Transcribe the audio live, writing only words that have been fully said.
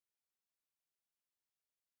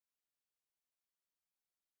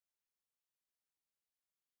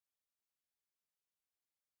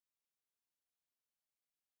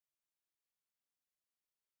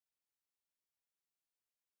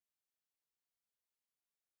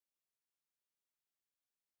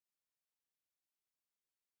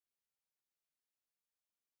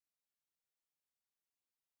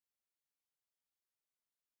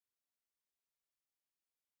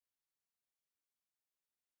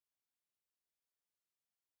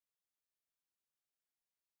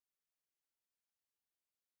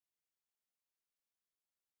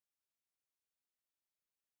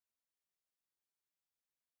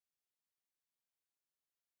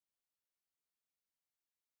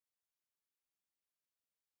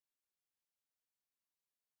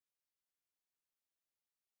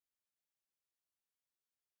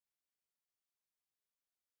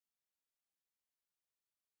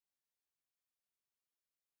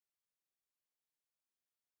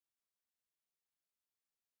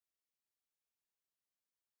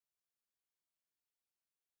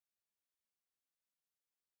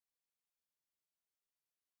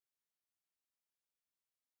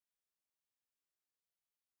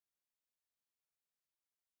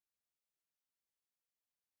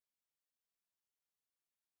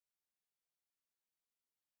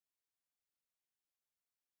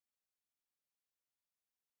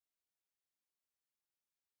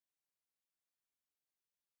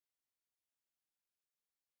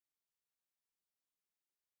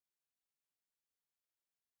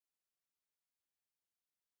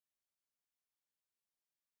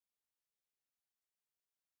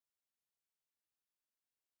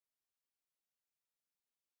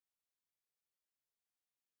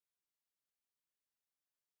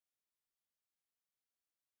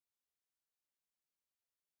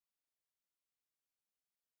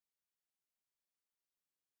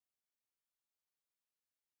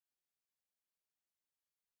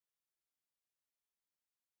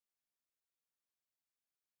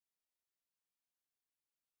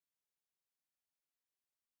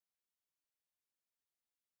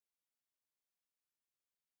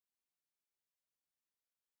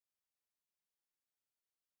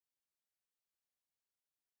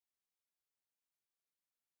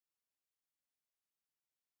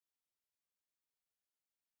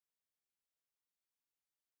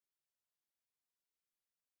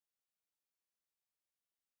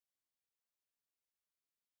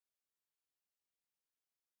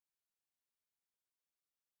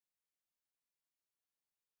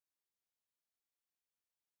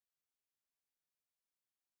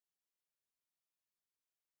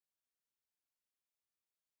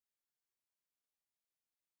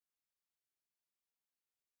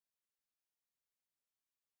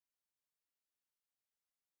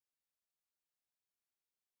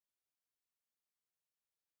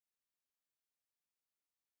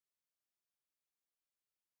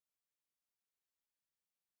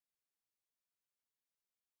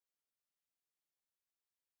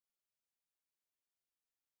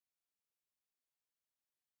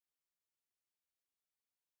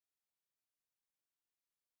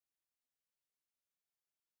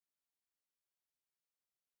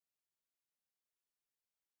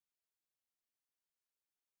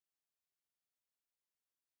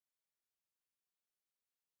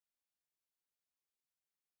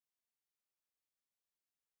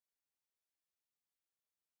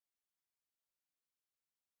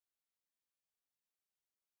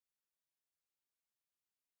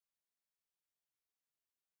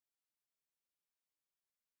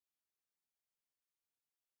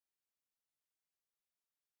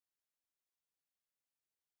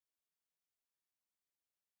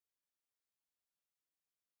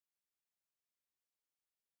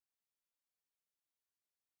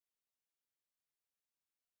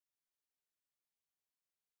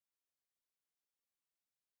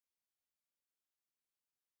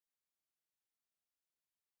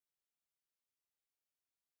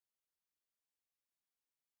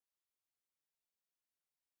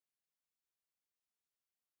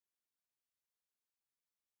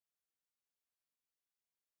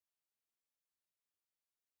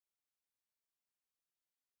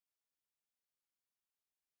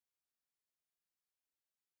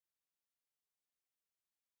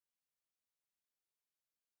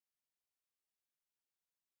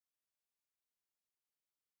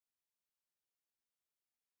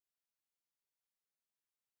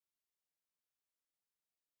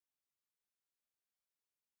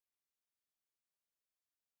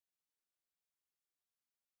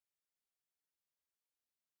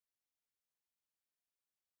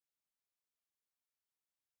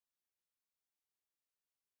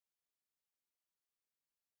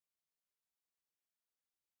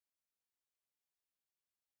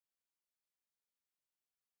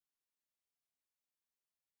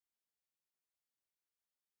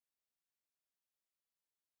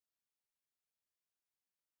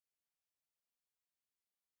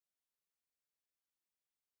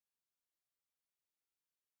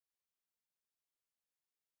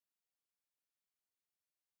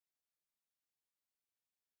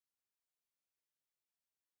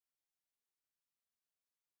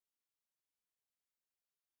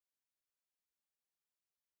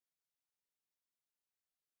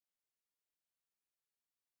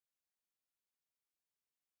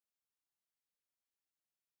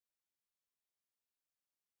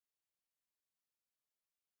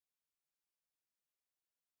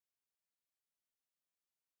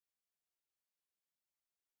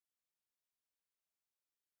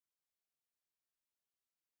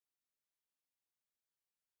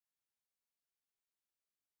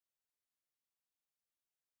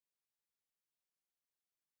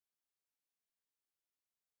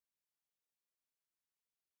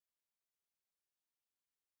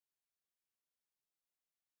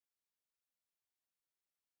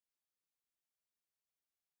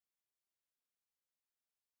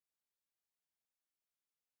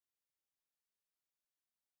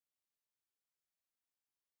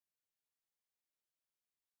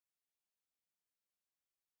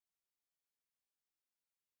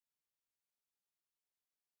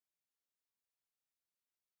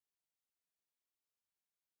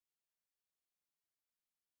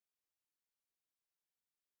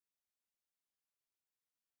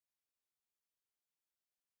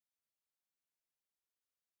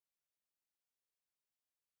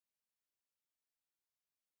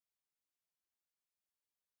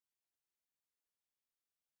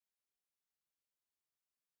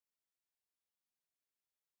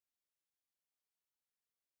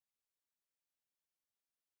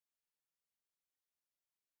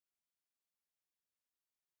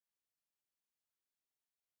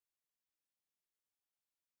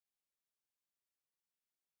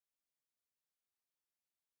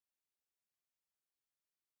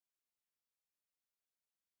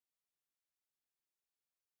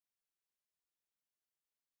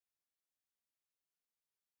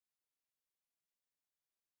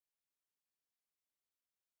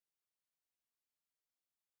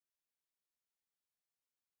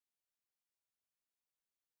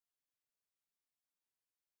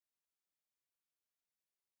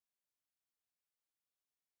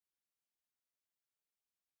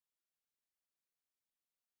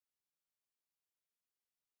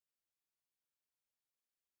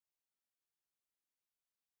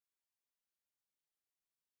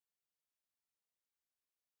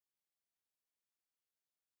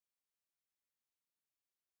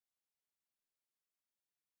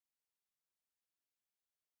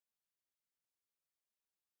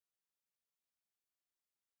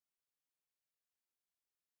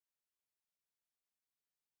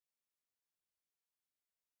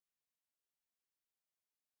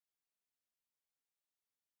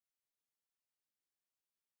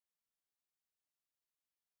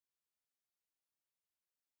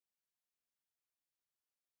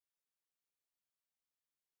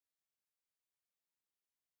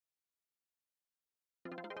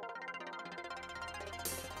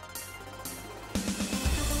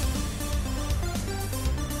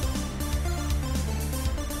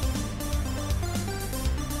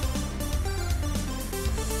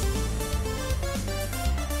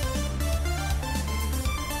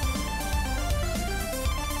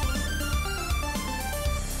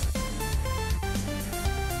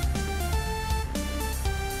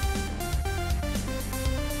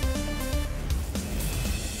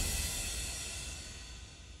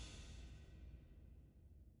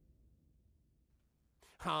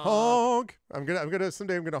Honk.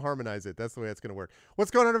 Someday I'm gonna harmonize it. That's the way it's gonna work.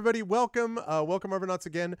 What's going on, everybody? Welcome, welcome, Arvonauts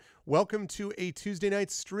again. Welcome to a Tuesday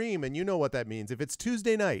night stream, and you know what that means. If it's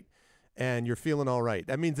Tuesday night and you're feeling all right,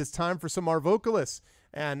 that means it's time for some Arvocalists.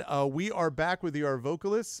 And we are back with the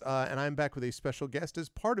Arvocalists, and I'm back with a special guest as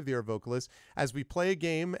part of the Arvocalists as we play a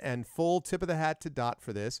game, and full tip of the hat to Dot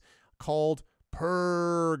for this, called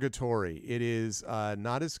Purrgatory. It is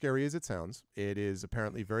not as scary as it sounds. It is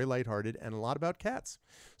apparently very lighthearted and a lot about cats.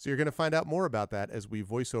 So you're going to find out more about that as we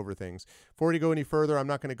voice over things. Before we go any further, I'm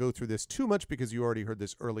not going to go through this too much because you already heard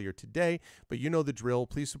this earlier today, but you know the drill.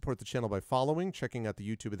 Please support the channel by following, checking out the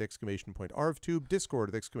YouTube with !ArvTube,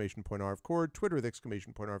 Discord with !ArvCord, Twitter with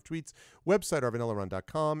 !ArvTweets, website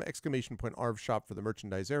arvanellarun.com, !ArvShop for the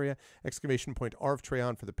merchandise area,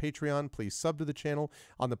 !ArvTrayon for the Patreon. Please sub to the channel.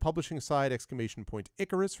 On the publishing side,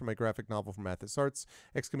 !Icarus for my graphic novel from Mathis Arts,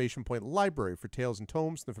 !Library for Tales and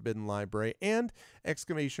Tomes from the Forbidden Library, and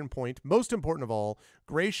most important of all,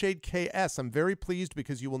 Grayshade KS. I'm very pleased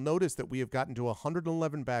because you will notice that we have gotten to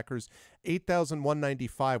 111 backers,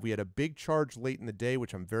 8,195. We had a big charge late in the day,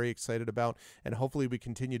 which I'm very excited about, and hopefully we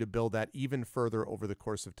continue to build that even further over the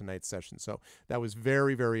course of tonight's session. So that was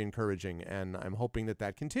very, very encouraging, and I'm hoping that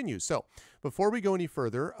that continues. So before we go any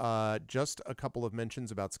further, just a couple of mentions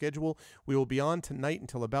about schedule. We will be on tonight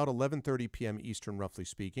until about 11:30 p.m. Eastern, roughly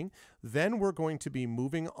speaking. Then we're going to be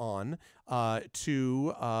moving on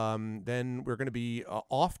then we're going to be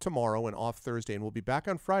off tomorrow and off Thursday, and we'll be back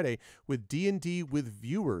on Friday with D&D with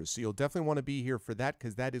viewers. So you'll definitely want to be here for that,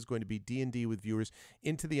 because that is going to be D&D with viewers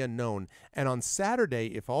into the unknown. And on Saturday,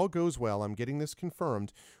 if all goes well, I'm getting this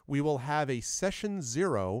confirmed, we will have a session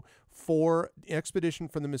 0 for Expedition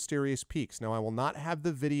from the Mysterious Peaks. Now, I will not have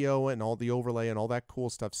the video and all the overlay and all that cool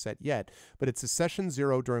stuff set yet, but it's a session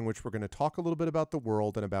 0 during which we're going to talk a little bit about the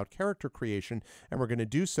world and about character creation, and we're going to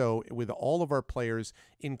do so with all of our players,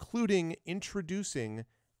 including introducing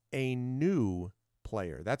a new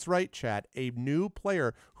player. That's right, chat. A new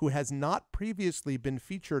player who has not previously been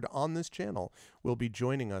featured on this channel will be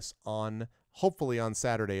joining us hopefully on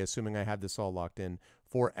Saturday, assuming I have this all locked in,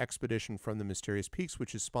 for Expedition from the Mysterious Peaks,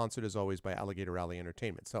 which is sponsored as always by Alligator Alley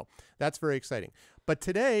Entertainment. So that's very exciting. But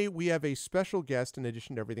today we have a special guest in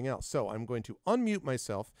addition to everything else. So I'm going to unmute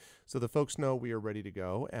myself so the folks know we are ready to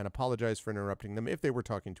go, and apologize for interrupting them if they were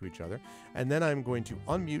talking to each other. And then I'm going to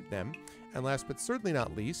unmute them. And last but certainly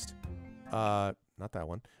not least, not that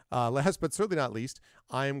one. Last but certainly not least,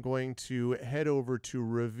 I am going to head over to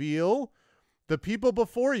reveal the people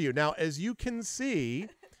before you. Now, as you can see,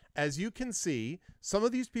 some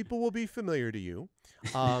of these people will be familiar to you.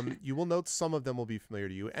 You will note some of them will be familiar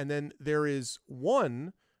to you. And then there is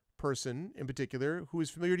one person in particular who is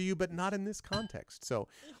familiar to you, but not in this context. So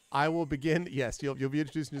I will begin. Yes, you'll be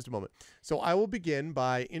introduced in just a moment. So I will begin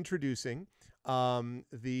by introducing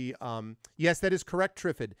yes, that is correct,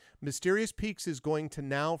 Triffid. Mysterious Peaks is going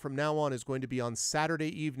to from now on is going to be on Saturday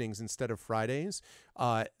evenings instead of Fridays.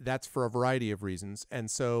 That's for a variety of reasons.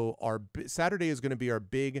 And so Saturday is going to be our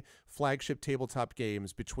big flagship tabletop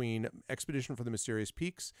games between Expedition for the Mysterious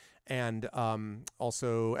Peaks and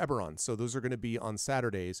also Eberron. So those are going to be on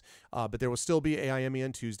Saturdays, but there will still be AIME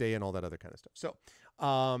on Tuesday and all that other kind of stuff.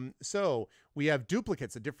 So we have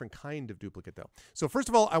duplicates, a different kind of duplicate though. So first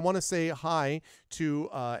of all, I want to say hi to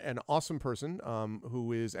an awesome person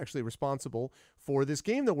who is actually responsible for this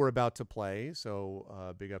game that we're about to play.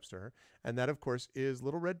 So big ups to her. And that, of course, is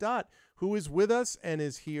Little Red Dot, who is with us and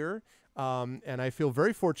is here. And I feel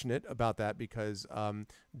very fortunate about that because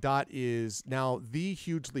Dot is now the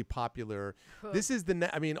hugely popular. This is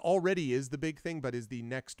already is the big thing, but is the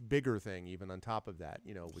next bigger thing even on top of that,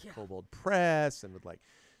 with Kobold Press and with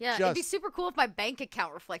it'd be super cool if my bank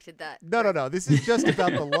account reflected that. No. This is just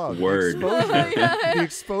about the love. Word. The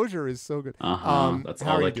exposure is so good. That's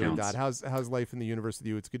how all are you that doing, counts. Dot? How's life in the universe with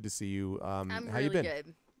you? It's good to see you. I'm how really you been?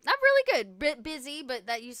 good. I'm really good. Bit busy, but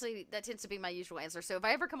that tends to be my usual answer. So if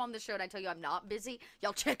I ever come on the show and I tell you I'm not busy,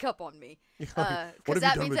 y'all check up on me. Because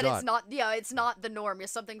that means that it's not the norm.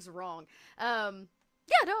 Something's wrong. I'm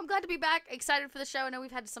glad to be back. Excited for the show. I know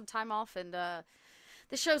we've had some time off, and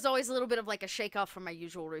the show's always a little bit of like a shake off from my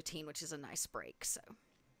usual routine, which is a nice break. So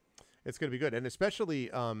it's going to be good, and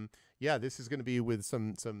especially, yeah, this is going to be with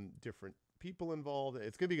some different people involved.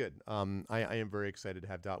 It's going to be good. I am very excited to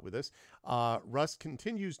have Dot with us. Russ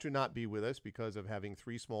continues to not be with us because of having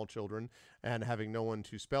 3 small children and having no one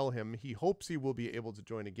to spell him. He hopes he will be able to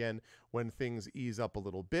join again when things ease up a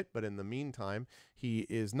little bit, but in the meantime, he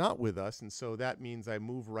is not with us, and so that means I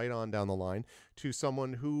move right on down the line to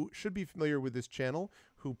someone who should be familiar with this channel,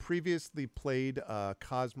 who previously played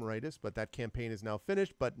Cosmoritis, but that campaign is now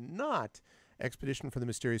finished, but not Expedition for the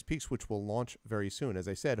Mysterious Peaks, which will launch very soon. As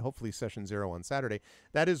I said, hopefully session 0 on Saturday.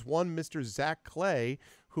 That is one Mr. Zach Clay,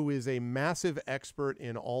 who is a massive expert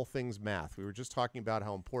in all things math. We were just talking about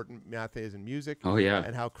how important math is in music. Oh, yeah.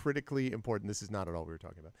 And how critically important. This is not at all what we were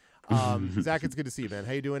talking about. Zach, it's good to see you, man.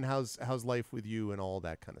 How you doing? How's life with you and all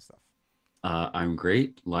that kind of stuff? I'm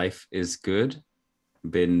great. Life is good.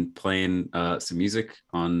 Been playing some music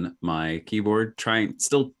on my keyboard,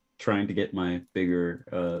 still trying to get my bigger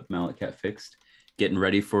mallet cat fixed, getting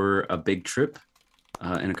ready for a big trip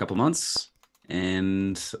in a couple months,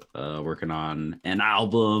 and working on an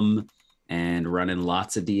album and running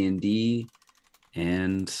lots of D&D,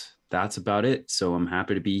 and that's about it. So I'm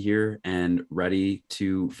happy to be here and ready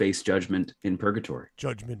to face judgment in Purgatory.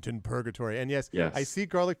 Judgment in Purgatory. And yes, I see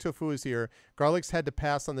Garlic Tofu is here. Garlic's had to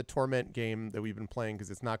pass on the Torment game that we've been playing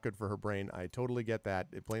because it's not good for her brain. I totally get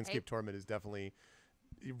that. Planescape Torment is definitely...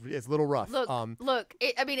 It's a little rough. Look.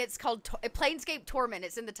 It's called Planescape Torment.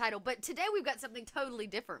 It's in the title. But today we've got something totally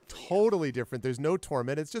different. Totally different. There's no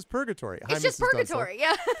Torment. It's just Purgatory. It's just Purgatory,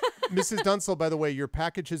 yeah. Mrs. Dunsel, by the way, your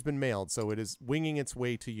package has been mailed, so it is winging its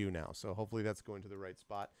way to you now. So hopefully that's going to the right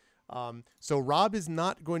spot. So Rob is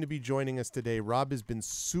not going to be joining us today. Rob has been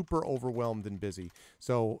super overwhelmed and busy.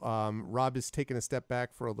 So Rob is taking a step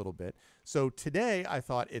back for a little bit. So today I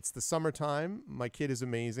thought it's the summertime. My kid is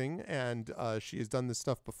amazing, and she has done this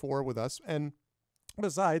stuff before with us. And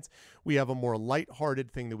besides, we have a more lighthearted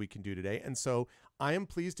thing that we can do today. And so I am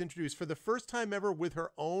pleased to introduce, for the first time ever, with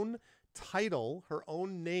her own title, her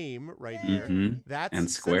own name right here.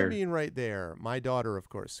 That's Centivine right there. My daughter, of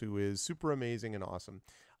course, who is super amazing and awesome.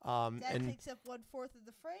 That takes up 1/4 of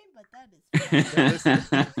the frame, but that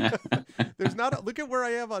is there's not look at where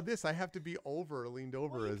I am on this. I have to be leaned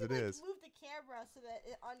over as it is. Move the camera so that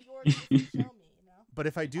on yours you can show me, you know. But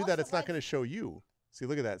if I do that, it's not going to show you. See,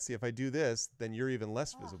 look at that. See, if I do this, then you're even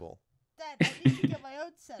less visible. Dad, I need to get my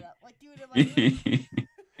own setup. Like do it in my room.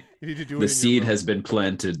 You need to do it. The seed has been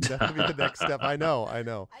planted. That'll be the next step. I know. I didn't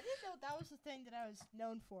know that was the thing that I was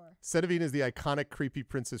known for. Centivine is the iconic creepy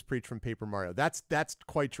Princess Peach from Paper Mario. That's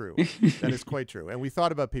quite true. That is quite true. And we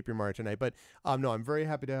thought about Paper Mario tonight, but no, I'm very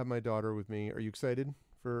happy to have my daughter with me. Are you excited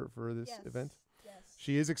for this event? Yes.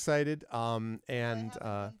 She is excited. And voice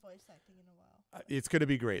acting in a while. It's going to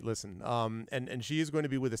be great. Listen, and she is going to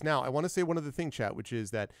be with us. Now, I want to say one other thing, chat, which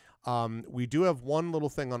is that we do have one little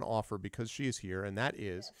thing on offer because she is here, and that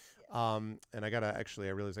is and I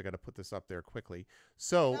realize I gotta put this up there quickly.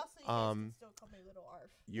 So can still call me Little Arv.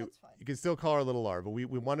 you fine. You can still call her Little Arv, but we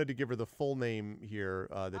wanted to give her the full name here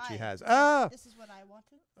that she has. This is what I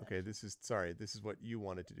wanted. Okay, this is what you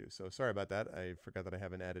wanted to do. So sorry about that. I forgot that I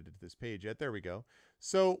haven't added it to this page yet. There we go.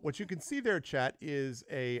 So what you can see there, chat, is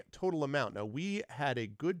a total amount. Now we had a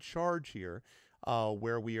good charge here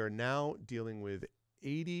where we are now dealing with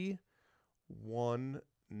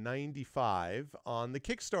 81.95 on the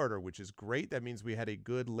Kickstarter, which is great. That means we had a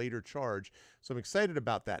good later charge. So I'm excited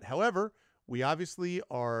about that. However, we obviously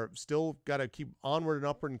are still got to keep onward and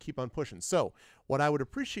upward and keep on pushing. So what I would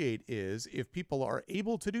appreciate is if people are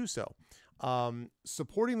able to do so,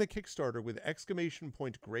 supporting the Kickstarter with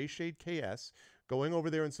 !GrayShadeKS, going over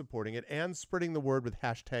there and supporting it and spreading the word with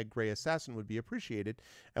 #GrayAssassin would be appreciated.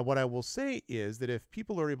 And what I will say is that if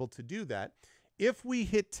people are able to do that, if we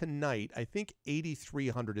hit tonight, I think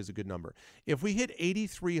 8,300 is a good number. If we hit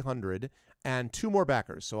 8,300 and 2 more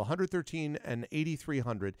backers, so 113 and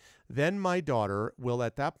 8,300, then my daughter will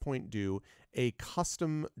at that point do a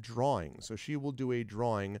custom drawing. So she will do a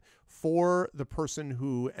drawing for the person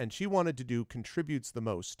who, and she wanted to do, contributes the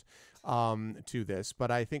most to this. But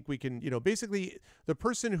I think we can, basically the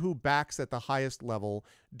person who backs at the highest level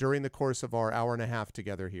during the course of our hour and a half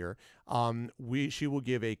together here, she will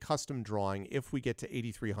give a custom drawing if we get to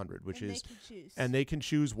 8,300, and they can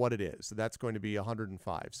choose what it is. So that's going to be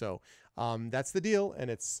 105. So that's the deal. And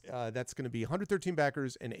that's going to be 113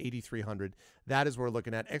 backers and 8,300. That is what we're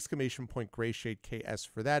looking at. ! !GrayShadeKS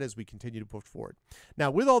for that as we continue to push forward. Now,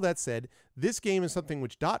 with all that said, this game is something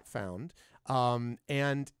which Dot found.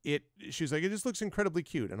 And she's like, it just looks incredibly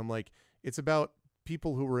cute. And I'm like, it's about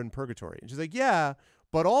people who were in purgatory. And she's like, yeah,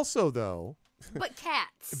 but also though, But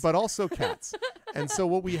cats. But also cats. And so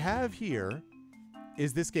what we have here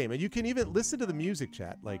is this game. And you can even listen to the music,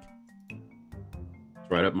 chat. Like, It's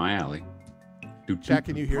right up my alley. chat,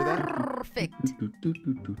 can you hear that? Perfect.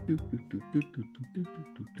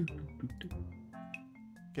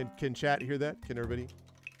 Can chat hear that? Can everybody?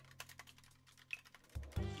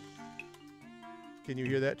 Can you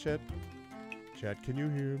hear that, chat? Chat, can you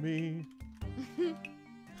hear me?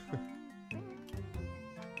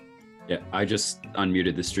 Yeah, I just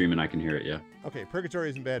unmuted the stream and I can hear it, yeah. Okay, Purgatory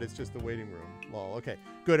isn't bad. It's just the waiting room. Lol. Okay,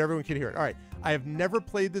 good. Everyone can hear it. All right. I have never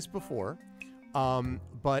played this before,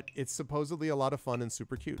 but it's supposedly a lot of fun and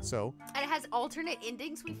super cute. So, And it has alternate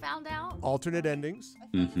endings, we found out. alternate endings. I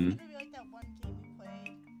feel like it's gonna be like that one game we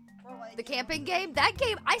played. Where, like, The camping game? That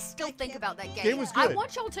game, I still think about that game. Game was I good.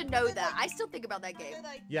 want y'all to know that. I still think about that game. Did,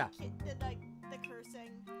 like, Yeah. Did like the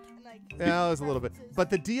cursing and like. Yeah, it was a little bit. But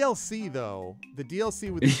the DLC though, the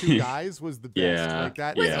DLC with the two guys was the best. Yeah. Like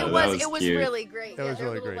that. Yeah, it that was, was cute. really great. That was their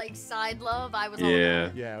really little, great. like side love. I was all Yeah.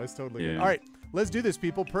 about it. Yeah, it was totally good. Yeah. All right, let's do this,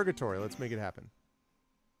 people. Purgatory. Let's make it happen.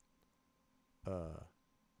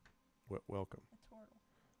 Welcome. A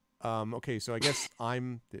turtle. Okay, so I guess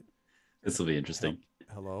I'm. This will be interesting.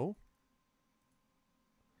 Hello.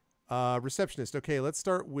 Receptionist. Okay, let's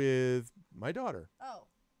start with my daughter. Oh.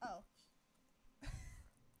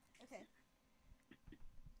 Okay.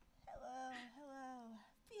 Hello.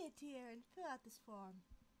 Be a dear and fill out this form.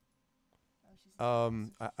 Oh,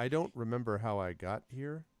 she's I don't remember how I got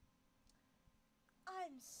here.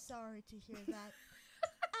 I'm sorry to hear that.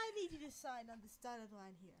 I need you to sign on this dotted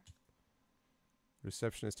line here.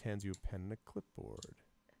 Receptionist hands you a pen and a clipboard.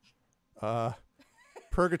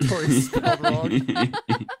 Purgatory is spelled wrong.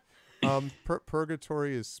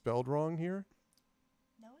 Purgatory is spelled wrong here.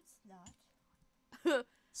 No, it's not.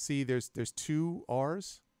 See, there's two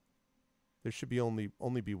R's. There should be only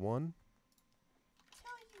be one.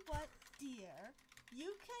 Tell you what, dear,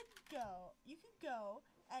 you can go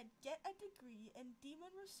and get a degree in Demon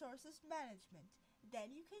Resources Management.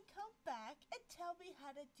 Then you can come back and tell me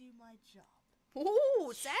how to do my job.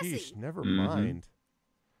 Ooh, sassy. Sheesh, never Mhm. mind.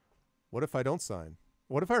 What if I don't sign?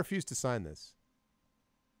 What if I refuse to sign this?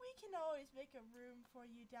 We can always make a room for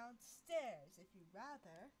you downstairs if you'd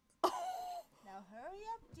rather. Now hurry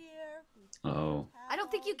up, dear. Oh, I don't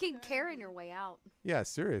think you can care Karen your way out. Yeah,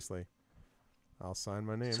 seriously. I'll sign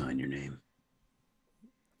my name. sign your name.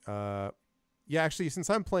 Yeah, actually, since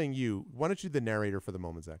I'm playing you, why don't you do the narrator for the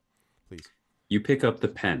moment, Zach? Please. You pick up the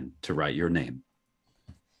pen to write your name.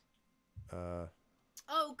 Oh,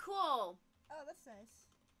 cool. Oh, that's nice.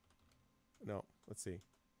 No, let's see.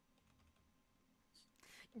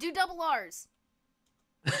 Do double R's.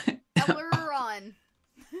 Elleron.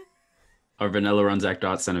 Arvocalists Zach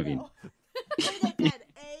Cenevine. No. Like that.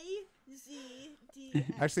 A-Z-D-S.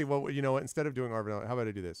 Actually, well, you know what? Instead of doing Arvin, how about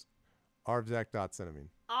I do this? Arvzak.cinnamon.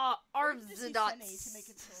 Just use Sunny to make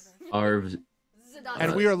it shorter. Arv.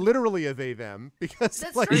 And we are literally a they them because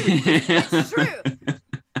That's like true. That's true.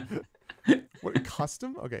 what,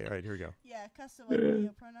 custom? Okay, all right, here we go. Yeah, custom like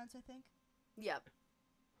neo pronouns, I think. Yep.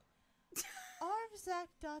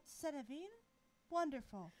 Arvzak.Cenevine?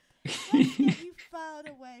 Wonderful. Let's get you filed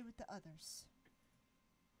away with the others.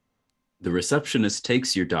 The receptionist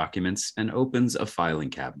takes your documents and opens a filing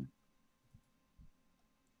cabinet.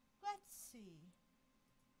 Let's see.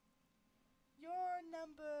 You're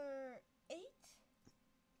number 8?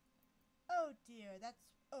 Oh dear, that's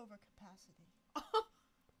overcapacity.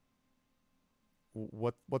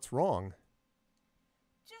 What's wrong?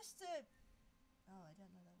 Just a... Oh, I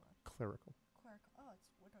don't know that word. Clerical. Clerical. Oh, it's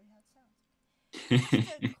what do how it sounds. Just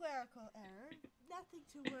a clerical error. Nothing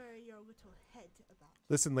to worry your little head about.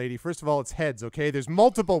 Listen, lady, first of all, it's heads, okay? There's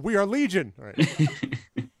multiple. We are legion. All right. Why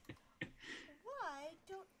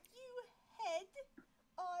don't you head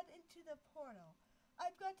on into the portal?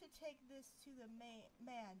 I've got to take this to the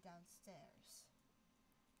man downstairs.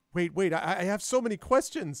 Wait, I have so many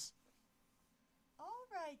questions. All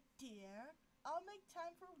right, dear. I'll make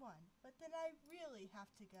time for one, but then I really have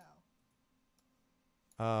to go.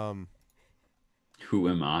 Who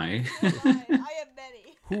am I? I am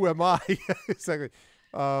many. Who am I? Exactly.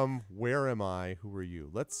 Where am I? Who are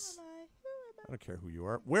you? Let's. Who am I? I don't care who you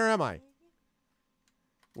are. Where am I?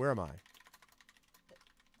 Where am I?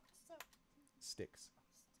 Stop. Styx.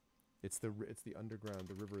 It's the underground,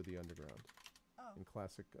 the river of the underground Oh, in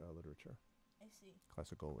classic literature, I see.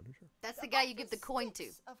 classical literature. That's the guy you give the office coin to.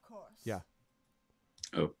 sticks, Of course. Yeah.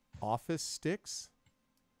 Oh, Office Styx.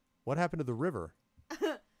 What happened to the river?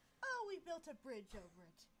 Oh, we built a bridge over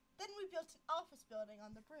it. Then we built an office building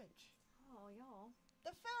on the bridge. Oh, y'all.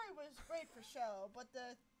 The ferry was great for show, but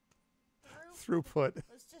the Throughput.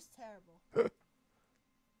 was just terrible.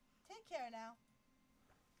 Take care now.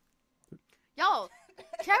 Y'all,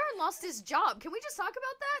 Karen lost his job. Can we just talk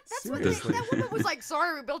about that? That's Seriously. what that woman was like.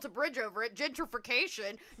 Sorry, we built a bridge over it.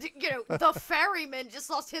 Gentrification. The ferryman just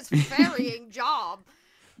lost his ferrying job.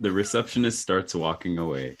 The receptionist starts walking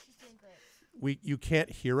away. She's doing great. You can't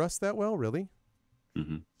hear us that well, really?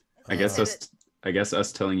 Mm-hmm. Okay. I guess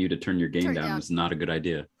us telling you to turn your gain Turn down down. is not a good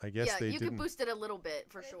idea. I guess Yeah, they you didn't. could boost it a little bit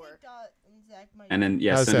for But I sure. think Dot and Zach might And then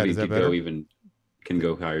How's that? Cinnamon Is that could better? can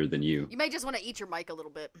go higher than you. You may just want to eat your mic a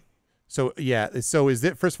little bit. So yeah. So is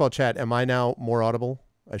it? First of all, chat. Am I now more audible?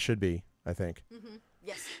 I should be. I think.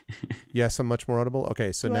 Yes. Yes, I'm much more audible.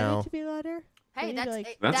 Okay. So Do I now. need to be louder? Hey, need to,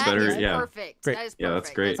 like- That's that better, is yeah. perfect. Great. That is perfect. Yeah, that's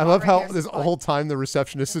great. I love right how there's this the spot. whole time the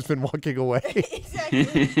receptionist has been walking away. Exactly.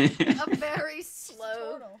 A very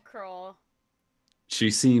slow Total. crawl. She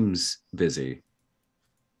seems busy.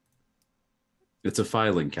 It's a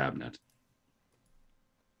filing cabinet.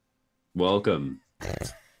 Welcome.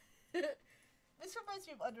 This reminds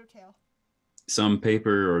me of Undertale. Some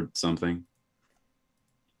paper or something.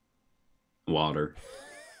 Water.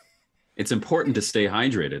 It's important to stay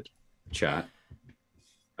hydrated, chat.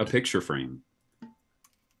 A picture frame.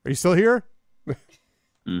 Are you still here?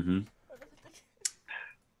 Mm-hmm.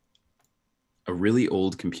 A really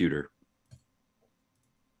old computer.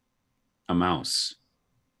 A mouse.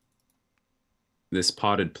 This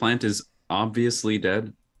potted plant is obviously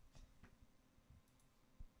dead.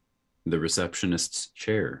 The receptionist's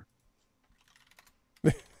chair.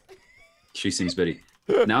 She seems bitty.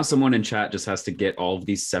 Now someone in chat just has to get all of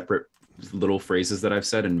these separate little phrases that I've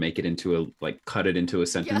said and make it into cut it into a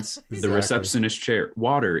sentence. Yeah. The receptionist chair.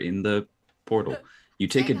 Water in the portal. You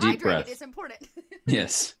take a Staying deep hydrated breath. is important.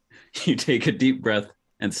 Yes. You take a deep breath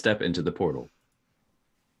and step into the portal.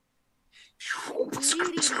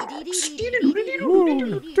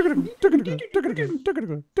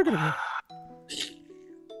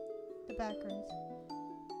 The backgrounds.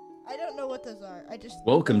 I don't know what those are. I just.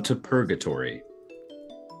 Welcome to Purgatory.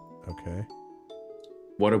 Okay.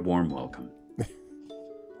 What a warm welcome.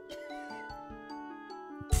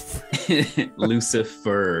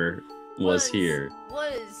 Lucifer was here.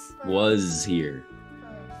 Was here.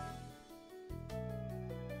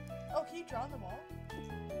 Oh, can you draw on the wall?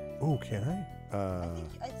 Oh, can I?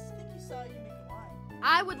 I just think you saw you make a line.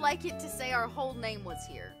 I would like it to say our whole name was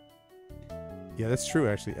here. Yeah, that's true.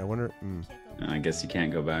 Actually, I wonder. Can't go I guess you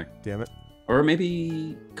can't go back. Damn it. Or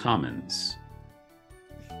maybe commons.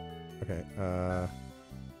 Okay.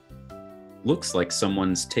 Looks like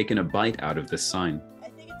someone's taken a bite out of this sign. I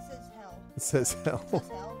think it says hell. It says It hell. says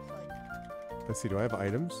hell. Like, Let's see. Do I have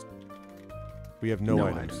items? We have no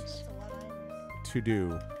items. it's a lot of items. To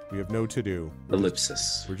do. We have no to do.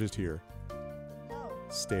 Ellipsis. We're just here. No.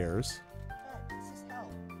 Stairs. God, this is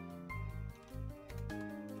hell.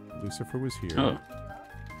 Lucifer was here. Oh, Can you draw?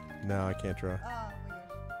 No, I can't draw. Ah, weird.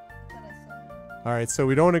 I thought I saw it. All right, so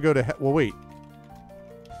we don't want to go to hell. Well, wait.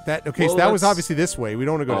 Okay, so Well, that was that's- obviously this way. We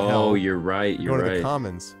don't want to go to hell. oh, you're right. We're You're going to the right.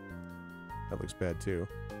 commons. That looks bad too.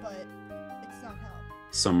 But it's not hell.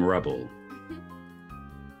 Some rubble.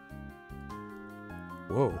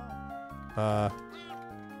 Whoa. Oh.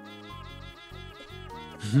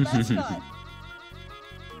 It's a mascot.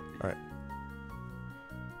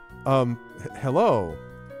 Hello.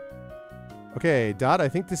 Okay, Dot, I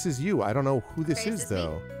think this is you. I don't know who this Okay, is is this me?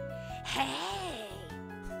 though. Hey,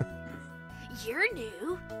 you're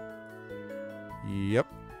new. Yep.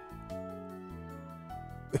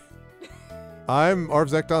 I'm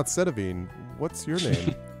Arvocalists. What's your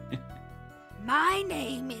name? My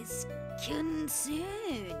name is Kyun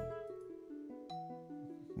Soon.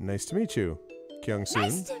 Nice to meet you, Kyung Soon.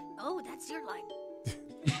 Nice to. Oh, that's your line.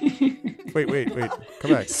 Wait.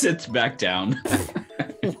 Come back. Sits back down.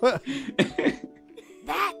 What?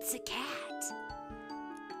 That's a cat.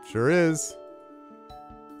 Sure is.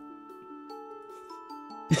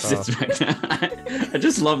 Sits back down. I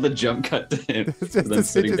just love the jump cut to him. It's just Then the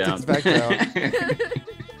sitting sits down. back down.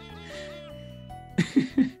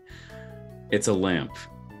 It's a lamp.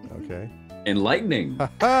 Okay. Enlightening. Ha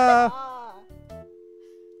Ah.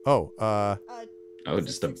 Oh, Oh,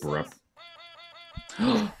 just 666. abrupt.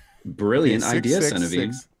 Brilliant okay, idea,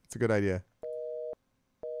 666. Senevine. It's a good idea.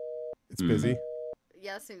 It's Hmm. busy.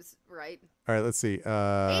 Yeah, seems right. All right, let's see.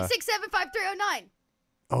 8675309.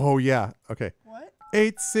 Oh yeah. Okay. What?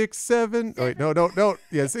 867. Oh wait, no.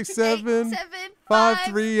 Yeah, 67 5309.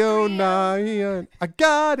 5309. I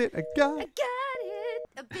got it. I got it.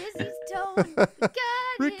 A busy stone. I got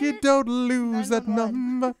Ricky, it. don't lose that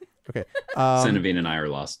 911. number. Okay. Senevine and I are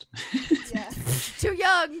lost. Yeah. Too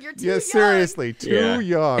young. You're too Yeah, young. seriously, too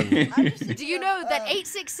young. Do you know that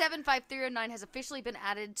 8675309 has officially been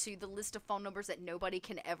added to the list of phone numbers that nobody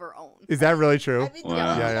can ever own? Is that really true? I mean,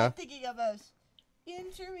 Wow. Yeah. I'm thinking of us.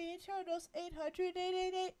 Injury Turtles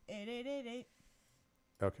 800-888-8888.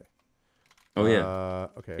 Okay. Oh yeah.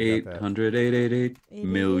 Okay. I got that. 800-888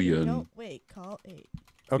 million. No, wait, call 8.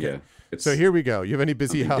 Okay. Yeah, So here we go. You have any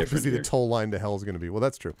busy something how different busy the here. toll line to hell is going to be? Well,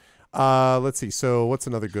 that's true. Let's see. So what's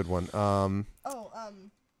another good one?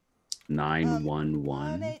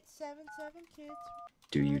 911. 1877 kids.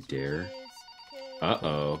 Do you dare?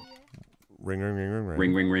 Uh-oh. Ring, ring, ring, ring, ring.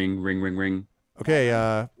 Ring, ring, ring, ring, ring, ring. Okay.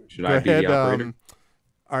 Should Go I be ahead. the operator?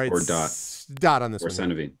 All right. Or Dot? Dot on this Or one.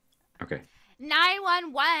 Centivine? Okay.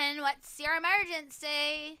 911. What's your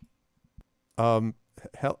emergency?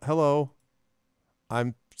 Hello.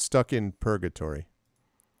 I'm stuck in Purgatory.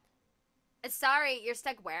 Sorry, you're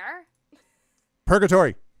stuck where?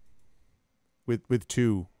 Purgatory. With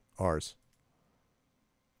 2 R's.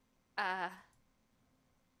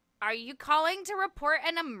 Are you calling to report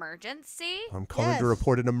an emergency? I'm calling to Yes.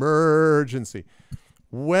 report an emergency.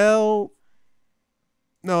 Well,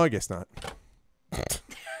 no, I guess not.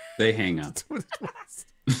 They hang up.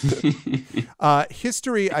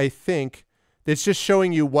 History, I think, that's just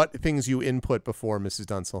showing you what things you input before, Mrs.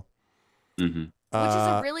 Dunsel. Mm-hmm. Which is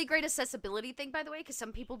a really great accessibility thing, by the way, because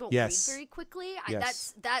some people don't Yes. read very quickly.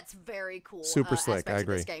 Yes. That's very cool. Super slick, aspect I of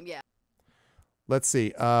this agree. game, yeah. Let's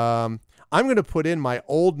see. I'm going to put in my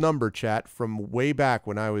old number chat from way back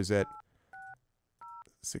when I was at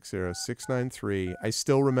 60693. I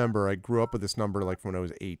still remember I grew up with this number like from when I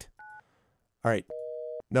was 8. All right.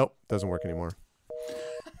 Nope, doesn't work anymore.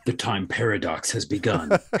 The time paradox has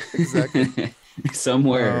begun. Exactly.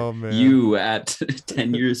 Somewhere, Oh, man. you at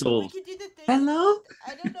 10 years We old. could do the thing. Hello?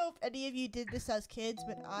 I don't know if any of you did this as kids,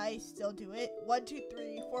 but I still do it. 1, 2,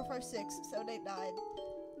 3, 4, 5, 6, 7, 8, 9.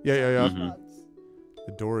 Yeah. Mhm. Response.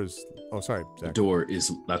 The door is... Oh, sorry, The Zach. door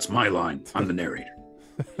is... That's my line. I'm the narrator.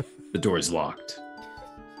 The door is locked.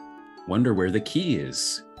 Wonder where the key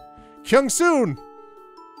is. Kyung Soon!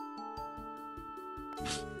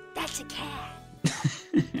 That's a cat.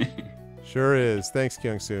 Sure is. Thanks,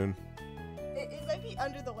 Kyung Soon. It might be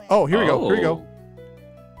under the lamp. Oh, here we go. Here we Oh. go.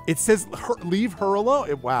 It says leave her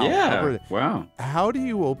alone. Wow. Yeah. Wow. How do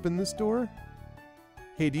you open this door?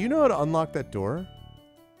 Hey, do you know how to unlock that door?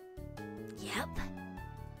 Yep.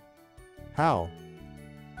 How?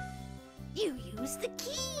 You use the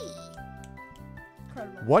key.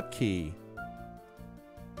 Incredible. What key?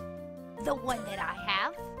 The one that I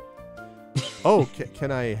have? Oh,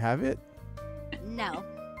 can I have it? No.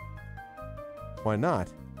 Why not?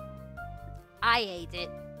 I ate it.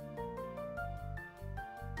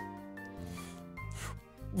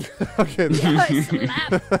 Okay.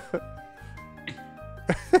 Slap.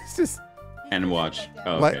 It's just And watch.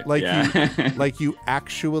 Oh, Like- okay. like yeah. like you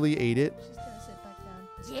actually ate it. She's gonna sit back down.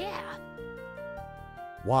 Yeah.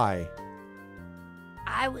 Why?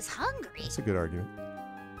 I was hungry. That's a good argument.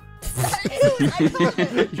 I told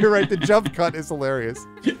it. You're right. The jump cut is hilarious.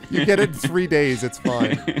 You get it in 3 days. It's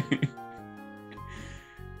fine.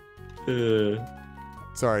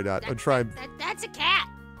 Sorry, Dot. I'm trying. That's a cat.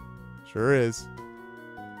 Sure is.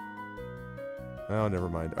 Oh, never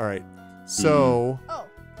mind. All right. So Oh.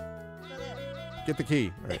 So there. get the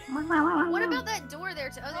key. All right. What about that door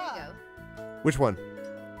there? Oh, there you go. Which one?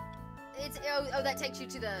 It's that takes you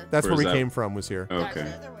to the. That's where Where's we that? came from. Was here. Go the Okay.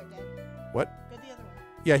 other way, Dad. What? Go the other way.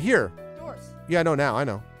 Yeah, here. Doors. Yeah, I know now. I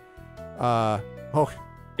know. Oh,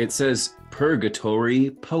 It says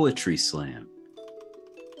Purgatory Poetry Slam.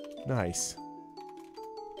 nice.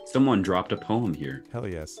 Someone dropped a poem here. Hell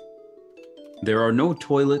yes. There are no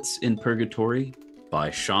toilets in Purgatory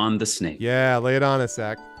by Sean the Snake. Yeah, lay it on us,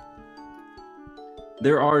 Zach.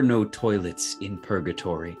 There are no toilets in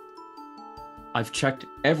Purgatory. I've checked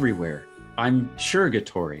everywhere. I'm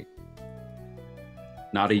Purgatory.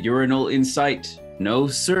 Not a urinal in sight. No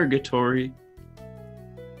Purgatory.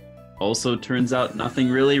 Also turns out nothing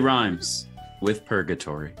really rhymes with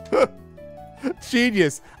Purgatory.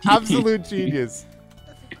 Genius. Absolute genius.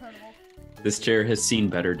 That's incredible. This chair has seen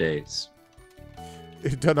better days.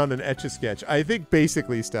 Done on an Etch-a-Sketch. I think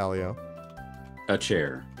basically, Stalio. A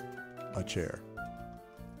chair. A chair.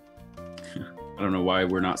 I don't know why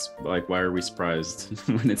we're not like. Why are we surprised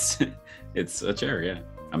when it's a chair? Yeah,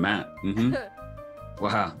 a mat. Hmm.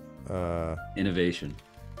 Wow, innovation.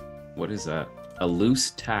 What is that? A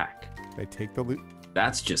loose tack. Can I take the loot?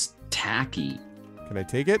 That's just tacky. Can I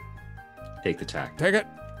take it? Take the tack. Take it.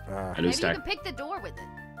 A Maybe loose you tack. can pick the door with it.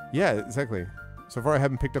 Yeah, exactly. So far, I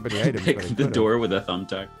haven't picked up any items. Pick but I the could've. door with a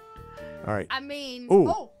thumbtack. All right. I mean. Ooh.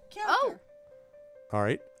 Oh, character. Oh. All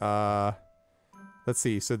right. Let's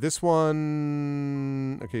see. So this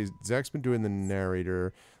one... Okay, Zach's been doing the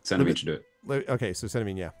narrator. Centimede should do it. Okay, so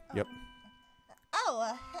Centimede, yeah. Yep.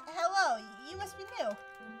 Hello. You must be new.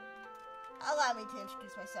 Allow me to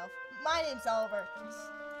introduce myself. My name's Oliver,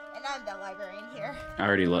 and I'm the librarian here.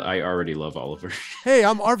 I already love Oliver. Hey,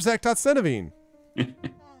 I'm Arvzak.Centivene.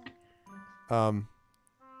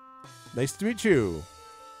 Nice to meet you.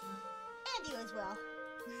 And you as well.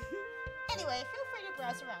 Anyway, feel free to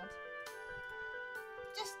browse around.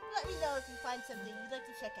 Just let me know if you find something you'd like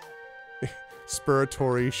to check out.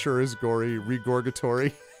 Spurrgatory, sure is gory,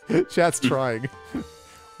 regorgatory. Chat's trying.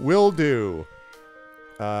 Will do.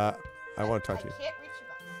 I want to talk to you. I can't reach your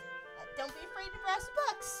books. Don't be afraid to browse the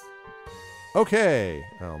books. Okay.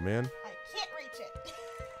 Oh, man. I can't reach it.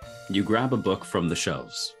 You grab a book from the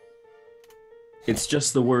shelves. It's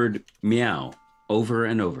just the word meow over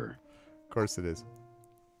and over. Of course it is.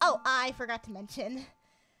 Oh, I forgot to mention.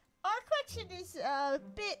 Our collection is a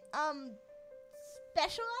bit,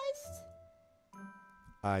 specialized.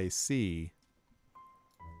 I see.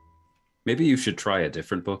 Maybe you should try a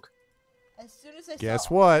different book. As soon as I Guess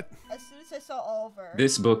saw, what? As soon as I saw Oliver.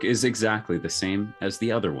 This book is exactly the same as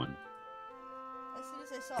the other one. As soon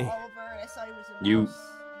as I saw Oliver, and I saw he was a You- mouse,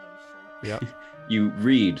 and he was short. Yep. You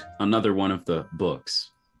read another one of the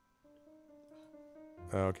books.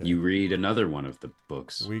 Okay. You read another one of the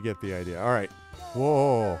books. We get the idea. All right.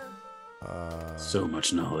 Whoa. So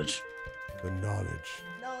much knowledge. The knowledge.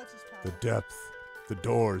 Knowledge is power. The depth. The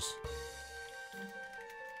doors.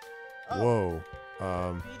 Oh, Whoa.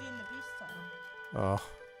 Beauty and the Beast time. Oh.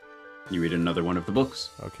 You read another one of the books.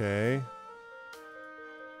 Okay.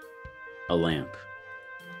 A lamp.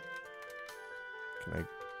 Can I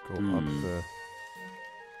go up the...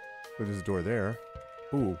 Oh, there's a door there.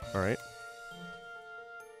 Ooh. All right.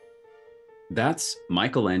 That's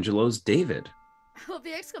Michelangelo's David. I love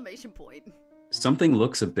the exclamation point. Something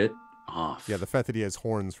looks a bit off. Yeah, the fact that he has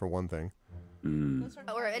horns for one thing. Those are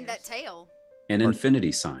Or in tigers. that tail. An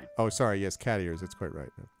infinity sign. Oh, sorry. Yes, cat ears. That's quite right.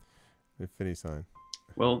 Infinity sign.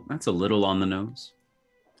 Well, that's a little on the nose.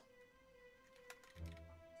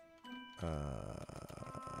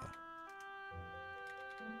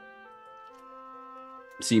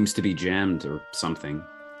 Seems to be jammed or something.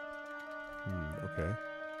 Okay.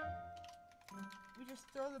 We just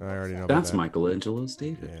throw the I already books know out. about That's that. Michelangelo's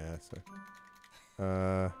David. Yeah.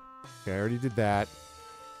 So. Okay, I already did that.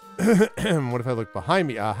 What if I look behind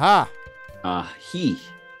me? Aha! He.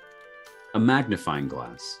 A magnifying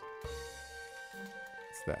glass.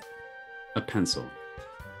 What's that? A pencil.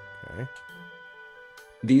 Okay.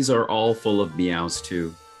 These are all full of meows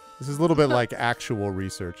too. This is a little bit like actual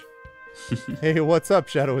research. Hey, what's up?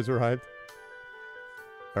 Shadow has arrived.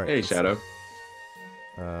 All right. Hey, let's- Shadow.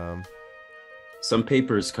 Some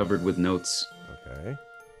papers covered with notes. Okay.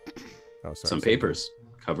 Oh, sorry. Some sorry. papers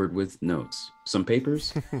covered with notes. Some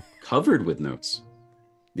papers covered with notes.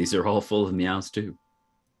 These are all full of meows too.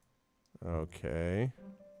 Okay.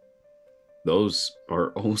 Those are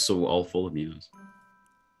also all full of meows.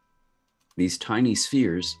 These tiny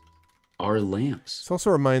spheres are lamps. This also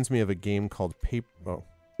reminds me of a game called Paper. Oh.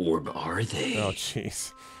 Or are they? Oh,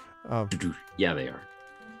 jeez. Yeah, they are.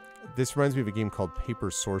 This reminds me of a game called Paper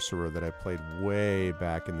Sorcerer that I played way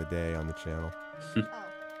back in the day on the channel.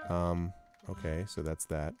 Oh. Okay, so that's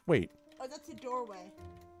that. Wait. Oh, that's a doorway.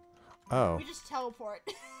 Oh. We just teleport.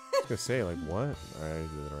 I was gonna say, like, what? Alright, I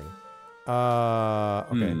did it already.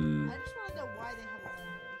 Okay. Hmm. I just want to know why they have a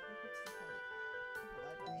library. What's the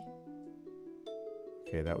point of a library?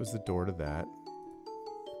 Okay, that was the door to that.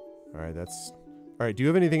 Alright, that's... Alright, do you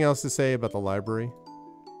have anything else to say about the library?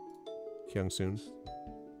 Kyung Soon?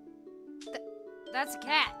 That's a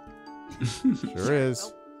cat. Sure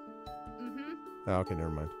is. Mm-hmm. Oh, okay,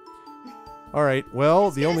 never mind. Alright,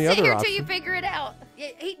 well, the only Sit other here option... till you figure it out.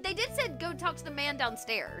 They did say go talk to the man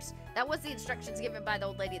downstairs. That was the instructions given by the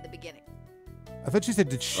old lady at the beginning. I thought she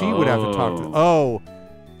said that she would have to talk to...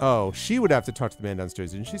 Oh, she would have to talk to the man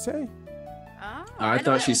downstairs, didn't she say? Oh, I don't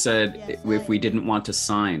thought she know. said Yes, if we didn't want to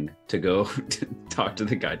sign to go to talk to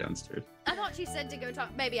the guy downstairs. I thought she said to go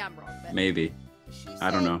talk. Maybe I'm wrong. But Maybe.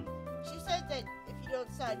 I don't know. She said that if you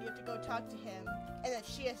don't sign, you have to go talk to him, and that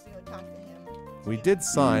she has to go talk to him. We did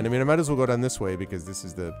sign. I mean, I might as well go down this way because this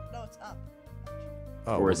is the... No, it's up.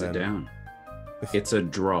 Oh, Or well is it then- down? It's a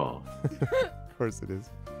draw. Of course it is.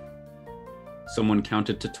 Someone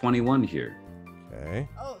counted to 21 here. Okay.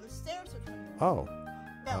 Oh, the stairs are coming. Oh.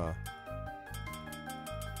 No.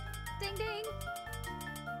 ding ding.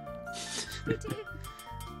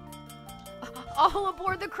 All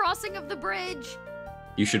aboard the crossing of the bridge.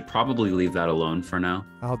 You should probably leave that alone for now.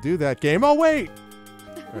 I'll do that game. Oh, wait!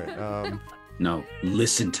 Alright, No,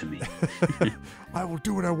 listen to me. I will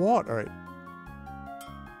do what I want. All right.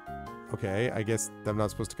 Okay, I guess I'm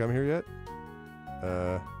not supposed to come here yet.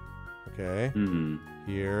 Okay.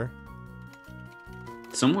 Here.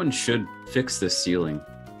 Someone should fix this ceiling.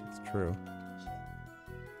 It's true.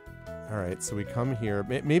 All right, so we come here.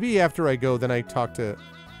 Maybe after I go, then I talk to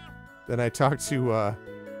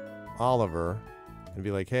Oliver and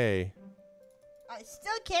be like, "Hey, I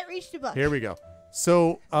still can't reach the book. Here we go."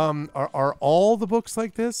 So, are all the books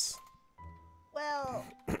like this? Well,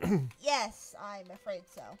 yes, I'm afraid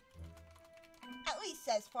so. At least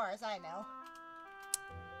as far as I know.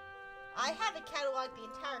 I haven't cataloged the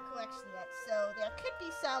entire collection yet, so there could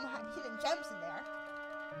be some hidden gems in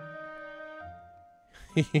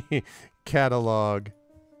there. Catalog.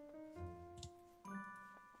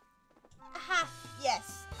 Aha,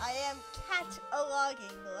 yes, I am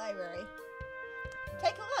cataloging the library.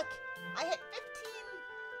 Take a look. I hit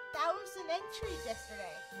 15,000 entries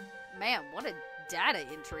yesterday. Man, what a data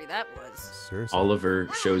entry that was. Seriously. Oliver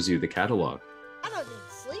shows you the catalog. I don't need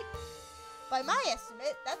sleep. By my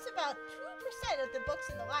estimate, that's about 2% of the books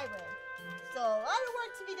in the library. Still a lot of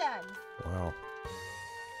work to be done. Wow.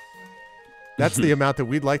 That's the amount that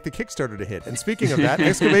we'd like the Kickstarter to hit. And speaking of that,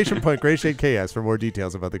 exclamation point Gray Shade KS for more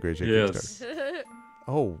details about the Gray Shade Kickstarter.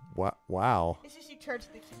 Oh, wow. It's just you turn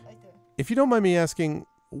to the key right there. If you don't mind me asking,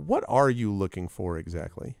 what are you looking for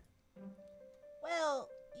exactly? Well,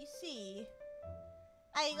 you see,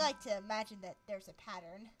 I like to imagine that there's a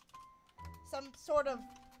pattern. Some sort of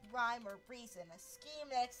rhyme or reason, a scheme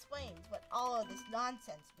that explains what all of this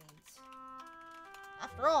nonsense means.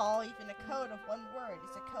 After all, even a code of one word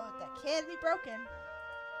is a code that can be broken.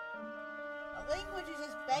 A language is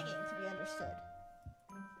just begging to be understood.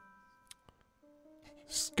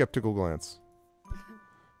 Skeptical glance.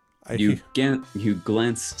 You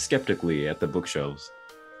glance skeptically at the bookshelves.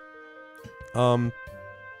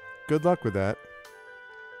 Good luck with that.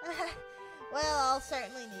 Well, I'll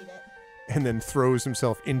certainly need it. And then throws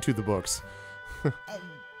himself into the books. And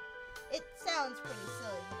it sounds pretty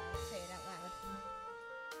silly when I say it out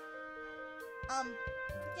loud.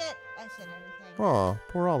 Forget I said anything. Aw,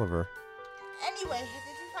 poor Oliver. Anyway,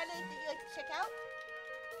 did you find anything you'd like to check out?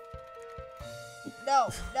 No,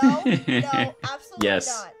 absolutely Yes,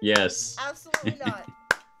 not. yes. Absolutely not.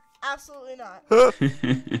 Absolutely not.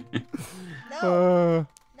 No,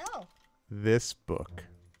 no. This book.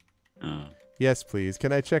 Oh. Yes, please.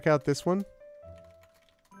 Can I check out this one?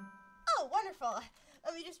 Oh, wonderful.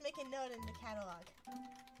 Let me just make a note in the catalog.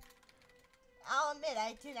 I'll admit,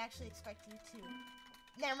 I didn't actually expect you to.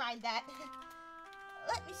 Never mind that.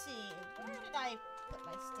 Let me see. Where did I put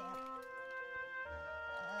my stamp?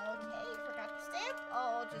 Okay, forgot the stamp.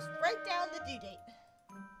 I'll just write down the due date.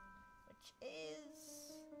 Which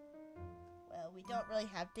is... Well, we don't really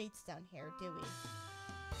have dates down here, do we?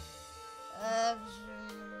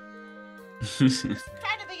 Just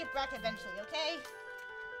try to make it back eventually, okay?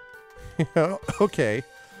 Okay.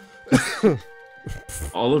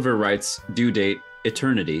 Oliver writes due date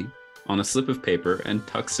eternity on a slip of paper and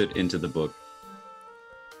tucks it into the book.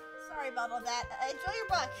 Sorry about all that. Enjoy your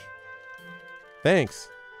book. Thanks.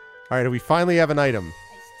 All right, we finally have an item. I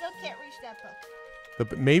still can't reach that book.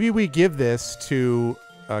 But maybe we give this to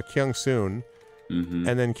Kyung Soon, Mm-hmm.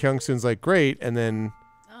 and then Kyung Soon's like, great, and then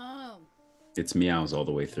It's meows all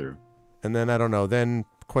the way through. I don't know, then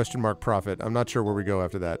question mark profit. I'm not sure where we go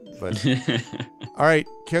after that, but all right,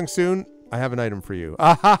 Kyung Soon, I have an item for you.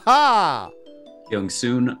 Ah ha ha! Young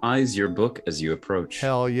Soon eyes your book as you approach.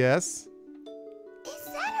 Hell yes. Is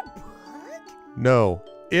that a book? No,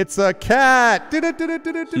 it's a cat.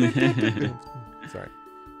 Sorry.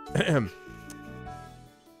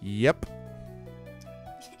 Yep.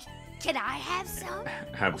 Can I have some?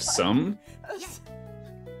 Have some? Yeah.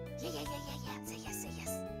 Yeah. Say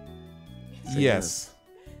yes. Say Yes.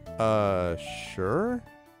 Sure.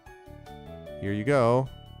 Here you go.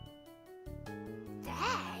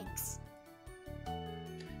 Thanks.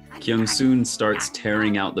 Kyung Soon starts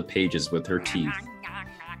tearing out the pages with her teeth.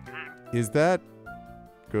 Is that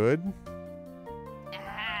good?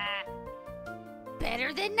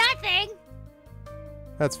 Better than nothing.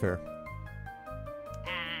 That's fair.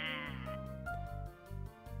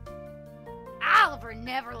 Oliver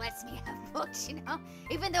never lets me have books,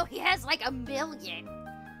 even though he has like 1 million.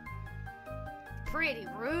 Pretty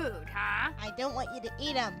rude, huh? I don't want you to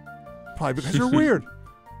eat them. Probably because you're weird.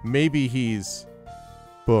 Maybe he's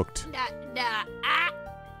booked. Oh, no,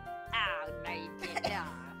 you did not.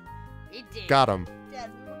 You did. Got him.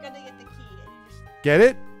 Dad, we're gonna get the key. And you just... Get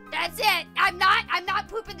it? That's it. I'm not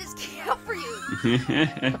pooping this key out for you.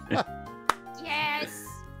 Yes.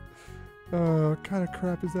 What kind of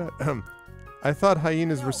crap is that? I thought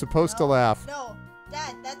hyenas were supposed to laugh. No,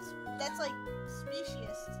 Dad, that's like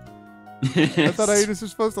speciesist. I thought hyenas were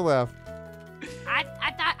supposed to laugh.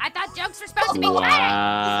 I thought jokes were supposed to be quiet.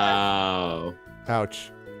 Wow.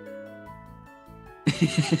 Ouch.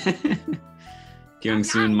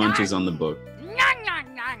 Kyung-soon munches on the book.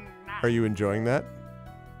 Are you enjoying that?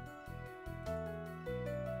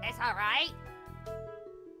 It's all right.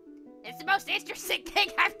 It's the most interesting thing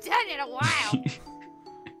I've done in a while.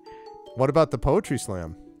 What about the poetry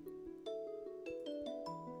slam?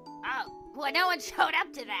 Oh, well, no one showed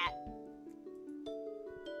up to that.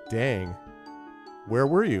 Dang. Where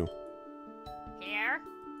were you? Here?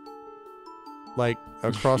 Like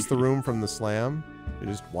across the room from the slam? You're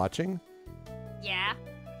just watching? Yeah.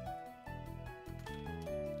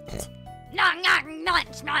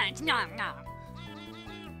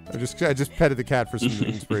 I just petted the cat for some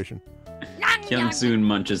inspiration. Kyung-soon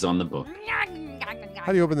munches on the book.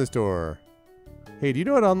 How do you open this door? Hey, do you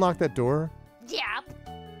know how to unlock that door? Yep.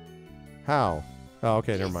 How? Oh,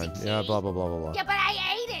 okay, never Easy mind. key. Yeah, blah, blah, blah, blah, blah. Yeah, but I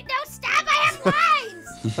ate it. No, stop. I have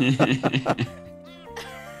lines.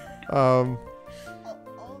 Oliver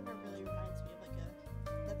really reminds me of like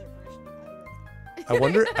another version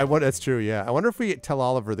of Ivan. That's true, yeah. I wonder if we tell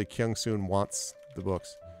Oliver that Kyung-soon wants the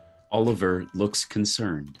books. Oliver looks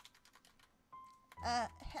concerned.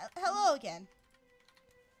 Hello again.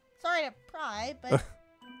 Sorry to pry, but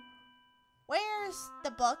where's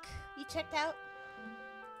the book you checked out?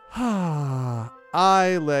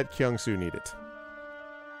 I let Kyung-soon eat it.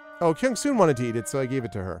 Oh, Kyung-soon wanted to eat it, so I gave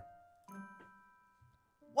it to her.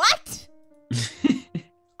 What?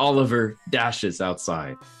 Oliver dashes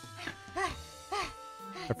outside.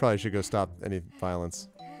 I probably should go stop any violence.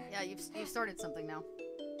 Yeah, you've started something now.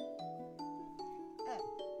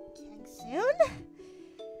 Kyung-soon?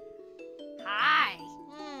 Hi.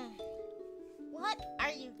 What are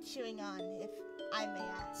you chewing on, if I may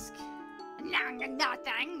ask? Nothing.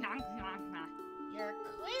 You're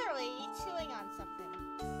clearly chewing on something.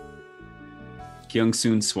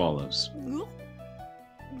 Kyung-soon swallows.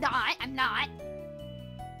 I'm not.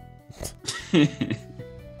 Would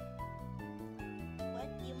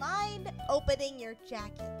you mind opening your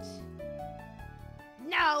jacket?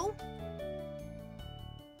 No.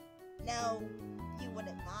 No, you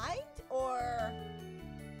wouldn't mind? Or...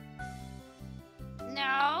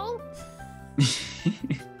 No.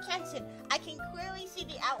 Kyung-soon, I can clearly see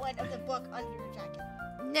the outline of the book under your jacket.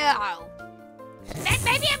 No.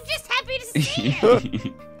 Maybe I'm just happy to see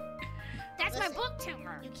it. That's my Listen, book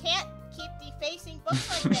tumor. You can't keep defacing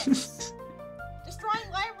books like this. Destroying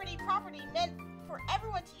library property meant for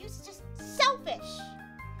everyone to use is just selfish.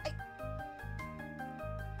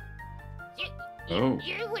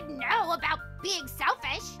 You would know about being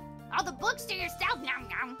selfish. All the books to yourself, nom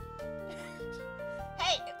nom.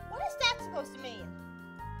 Hey, what is that supposed to mean?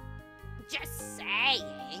 Just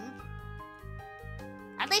saying.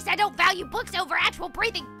 At least I don't value books over actual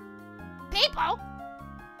breathing people.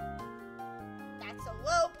 That's a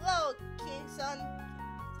low blow, King-sun.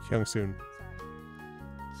 Kyung-soon.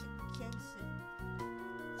 Sorry. Kyung-soon.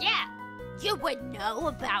 Yeah, you would know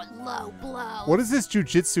about low blows. What is this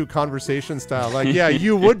jujitsu conversation style? Like, yeah,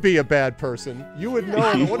 you would be a bad person. You would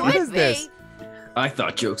know. What is this? I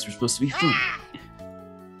thought jokes were supposed to be fun.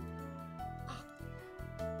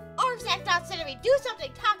 Arvocalists not sending me. Do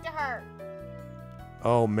something. Talk to her.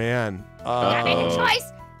 Oh, man. I made a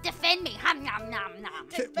choice. Defend me. Hum nom nom nom.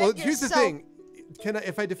 Well, here's the thing.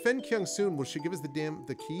 If I defend Kyung-soon, will she give us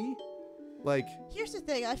the key? Like, here's the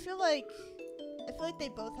thing. I feel like they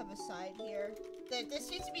both have a side here. There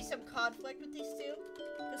seems to be some conflict with these two,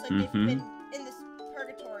 because like they've been in this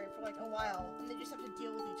purgatory for like a while, and they just have to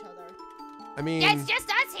deal with each other. I mean, It's just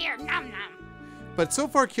us here. Nom nom. but so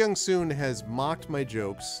far Kyung-soon has mocked my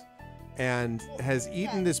jokes and has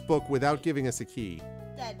eaten this book without giving us a key.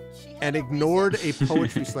 Dad, she had And a ignored reason. a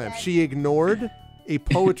poetry slam. Dad, She ignored a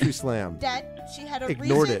poetry slam. Dad, she had a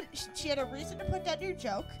Ignored reason. it. She had a reason to put down your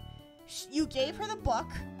joke. You gave her the book,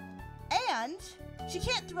 and she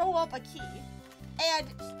can't throw up a key. And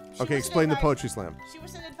she Okay, wasn't explain the invited. poetry slam. She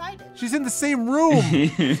wasn't invited. She's in the same room.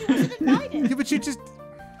 She wasn't invited. Yeah, but you just.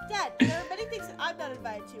 Dad, there are many things that I'm not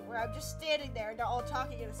invited to, where I'm just standing there and they're all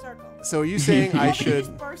talking in a circle. So are you saying You I want me to should?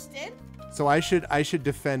 just burst in? So I should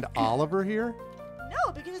defend Oliver here?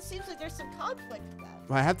 No, because it seems like there's some conflict with that.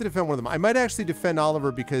 I have to defend one of them. I might actually defend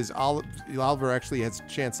Oliver because Oliver actually has a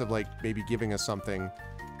chance of like maybe giving us something,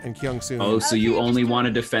 and Kyung-soon. Oh, so you Okay, only just- want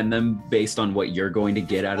to defend them based on what you're going to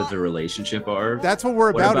get out of the relationship, Arv? That's what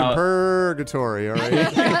we're What about in about- Purgatory, all I right?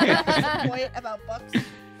 think you have a point about books.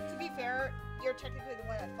 To be fair, you're technically the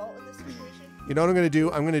one at fault in this situation. You know what I'm going to do?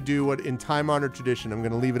 I'm going to do what in time-honored tradition. I'm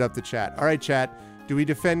going to leave it up to chat. All right, chat. Do we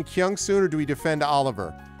defend Kyung-soon or do we defend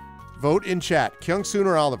Oliver? Vote in chat. Kyung-soon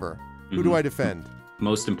or Oliver? Who do I defend?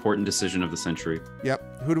 Most important decision of the century.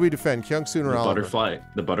 Yep. Who do we defend? Kyung-soon or Oliver?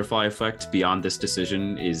 The butterfly effect beyond this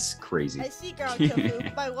decision is crazy. I see, Girl Tofu.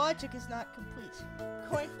 My logic is not complete.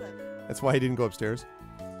 Coin flip. That's why he didn't go upstairs.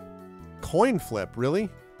 Coin flip, really?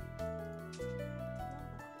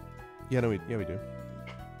 Yeah, we do.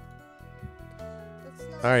 That's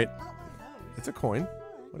not, All right. not one of those. It's a coin.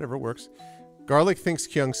 Whatever, it works. Garlic thinks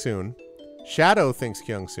Kyung-soon. Shadow thinks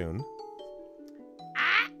Kyung-soon.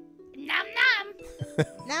 Nom nom.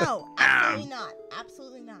 No, absolutely not.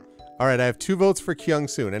 Absolutely not. All right, I have 2 votes for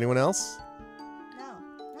Kyung-soon. Anyone else?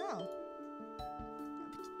 No.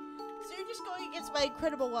 So you're just going against my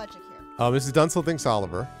incredible logic here. Mrs. Dunsel thinks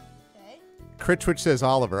Oliver. Okay. Critchwich says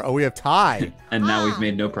Oliver. Oh, we have tie. And now we've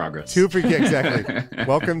made no progress. 2 for exactly.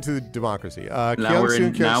 Welcome to democracy. Now we're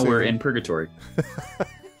in Kyung-soon. purgatory.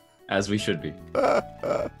 As we should be.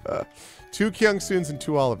 2 Kyung-soons and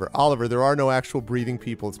 2 Oliver. Oliver, there are no actual breathing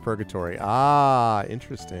people. It's purgatory. Ah,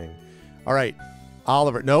 interesting. All right.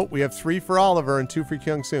 Oliver. No, we have 3 for Oliver and 2 for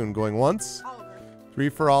Kyung-soon. Going once. Oliver. 3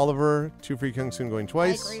 for Oliver, 2 for Kyung-soon going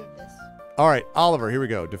twice. I agree with this. All right, Oliver, here we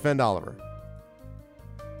go. Defend Oliver.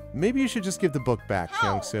 Maybe you should just give the book back,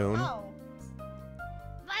 How? Kyung-soon. How?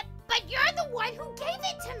 But you're the one who gave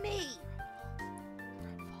it to me.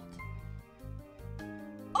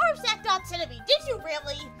 Orbsack Dot said to me, did you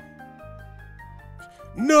really?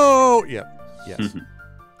 No! Yep. Yes.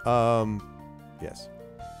 Yes. It's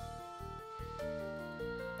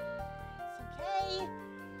okay.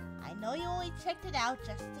 I know you only checked it out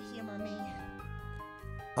just to humor me.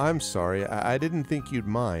 I'm sorry. I didn't think you'd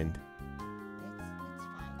mind. It's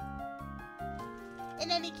fine.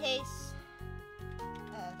 In any case,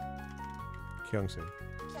 Kyung-soon.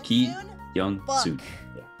 Ki Kyung-soon, Young book. Soon.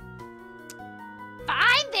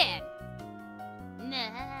 Fine then.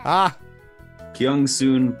 Nah. Ah!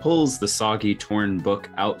 Kyung-soon pulls the soggy, torn book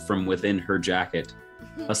out from within her jacket.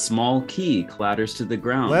 A small key clatters to the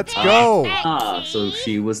ground. Let's go! Ah, so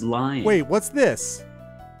she was lying. Wait, what's this?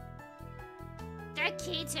 The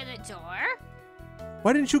key to the door?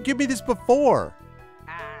 Why didn't you give me this before?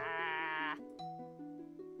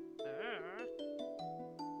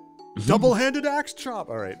 Double-handed axe chop.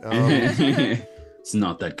 All right. It's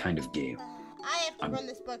not that kind of game. I have to run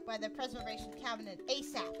this book by the preservation cabinet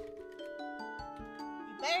ASAP.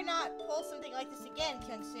 You better not pull something like this again,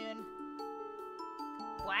 Kyung-soon.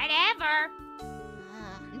 Whatever.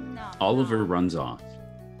 No. Oliver runs off.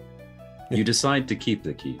 You decide to keep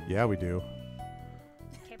the key. Yeah, we do.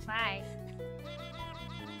 Okay, bye.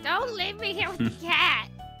 Don't leave me here with the cat.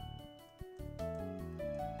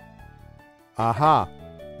 Aha.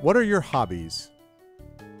 What are your hobbies?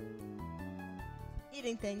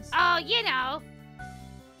 Eating things. Oh, you know.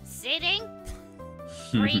 Sitting.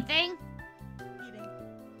 Breathing. Eating.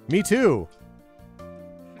 Me too.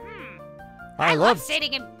 I love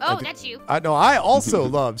sitting and... Oh, that's you. No, I also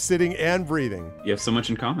love sitting and breathing. You have so much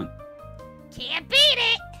in common. Can't beat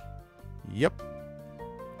it. Yep.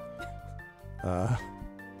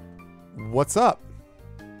 What's up?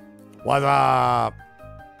 What's up?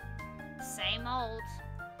 Same old.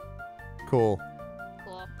 Cool.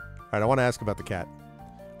 Cool. All right, I want to ask about the cat.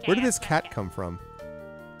 Where did this cat come from?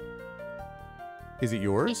 Is it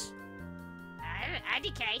yours? I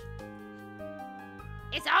decay.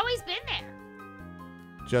 It's always been there.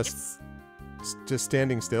 Just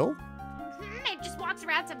standing still? It just walks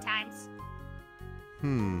around sometimes.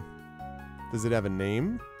 Does it have a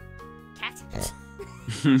name? Cat.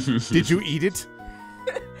 Did you eat it?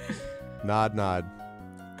 Nod, nod.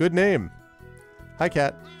 Good name. Hi,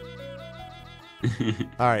 cat.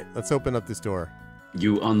 All right, let's open up this door.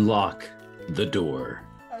 You unlock the door.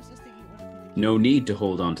 I was just thinking, what would be No need to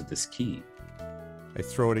hold on to this key. I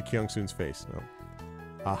throw it at Kyung-soon's face. No.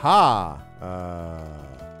 Aha!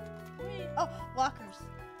 Wait, oh, lockers.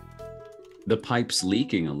 The pipe's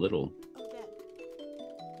leaking a little. Oh, Dad. Did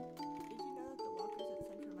you know that the lockers at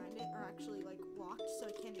Central Mandate are actually, like, locked, so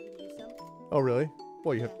I can't even use them? Oh, really?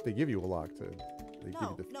 Well, you have, Yeah. they give you a lock to... They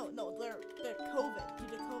No, give you no, they're COVID, due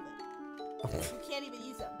to COVID. You can't even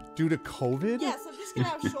use them. Due to COVID? Yeah, so I'm just gonna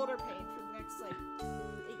have shoulder pain for the next, like,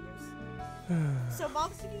 8 years. So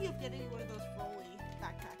Mom's thinking of getting me one of those rolly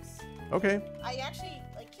backpacks. Okay. I actually,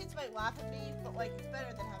 like, kids might laugh at me, but, like, it's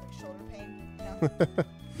better than having shoulder pain,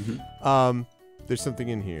 you know? There's something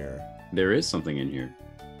in here. There is something in here.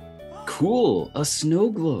 Cool, a snow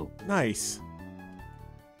globe. Nice.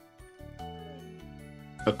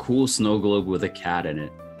 A cool snow globe with a cat in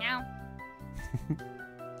it. No.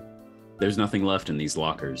 There's nothing left in these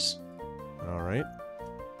lockers. All right.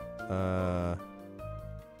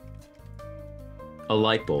 A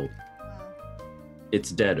light bulb. Wow.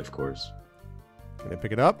 It's dead, of course. Can I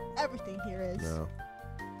pick it up? Everything here is. No.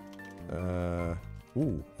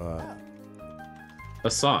 A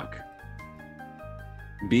sock.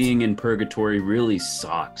 Being in purgatory really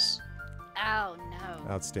sucks. Oh no.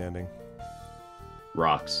 Outstanding.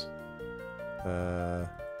 Rocks.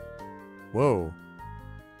 Whoa.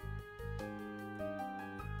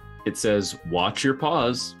 It says, watch your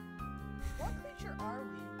paws. What creature are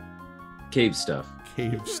we? Cave stuff.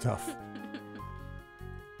 Cave stuff.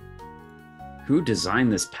 Who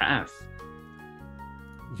designed this path?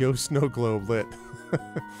 Yo, snow globe lit.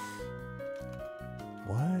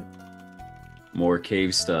 What? More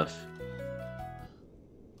cave stuff.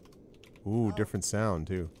 Ooh, different sound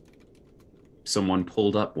too. Someone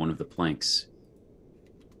pulled up one of the planks.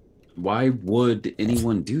 Why would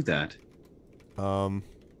anyone do that? We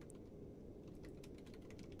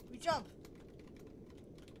jump.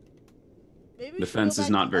 Maybe we The should fence go is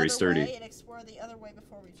back not the very other sturdy. way and explore the other way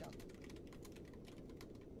before we jump.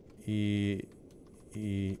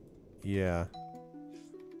 Yeah.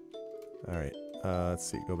 All right. Let's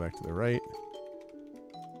see. Go back to the right.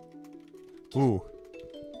 Ooh.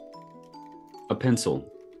 A pencil.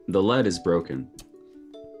 The lead is broken.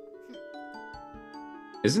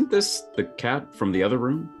 Isn't this the cat from the other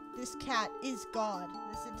room? This cat is God.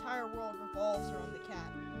 This entire world revolves around the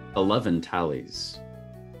cat. 11 tallies.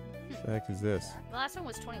 What the heck is this? The last one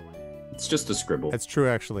was 21. It's just a scribble. That's true,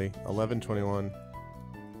 actually. 11, 21.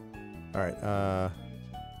 All right.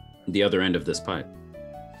 The other end of this pipe.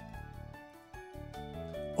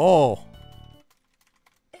 Oh.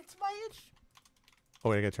 It's my itch. Oh,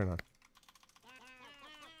 wait, I gotta turn it on.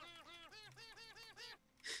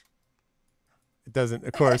 It doesn't,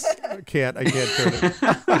 of course. I can't turn it.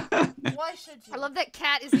 Why should you? I love that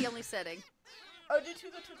cat is the only setting. Oh, did you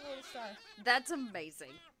go to the little star? That's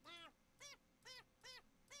amazing.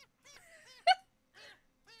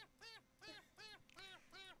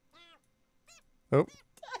 Oh.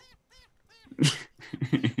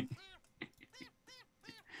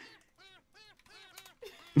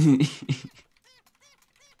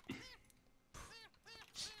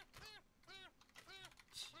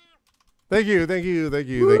 Thank you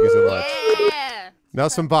so much. Yeah. Now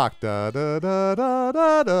some Bach. Da da da da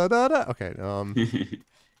da da da da. Okay.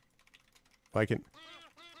 I can.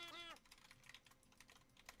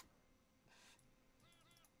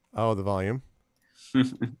 Oh, the volume.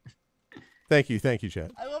 Thank you,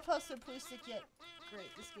 Chet. I love how simplistic yet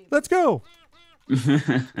great this game is. Let's go.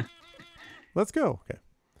 Let's go. Okay.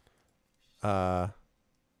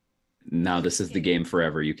 Now this is the game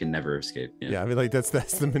forever. You can never escape. Yeah, I mean, like that's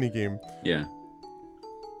the mini game. Yeah.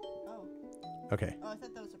 Oh. Okay. Oh, I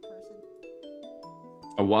thought that was a person.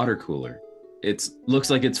 A water cooler. Looks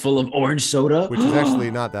like it's full of orange soda. Which is actually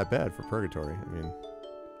not that bad for Purgatory. I mean,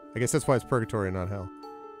 I guess that's why it's Purgatory and not Hell.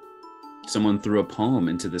 Someone threw a poem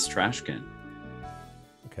into this trash can.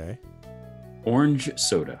 Okay. Orange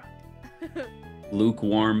soda.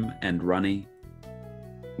 Lukewarm and runny.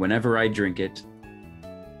 Whenever I drink it,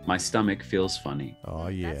 my stomach feels funny. Oh,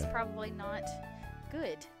 yeah. That's probably not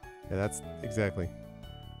good. Yeah, that's exactly.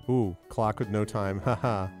 Ooh, clock with no time.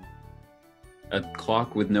 Haha. A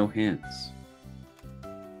clock with no hands.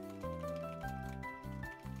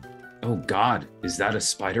 Oh God, is that a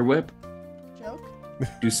spider web? Joke?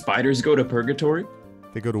 Do spiders go to purgatory?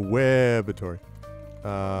 They go to Webatory.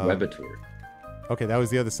 Webatory. Okay, that was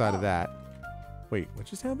the other side of that. Wait, what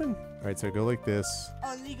just happened? All right, so I go like this.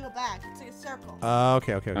 Oh, and then you go back. It's like a circle.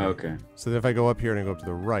 Okay. Okay. So then if I go up here and I go up to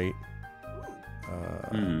the right.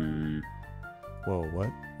 Hmm. Whoa, what?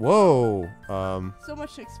 Whoa. So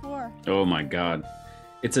much to explore. Oh my God.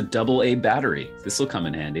 It's a AA battery. This will come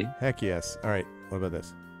in handy. Heck yes. All right, what about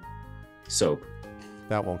this? Soap.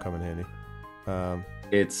 That won't come in handy.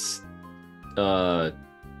 It's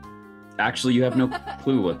actually you have no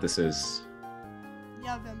clue what this is.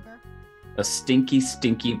 November. A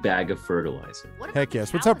stinky bag of fertilizer. What about Heck the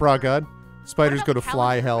yes. What's up, Raw calendar? God? Spiders about go to the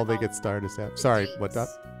fly calendar hell, with they all get stardust out. the Sorry, dates? what's up?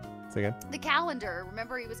 Say again? The calendar.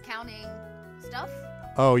 Remember he was counting stuff?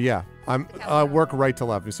 Oh, yeah. I calendar. work right to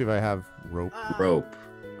left. You see if I have rope. Rope.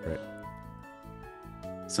 Great.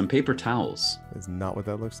 Some paper towels. That's not what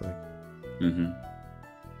that looks like. Mm-hmm.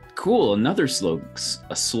 Cool. Another a slow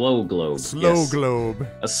globe. Slow Yes. globe.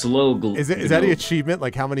 A slow globe. Is that the achievement?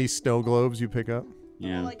 Like how many snow globes you pick up?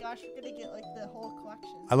 Yeah. Oh my gosh, we're gonna get like the whole collection.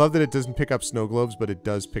 I love that it doesn't pick up snow globes, but it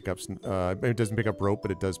does pick up. It doesn't pick up rope, but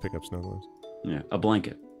it does pick up snow globes. Yeah. A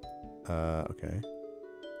blanket. Okay.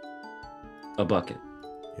 A bucket.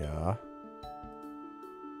 Yeah.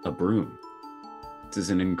 A broom. This is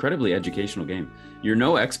an incredibly educational game. You're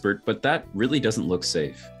no expert, but that really doesn't look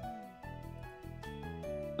safe.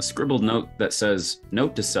 A scribbled note that says,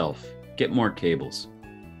 "Note to self, get more cables."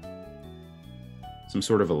 Some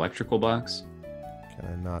sort of electrical box? Can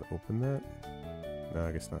I not open that? No,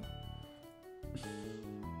 I guess not.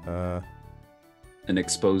 An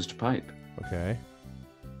exposed pipe. Okay.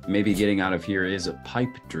 Maybe getting out of here is a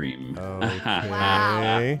pipe dream.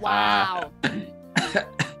 Okay. Wow.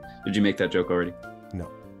 Did you make that joke already? No.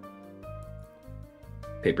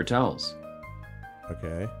 Paper towels.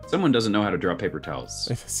 Okay. Someone doesn't know how to draw paper towels.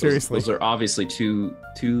 Seriously. Those are obviously too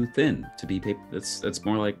thin to be paper. That's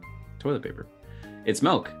more like toilet paper. It's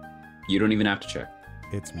milk. You don't even have to check.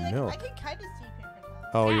 It's Like, milk. I can kind of see paper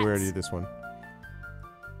towels. Oh, you already Cats. did this one.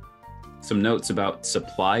 Some notes about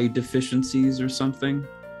supply deficiencies or something.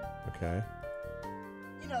 Okay.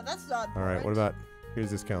 You know, that's not. All right. What about?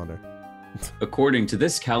 Here's this calendar. According to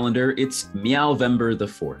this calendar, it's Meowvember the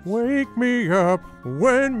 4th. Wake me up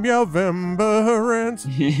when November ends.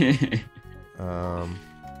 Alright, I guess that's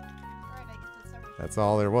everything. That's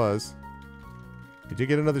all there was. You did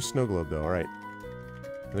get another snow globe, though. All right.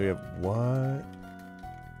 And then we have what?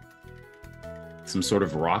 Some sort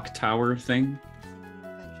of rock tower thing.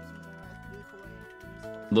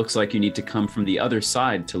 Looks like you need to come from the other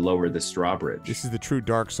side to lower the drawbridge. This is the true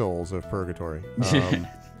Dark Souls of Purgatory.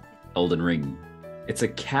 Elden Ring. It's a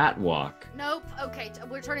catwalk. Nope. Okay,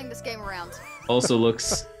 we're turning this game around. Also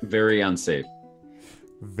looks very unsafe.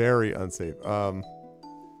 Very unsafe. I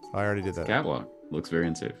already did that. Catwalk. Looks very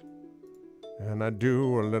unsafe. And I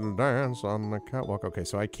do a little dance on the catwalk. Okay,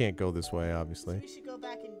 so I can't go this way, obviously. We should go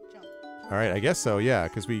back and jump. All right, I guess so, yeah,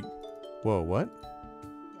 because we... Whoa, what?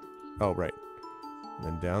 Oh, right. And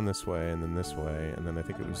then down this way, and then this way, and then I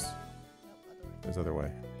think it was... This other way.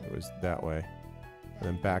 It was that way. And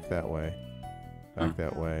then back that way. Back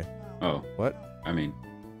that way. Oh. What? I mean,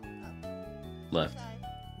 left.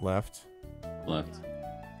 Left. Left.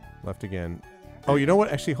 Left again. Oh, you know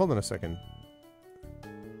what? Actually, hold on a second.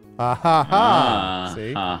 Ah ha ha!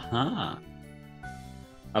 See? Ha.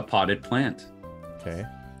 A potted plant. Okay.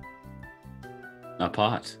 A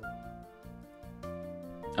pot.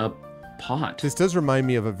 A pot. This does remind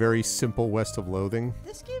me of a very simple West of Loathing.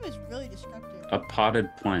 This game is really destructive. A potted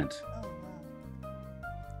plant. Oh, wow.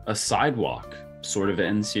 A sidewalk sort of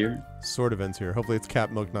ends here. Sort of ends here. Hopefully it's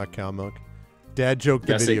cat milk, not cow milk. Dad joke the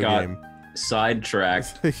Guess it video got game.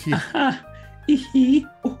 sidetracked.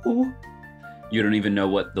 You don't even know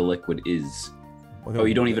what the liquid is. Oh,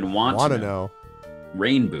 you don't even want to know.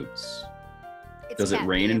 Rain boots. It's Does it cat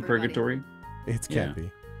rain pee, in everybody. Purgatory? It's Yeah. cat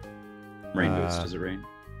pee. Rain boots. Does it rain?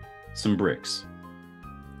 Some bricks.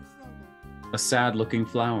 A sad-looking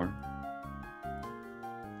flower.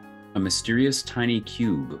 A mysterious tiny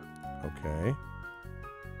cube. Okay.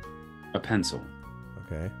 A pencil.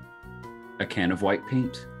 Okay. A can of white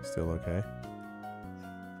paint. Still okay.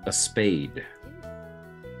 A spade.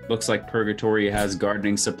 Looks like Purgatory has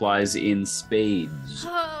gardening supplies in spades.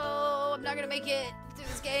 Oh, I'm not gonna make it through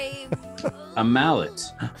this game. A mallet.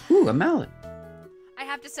 Ooh, a mallet. I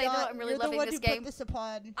have to say though, I'm really You're the loving one this who game. Put this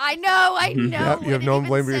upon. I know. Yep, you have and it no even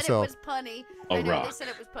blame for said yourself. It was punny. A I know, rock. They said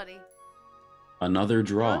it was punny. Another Or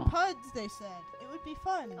draw. puds, they said. It would be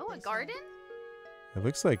fun. Oh, they a said. garden? It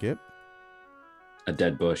looks like it. A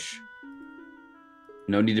dead bush.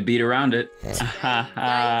 No need to beat around it.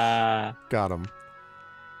 Got him.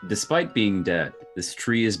 Despite being dead, this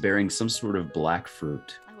tree is bearing some sort of black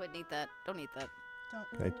fruit. I wouldn't eat that. Don't eat that.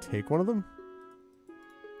 Can I take one of them?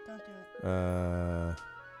 Don't do it.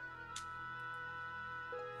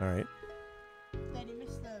 All right. Then you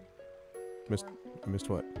missed the. Missed. door. I missed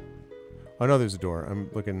what? Oh no, there's a door. I'm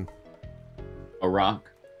looking. A rock.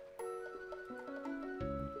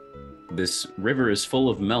 This river is full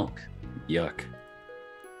of milk. Yuck.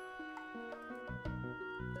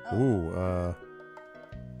 Oh. Ooh.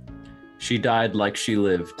 She died like she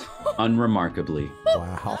lived, unremarkably.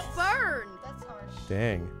 Wow. Burn. That's harsh.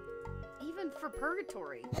 Dang. Even for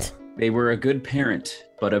Purgatory. They were a good parent,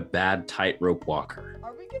 but a bad tightrope walker.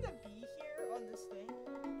 Are we gonna be here on this thing?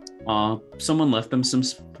 Someone left them some.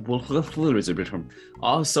 Someone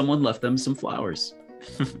left them some flowers.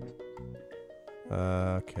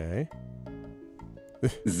 Okay.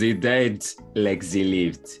 They died like they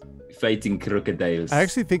lived, fighting crocodiles. I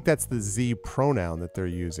actually think that's the Z pronoun that they're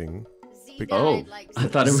using. Z Big- died Oh, like I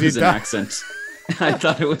thought it Ze was an died- accent. I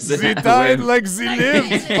thought it was an Ze accent. died like ze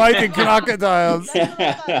lived, fighting crocodiles. That's what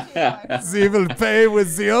I thought they are. Ze will pay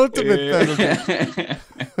with the ultimate penalty.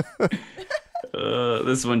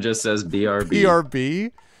 This one just says BRB.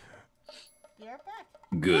 PRB. You're back.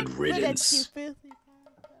 Good Riddance, riddance. you filthy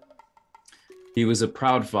bastard. He was a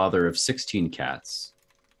proud father of 16 cats.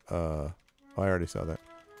 Oh, I already saw that.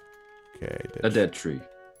 Okay. A dead tree.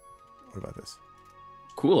 What about this?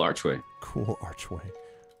 Cool archway. Cool archway.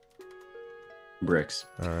 Bricks.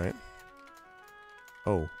 All right.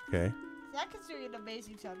 Oh, okay. That considering an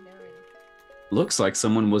amazing sound narrator. Looks like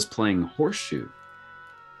someone was playing horseshoe.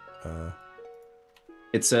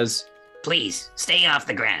 It says, Please, stay off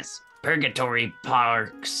the grass. Purgatory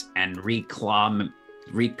parks and reclamation.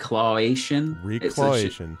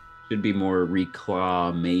 Reclamation. Should be more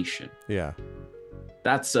reclamation. Yeah.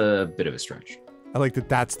 That's a bit of a stretch. I like that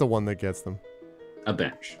that's the one that gets them. A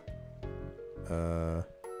bench.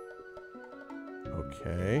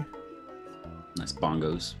 Okay. Nice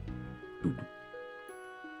bongos.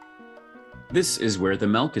 This is where the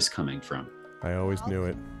milk is coming from. I always knew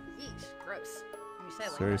it. Yeesh, gross. When you say it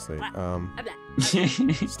like Seriously.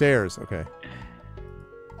 that. Stairs. Okay.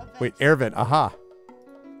 A Wait, vent. air vent. Aha.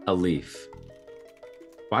 A leaf.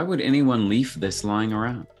 Why would anyone leave this lying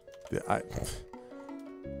around? All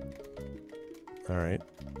right.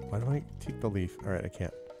 Why do I take the leaf? All right, I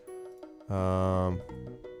can't.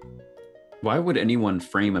 Why would anyone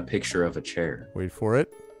frame a picture of a chair? Wait for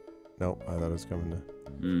it. Nope, I thought it was coming to.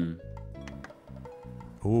 Hmm.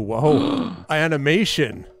 Ooh, whoa.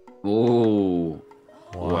 Animation. Oh.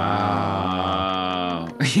 Wow. Wow.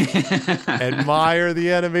 Admire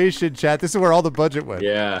the animation, chat. This is where all the budget went.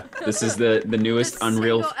 Yeah, this is the newest The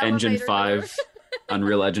Unreal single Engine elevator 5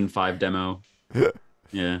 Unreal Engine 5 demo.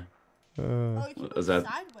 Yeah. Oh, you can Was go that-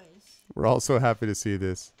 sideways. We're all so happy to see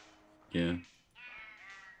this. Yeah.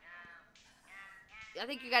 I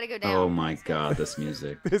think you gotta go down. Oh my god, this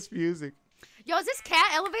music. This music. Yo, is this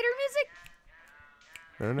cat elevator music?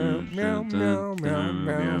 Meow, meow, meow, meow,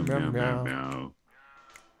 meow, meow, meow.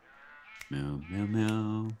 Meow, meow,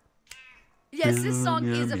 meow. Yes, this Meow, song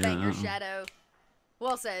meow, is a banger, meow. Shadow.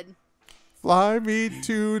 Well said. Fly me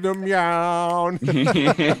to the meow.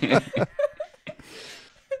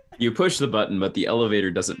 You push the button, but the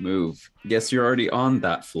elevator doesn't move. Guess you're already on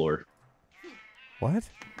that floor. What?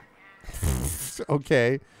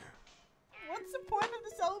 Okay. What's the point of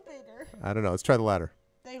this elevator? I don't know. Let's try the ladder.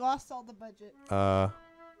 They lost all the budget.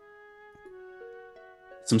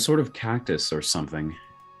 Some sort of cactus or something.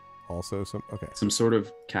 Also some. Okay. Some sort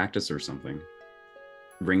of cactus or something.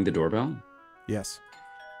 Ring the doorbell? Yes.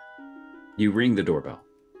 You ring the doorbell.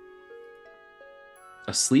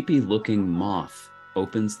 A sleepy-looking moth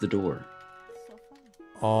opens the door. So funny.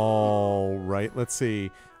 All right. Let's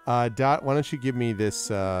see. Dot, why don't you give me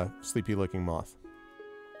this sleepy-looking moth,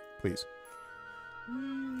 please?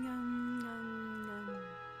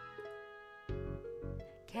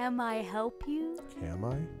 Can I help you? Can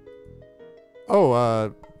I?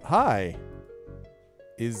 Oh, hi.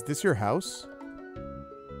 Is this your house?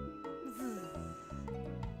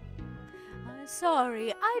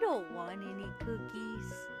 Sorry, I don't want any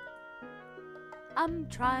cookies. I'm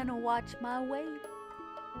trying to watch my weight.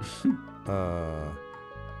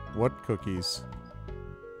 What cookies?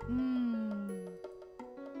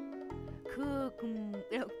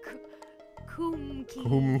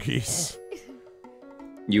 Cookies.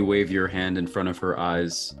 You wave your hand in front of her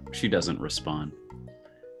eyes. She doesn't respond.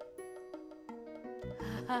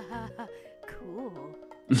 Cool.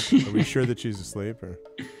 Are we sure that she's asleep? Or?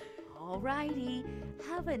 Alrighty.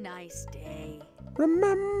 Have a nice day.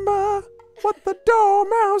 Remember what the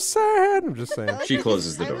dormouse said. I'm just saying. She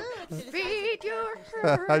closes the door. Feed your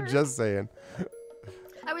herd. I'm just saying.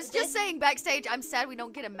 I was just saying backstage, I'm sad we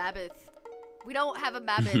don't get a Mabith. We don't have a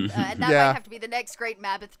Mabith, and that Yeah. might have to be the next great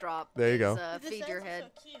Mabith drop. There you is, go. This feed your sounds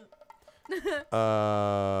head. So cute.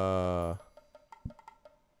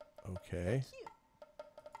 Okay.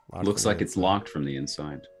 Cute. Looks like it's locked from the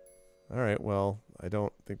inside. All right. Well, I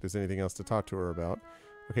don't think there's anything else to talk to her about.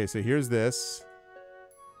 Okay, so here's this.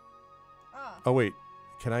 Ah. Oh wait,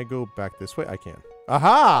 can I go back this way? I can.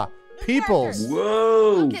 Aha! New Peoples. characters.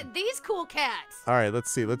 Whoa! Look at these cool cats. All right,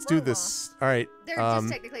 let's see. Let's do Whoa. this. All right. They're just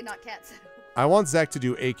technically not cats. I want Zach to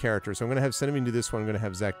do a character, so I'm gonna have Cinnamon do this one. I'm gonna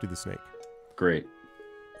have Zach do the snake. Great.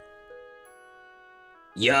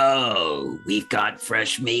 Yo, we've got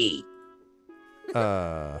fresh meat.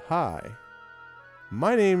 Hi.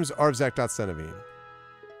 My name's Arvzak.Cenevine.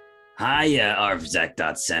 Hiya,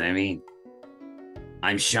 Arvzak.Cenevine.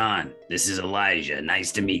 I'm Sean. This is Elijah.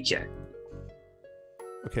 Nice to meet you.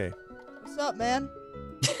 Okay. What's up, man?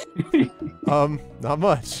 Not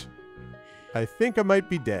much. I think I might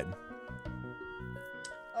be dead.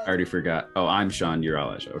 I already forgot. Oh, I'm Sean. You're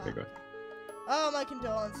Elijah. Okay, go ahead. Oh, my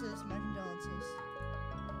condolences. My condolences.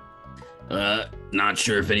 Not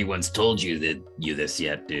sure if anyone's told you this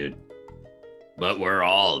yet, dude. But we're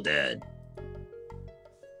all dead.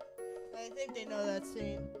 I think they know that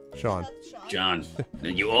scene. Sean. John,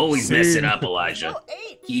 you always mess it up, Elijah. Oh,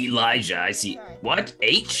 H. Elijah, I see. Sorry. What?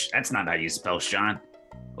 H? That's not how you spell Sean.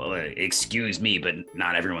 Well, excuse me, but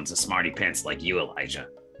not everyone's a smarty pants like you, Elijah.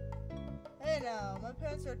 Hey now, my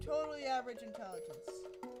parents are totally average intelligence.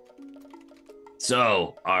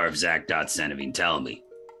 So, Arvzak.Senevine, tell me.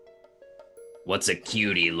 What's a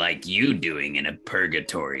cutie like you doing in a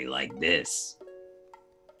purgatory like this?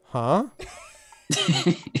 Huh?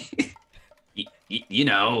 You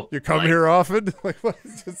know. You come like, here often? Like, what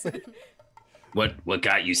is this? What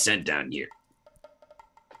got you sent down here?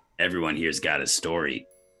 Everyone here's got a story.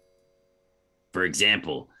 For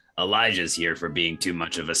example, Elijah's here for being too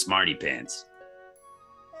much of a smarty pants.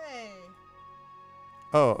 Hey,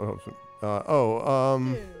 Dude.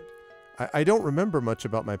 I don't remember much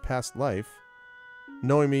about my past life.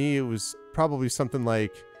 Knowing me, it was probably something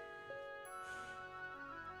like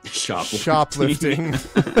shoplifting.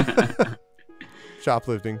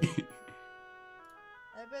 Shoplifting.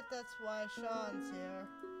 I bet that's why Sean's here.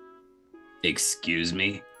 Excuse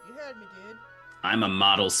me? You heard me, dude. I'm a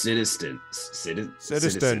model citizen.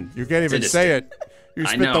 Citizen. You can't even Citizen. say it. You I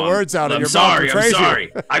spit know, the words out and I'm your sorry, mouth I'm betrays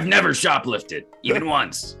sorry. you. I've never shoplifted, even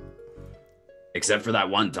once. Except for that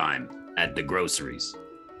one time at the groceries.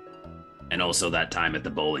 And also that time at the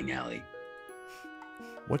bowling alley.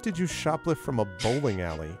 What did you shoplift from a bowling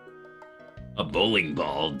alley? A bowling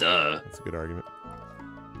ball, duh. That's a good argument.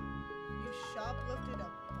 You shoplifted a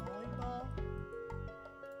bowling ball?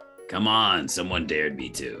 Come on, someone dared me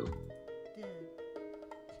to. Dude.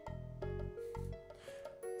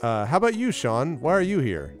 How about you, Sean? Why are you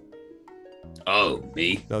here? Oh,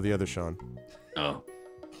 me? No, the other Sean. Oh,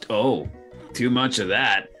 too much of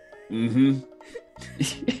that. Mm-hmm.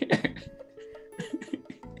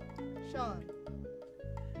 Sean.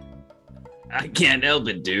 I can't help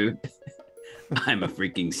it, dude. I'm a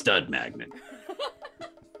freaking stud magnet.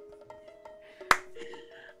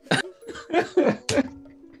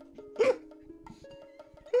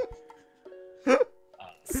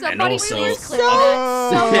 Somebody also- please clip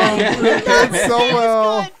Oh, that. that's so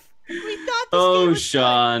well. We thought this Oh, game was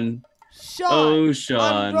Sean. Sean. Oh, Sean.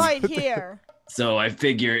 I'm right here. So I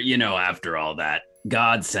figure, after all that,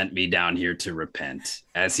 God sent me down here to repent,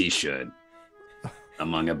 as he should,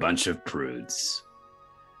 among a bunch of prudes.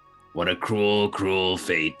 What a cruel, cruel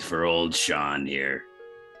fate for old Sean here.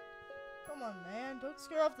 Come on, man. Don't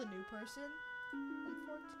scare off the new person.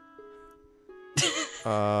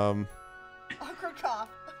 Awkward cough.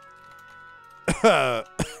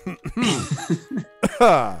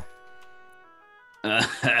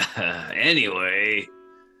 Anyway,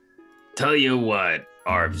 tell you what,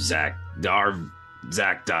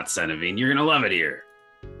 Arvzak.Senevine, you're gonna love it here.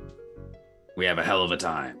 We have a hell of a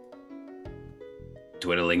time.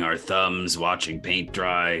 Twiddling our thumbs, watching paint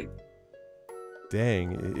dry.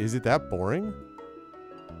 Dang, is it that boring?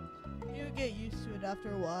 You get used to it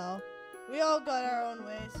after a while. We all got our own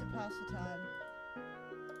ways to pass the time.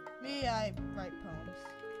 Me, I write poems.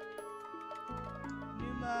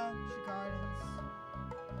 Numa, she gardens.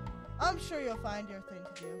 I'm sure you'll find your thing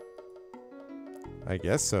to do. I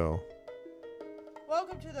guess so.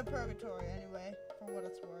 Welcome to the Purgatory, anyway, for what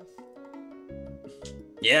it's worth.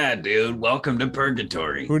 Yeah, dude, welcome to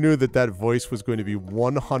Purgatory. Who knew that voice was going to be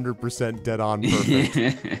 100% dead on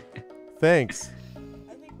perfect? Thanks. I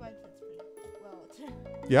think mine fits pretty well, too.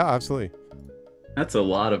 Yeah, absolutely. That's a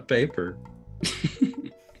lot of paper.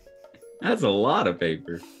 That's a lot of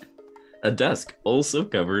paper. A desk also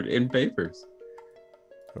covered in papers.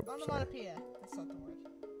 Oh, sorry. Onomatopoeia. That's not the word.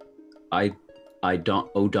 I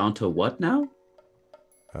don't odonto what now?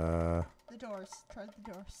 The doors. Try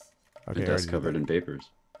the doors. Okay, A desk covered in papers.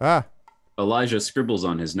 Ah, Elijah scribbles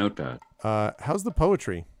on his notepad. how's the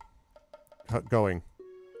poetry going?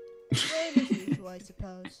 Same as usual, I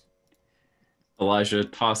suppose. Elijah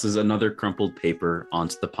tosses another crumpled paper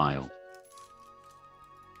onto the pile.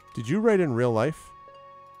 Did you write in real life?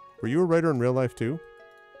 Were you a writer in real life too?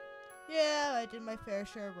 Yeah, I did my fair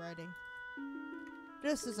share of writing.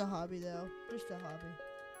 Just as a hobby, though. Just a hobby.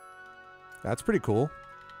 That's pretty cool.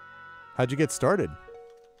 How'd you get started?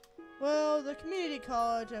 Well, the community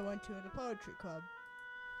college I went to at a poetry club.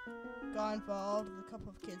 Got involved with a couple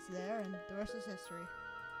of kids there, and the rest is history.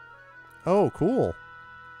 Oh, cool.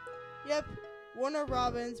 Yep, Warner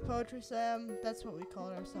Robins Poetry Slam, that's what we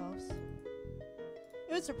called ourselves.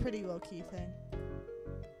 It was a pretty low-key thing.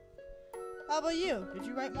 How about you? Did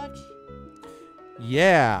you write much?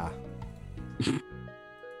 Yeah.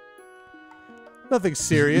 Nothing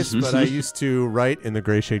serious, but I used to write in the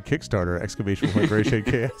Gray Shade Kickstarter, ! Gray Shade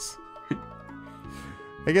KS.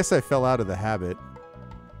 I guess I fell out of the habit.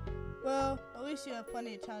 Well, at least you have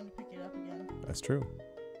plenty of time to pick it up again. That's true.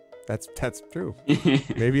 That's true.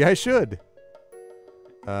 Maybe I should.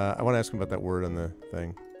 I want to ask him about that word on the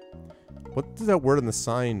thing. What does that word on the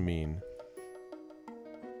sign mean?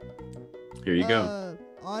 Here you go.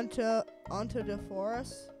 Onto the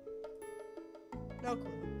forest? No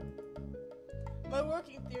clue. My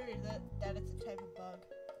working theory is that it's a type of bug.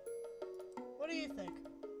 What do you think?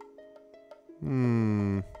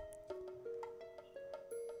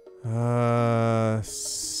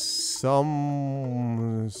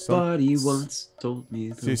 Somebody once told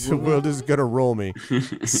me the world is gonna roll me.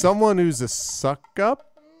 Someone who's a suck up?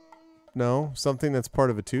 No, something that's part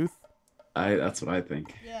of a tooth. That's what I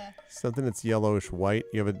think. Yeah. Something that's yellowish white.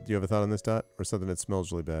 You have a thought on this, Dot? Or something that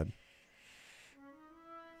smells really bad?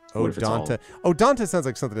 Odonta. Odonta sounds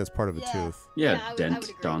like something that's part of a tooth. Yeah, I would dent,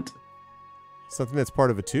 agree. don't. Something that's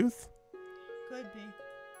part of a tooth? Could be.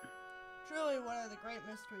 Truly one of the great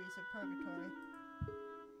mysteries of Purgatory.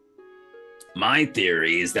 My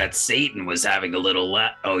theory is that Satan was having a little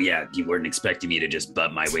oh yeah, you weren't expecting me to just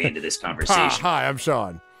butt my way into this conversation. Hi, I'm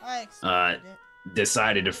Sean. I expected it.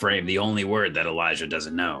 Decided to frame the only word that Elijah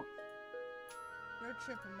doesn't know. You're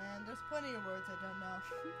tripping, man. There's plenty of words I don't know.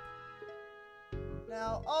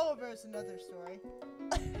 Now, Oliver's another story.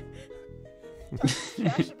 Talking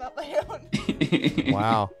trash about my own.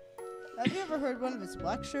 Wow. Have you ever heard one of his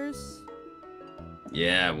lectures?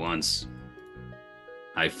 Yeah, once.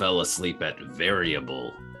 I fell asleep at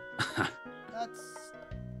variable. That's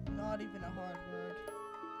not even a hard word.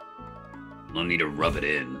 I'll need to rub it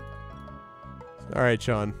in. All right,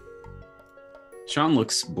 Sean. Sean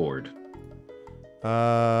looks bored.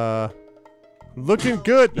 Looking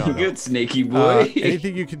good. No, Good, snaky boy.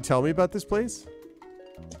 Anything you can tell me about this place?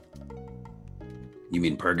 You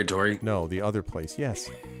mean Purgatory? No, the other place. Yes.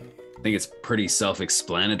 I think it's pretty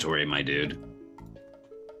self-explanatory, my dude.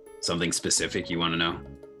 Something specific you want to know?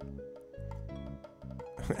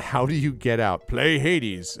 How do you get out? Play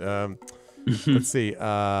Hades. Let's see.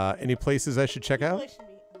 Any places I should check out?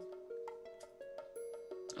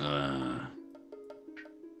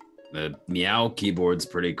 The meow keyboard's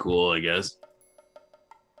pretty cool, I guess.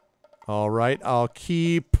 All right, I'll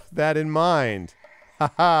keep that in mind.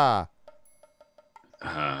 Ha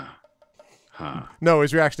ha. No,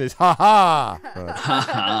 his reaction is ha ha. Ha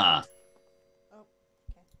ha.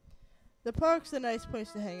 The park's a nice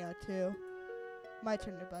place to hang out too. My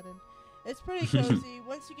turn to button. It's pretty cozy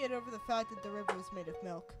once you get over the fact that the river is made of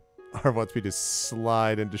milk. Or wants me to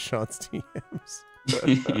slide into Sean's DMs.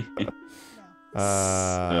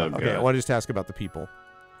 Oh, okay, I want to just ask about the people.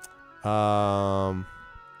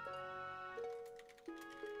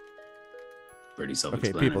 Pretty Okay,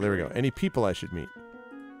 self-explanatory. people. There we go. Any people I should meet?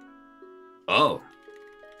 Oh.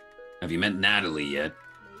 Have you met Natalie yet?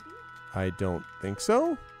 I don't think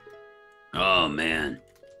so. Oh, man.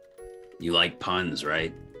 You like puns,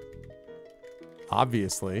 right?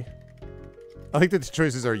 Obviously. I think that the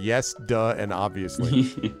choices are yes, duh, and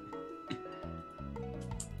obviously.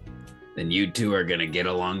 Then you two are gonna get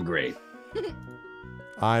along great.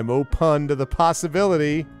 I'm open to the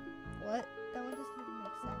possibility. What? That one doesn't even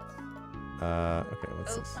make sense. Okay,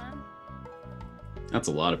 what's this? That's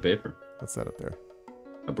a lot of paper. What's that up there?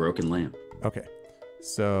 A broken lamp. Okay.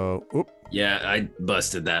 So, oop. Yeah, I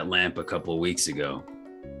busted that lamp a couple weeks ago.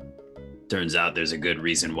 Turns out there's a good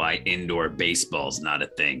reason why indoor baseball's not a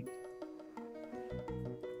thing.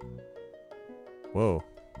 Whoa.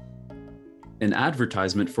 An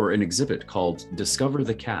advertisement for an exhibit called Discover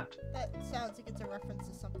the Cat. That sounds like it's a reference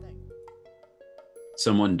to something.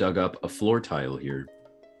 Someone dug up a floor tile here.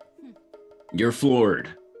 You're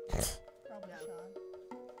floored. Probably Sean.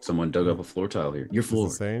 Someone dug up a floor tile here. You're Does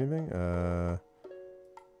floored. it say anything?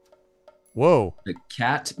 Whoa. The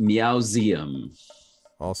Cat Meowseum.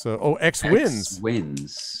 Also, oh, X wins.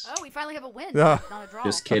 Wins. Oh, we finally have a win. Ah. Not a draw.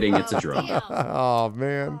 Just kidding, it's a draw. Damn. Oh,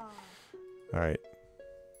 man. Oh. All right.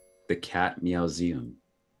 The Cat Meowseum.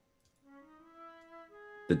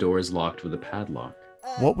 The door is locked with a padlock.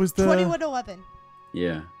 What was the... 2111.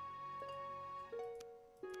 Yeah.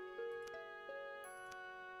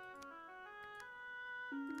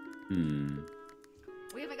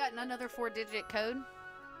 We haven't gotten another 4-digit code.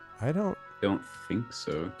 I don't... Don't think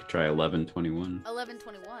so. Could try 1121.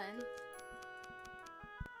 1121.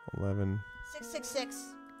 11...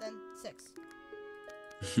 666. Then 6.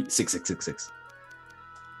 6666.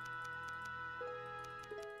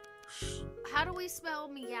 How do we spell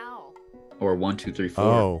meow? Or 1234.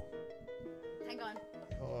 Oh. Hang on.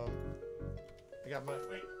 I got my...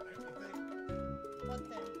 Wait. What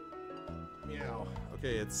thing? Meow.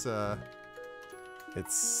 Okay, it's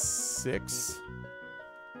 6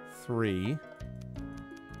 3.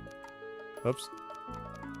 Oops.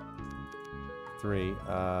 3,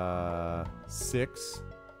 6,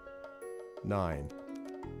 9.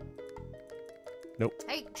 Nope.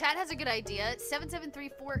 Hey, Chad has a good idea.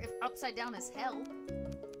 7734 if upside down is hell.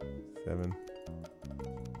 7.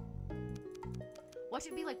 What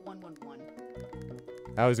should be like 111?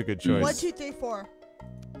 That was a good choice. 1, 2, 3, 4.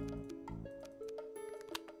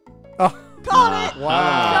 Oh, Got it!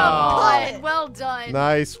 wow. Come on. Well done.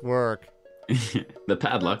 Nice work. The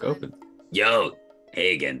padlock opened. Yo,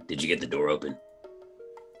 hey again. Did you get the door open?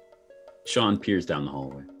 Sean peers down the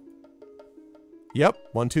hallway. Yep.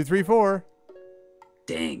 1, 2, 3, 4.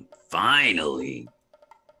 Dang, finally.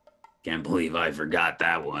 Can't believe I forgot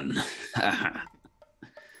that one.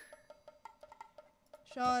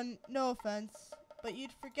 Sean, no offense, but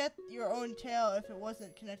you'd forget your own tail if it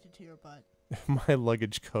wasn't connected to your butt. My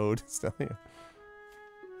luggage code is telling you.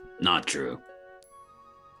 Not true.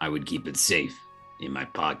 I would keep it safe in my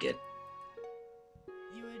pocket.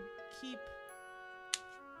 You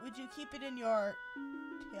would you keep it in your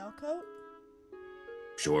tailcoat?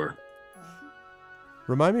 Sure.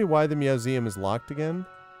 Remind me why the museum is locked again?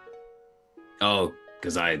 Oh,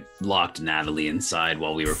 because I locked Natalie inside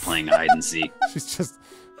while we were playing hide and seek. She's just...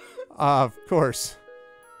 of course.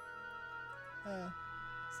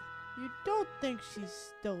 You don't think she's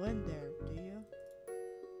still in there, do you?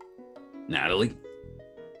 Natalie?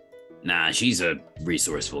 Nah, she's a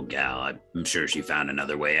resourceful gal. I'm sure she found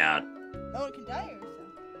another way out. No one can die here,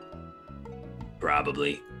 so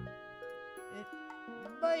Probably. it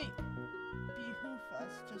might behoove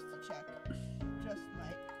us just to check. Just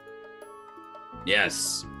might.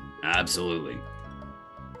 Yes, absolutely.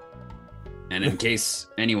 And in case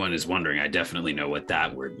anyone is wondering, I definitely know what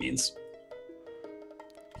that word means.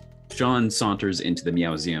 Sean saunters into the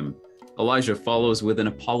Meowseum. Elijah follows with an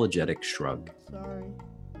apologetic shrug. Sorry.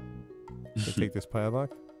 Can I take this padlock?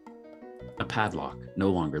 A padlock, no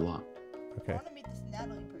longer locked. I Okay. want to meet this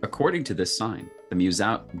Natalie person. According to this sign, the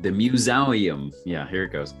Museum, yeah, here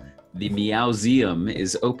it goes. The Meowseum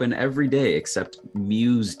is open every day except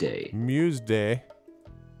Muse Day. Muse Day.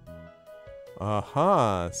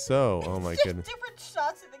 So, oh my It's just goodness. different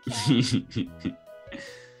shots of the cat.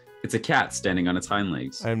 It's a cat standing on its hind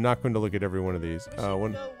legs. I'm not going to look at every one of these. We should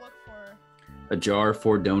One. go look for. A jar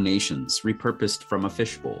for donations, repurposed from a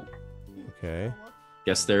fishbowl. Okay.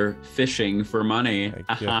 Guess they're fishing for money.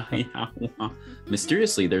 I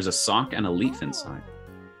Mysteriously, there's a sock and a leaf inside.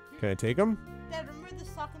 Can I take them? Dad, remember the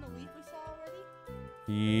sock and the leaf we saw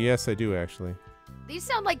already? Yes, I do actually. These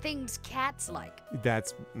sound like things cats like.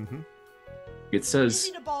 That's. It You says,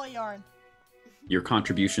 need a ball of yarn. your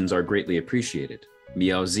contributions are greatly appreciated.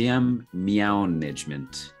 Meowseum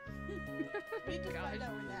Meownagement. We need to find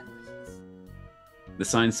out where Natalie is. The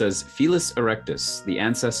sign says, Felis erectus, the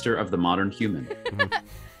ancestor of the modern human.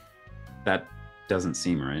 That doesn't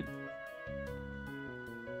seem right.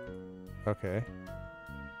 Okay.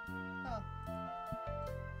 Oh.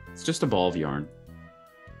 It's just a ball of yarn.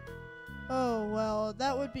 Oh well,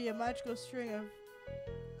 that would be a magical string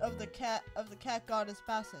of the cat goddess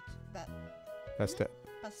Basset. That's it.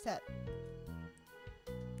 Bastet.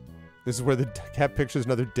 This is where the cat pictures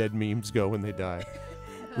and other dead memes go when they die.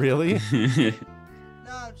 Really? No,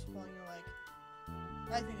 I'm just pulling your leg.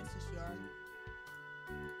 I think it's just yarn.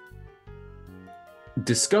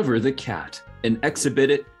 Discover the cat. An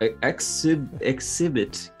exhibit.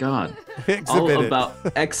 God.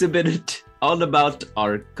 Exhibit it. All about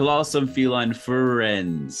our colossal feline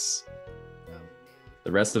friends.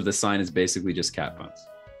 The rest of the sign is basically just cat puns.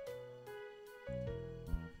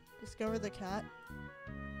 Discover the cat.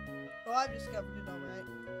 Oh, I've discovered it alright.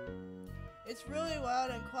 It's really loud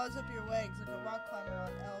and claws up your legs like a rock climber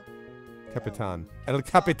on Capitan. El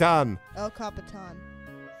Capitan. El Capitan.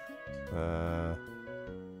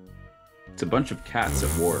 It's a bunch of cats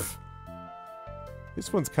at war.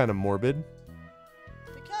 This one's kind of morbid.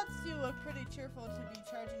 The cats do look pretty cheerful to be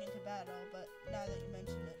charging into battle, but now that you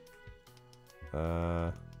mention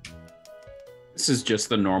it. This is just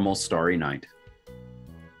the normal starry night.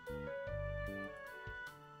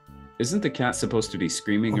 Isn't the cat supposed to be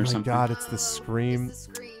screaming Oh or my something? god, it's the scream. It's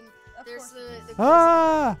the scream. Of There's course the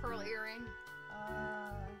Ah! pearl earring.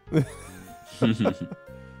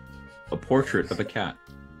 A portrait of a cat.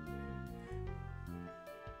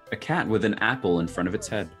 A cat with an apple in front of its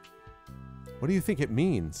head. What do you think it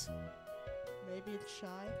means? Maybe it's shy.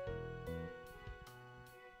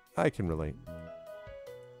 I can relate.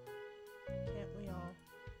 Can't we all?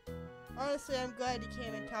 Honestly, I'm glad he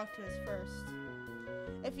came and talked to us first.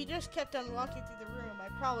 If you just kept on walking through the room, I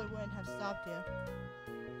probably wouldn't have stopped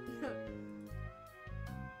you.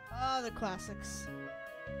 Ah, the classics.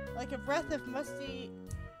 Like a breath of musty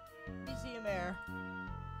museum air.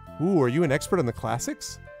 Ooh, are you an expert on the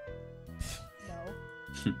classics?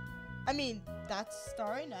 No. I mean, that's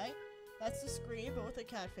Starry Night. That's the Scream, but with a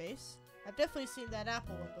cat face. I've definitely seen that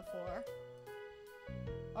Apple one before.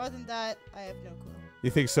 Other than that, I have no clue.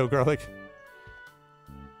 You think so, Garlic?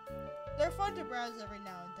 They're fun to browse every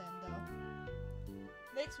now and then,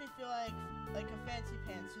 though. Makes me feel like a fancy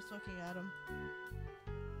pants just looking at them.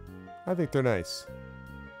 I think they're nice.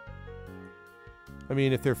 I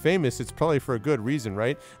mean, if they're famous, it's probably for a good reason,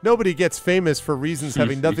 right? Nobody gets famous for reasons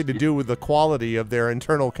having nothing to do with the quality of their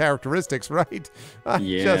internal characteristics, right?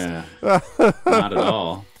 Yeah. Not at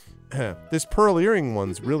all. This pearl earring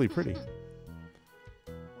one's really pretty.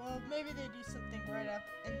 Well, maybe they do something right up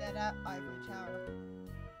in that ivory tower.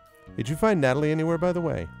 Did you find Natalie anywhere, by the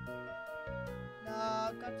way?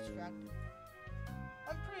 Nah, got distracted.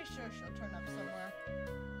 I'm pretty sure she'll turn up somewhere.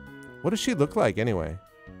 What does she look like, anyway?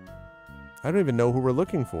 I don't even know who we're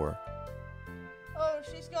looking for. Oh,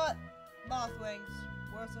 she's got moth wings,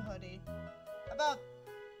 wears a hoodie. About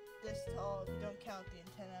this tall if you don't count the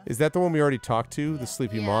antenna. Is that the one we already talked to? Yeah. The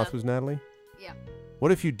sleepy Yeah. moth was Natalie? Yeah.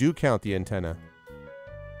 What if you do count the antenna?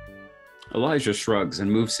 Elijah shrugs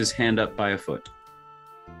and moves his hand up by a foot.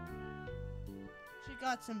 She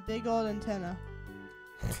got some big old antenna.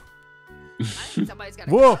 I think somebody's got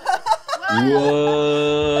to Whoa!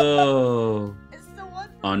 Whoa! It's the one.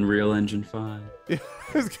 Unreal Engine 5. I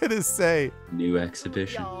was gonna say. New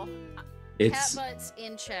exhibition. Y'all. It's Cat butts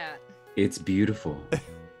in chat. it's beautiful.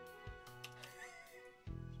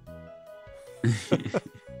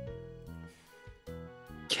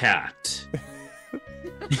 Cat.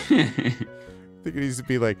 I think it needs to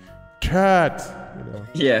be like, cat! You know,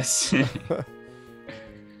 Yes.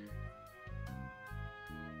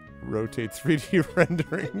 rotate 3D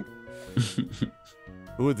rendering.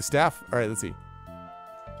 Ooh, the staff. All right, let's see.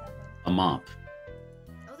 A mop.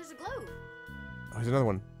 Oh, there's a globe. Oh, here's another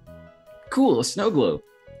one. Cool, a snow globe.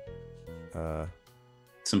 Uh,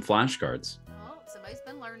 Some flashcards. Oh, somebody's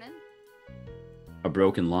been learning. A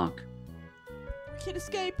broken lock. We can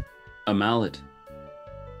escape. A mallet.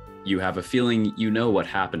 You have a feeling you know what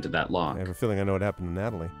happened to that lock. I have a feeling I know what happened to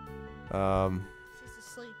Natalie. She's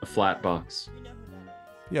asleep. A flat box. We know who that is.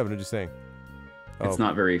 Yeah, but I'm just saying. Oh, It's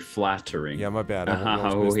not very flattering. Yeah, my bad. I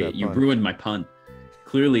almost Oh, missed wait, that you pun. ruined my pun.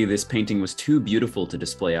 Clearly, this painting was too beautiful to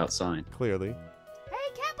display outside. Clearly.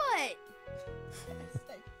 Hey, cat butt.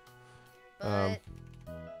 But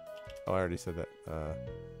Oh, I already said that.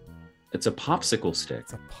 It's a popsicle stick.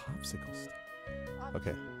 It's a popsicle stick.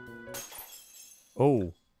 Okay.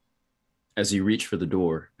 Oh. As you reach for the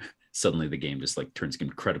door, suddenly the game just like turns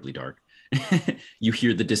incredibly dark. You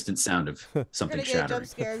hear the distant sound of We're something gonna get a shattering. jump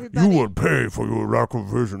scare, everybody. You would pay for your lack of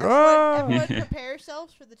vision. Everyone, Ah! everyone prepare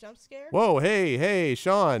yourselves for the jump scare. Whoa, hey,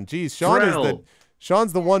 Sean. Jeez,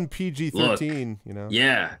 Sean's the one PG-13, you know.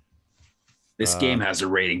 Yeah. This game has a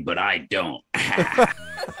rating, but I don't.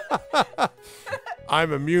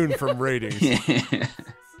 I'm immune from ratings. I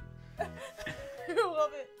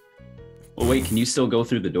love it. Well, wait, can you still go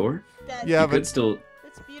through the door? That's, Yeah, You but could still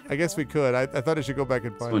It's beautiful. I guess we could. I thought I should go back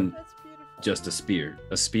and find one- it. That's beautiful. just a spear.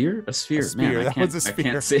 A spear? A sphere. spear, Man, that one's a I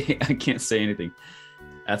can't spear. say I can't say anything.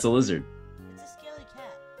 That's a lizard. It's a scaly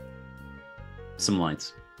cat. Some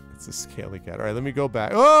lights. It's a scaly cat. All right, let me go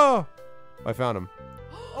back. Oh! I found him.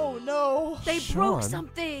 Oh no. they Sean. broke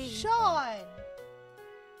something. Sean.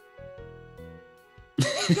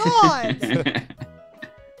 God.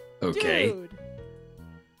 Okay. Dude.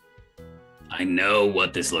 I know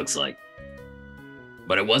what this looks like.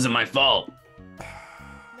 But it wasn't my fault.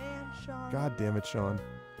 Man, Sean. God damn it, Sean.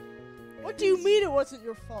 What do you mean it wasn't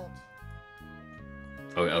your fault?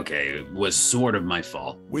 Okay, it was sort of my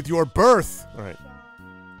fault. With your birth. All right. Sean.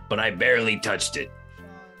 But I barely touched it. Sean.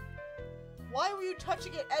 Why were you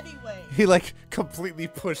touching it anyway? He like completely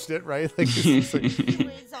pushed it, right? Like, it's like He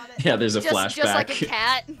lays on it. Yeah, there's a flashback. Just like a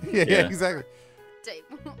cat. yeah, Yeah. exactly.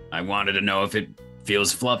 Damn. I wanted to know if it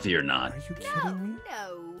feels fluffy or not. Are you No, kidding me?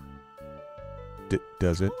 no.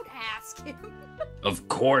 Does it? Don't ask him. Of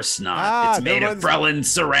course not. Ah, It's made no of one's- Frelin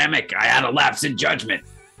ceramic. I had a lapse in judgment.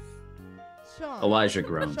 Sean. Elijah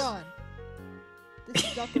groans. Sean. This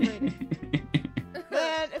is not the rating.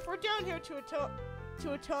 Man, if we're down here to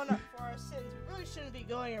atone up for our sins, we really shouldn't be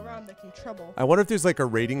going around making trouble. I wonder if there's like a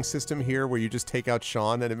rating system here where you just take out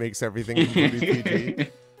Sean and it makes everything completely PG.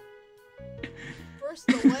 First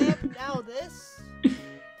the lamp, now this.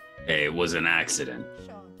 Hey, it was an accident.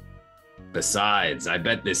 Sean. Besides, I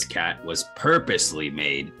bet this cat was purposefully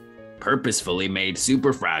made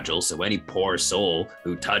super fragile so any poor soul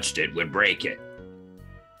who touched it would break it.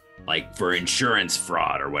 Like for insurance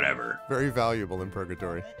fraud or whatever. Very valuable in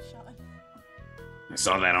Purgatory. Sean. I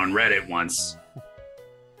saw that on Reddit once.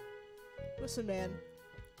 Listen, man.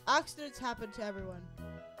 Accidents happen to everyone.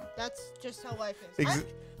 That's just how life is.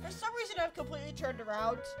 For some reason, I've completely turned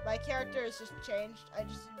around. My character has just changed. I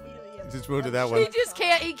just immediately just moved to that one. He just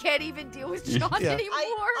can't. He can't even deal with Sean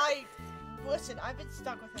anymore. Listen. I've been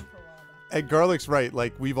stuck with him for a while now. And Garlic's right.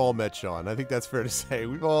 Like, we've all met Sean. I think that's fair to say.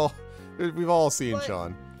 We've all seen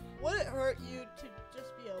Sean. Would it hurt you to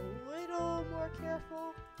just be a little more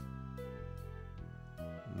careful?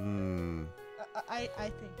 I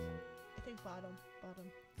think bottom.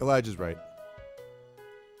 Elijah's right.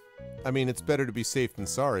 I mean, it's better to be safe than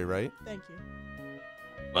sorry, right? Thank you.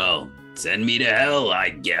 Well, send me to hell, I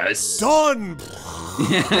guess. Done!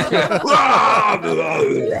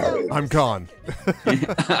 I'm gone.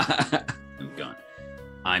 I'm gone.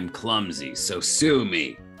 I'm clumsy, so sue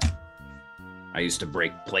me. I used to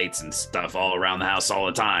break plates and stuff all around the house all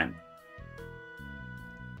the time.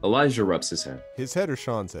 Elijah rubs his head. His head or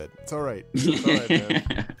Sean's head? It's all right. It's all right,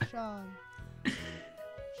 man. Sean.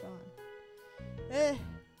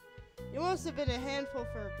 You must have been a handful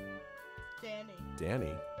for Danny.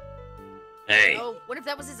 Danny? Hey. Oh, what if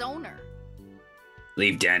that was his owner?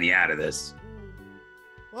 Leave Danny out of this.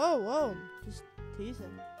 Whoa. Just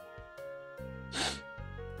teasing.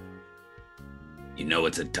 You know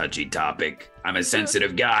it's a touchy topic. I'm a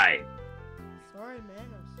sensitive guy. Sorry, man. I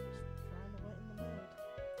was just trying to lighten the mood.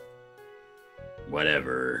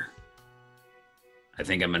 Whatever. I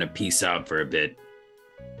think I'm gonna peace out for a bit.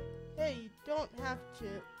 Hey, you don't have to.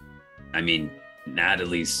 I mean,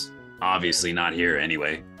 Natalie's obviously not here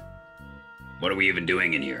anyway. What are we even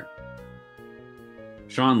doing in here?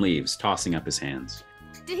 Sean leaves, tossing up his hands.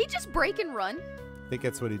 Did he just break and run? I think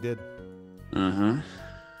that's what he did. Uh-huh.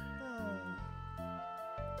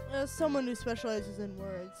 As someone who specializes in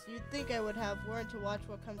words, you'd think I would have learned to watch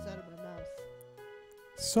what comes out of my mouth.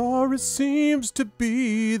 Sorry seems to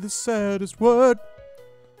be the saddest word.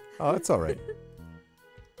 Oh, that's all right.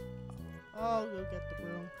 I'll go get the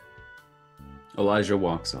broom. Elijah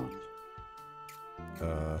walks off.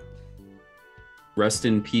 Rest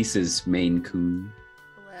in pieces, Maine Coon.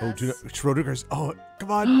 Oh, Schrodinger's. Oh,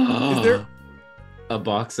 come on. Is there a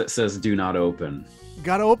box that says "Do not open"?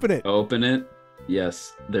 Gotta open it. Open it.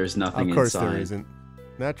 Yes, there's nothing inside. Of course there isn't.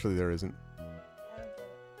 Naturally there isn't.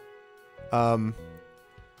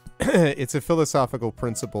 It's a philosophical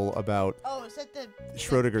principle about is that the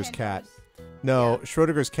Schrodinger's cat. No, yeah.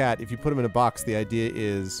 Schrodinger's cat, if you put him in a box, the idea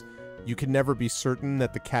is you can never be certain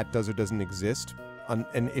that the cat does or doesn't exist.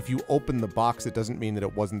 And if you open the box, it doesn't mean that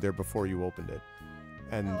it wasn't there before you opened it.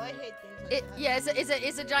 And I hate things like that. Yeah,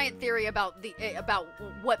 it's a giant theory about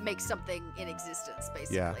what makes something in existence,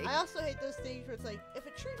 basically. Yeah. I also hate those things where it's like, if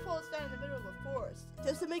a tree falls down in the middle of a forest,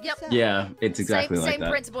 does it make a sound? Yeah, it's exactly like same that.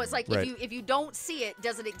 Same principle. It's like right. if you don't see it,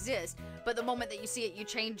 does it exist? But the moment that you see it, you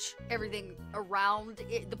change everything around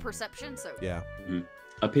it, the perception. So yeah. Mm-hmm.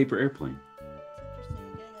 A paper airplane. It's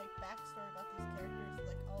interesting getting like backstory about these characters,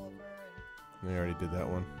 like Oliver and. I already did that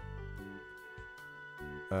one.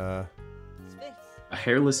 Space. A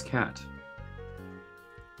hairless cat.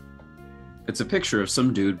 It's a picture of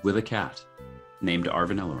some dude with a cat named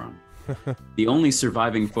Arvocalists. The only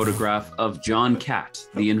surviving photograph of John Cat,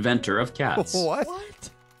 the inventor of cats. What?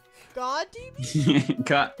 God, do you mean?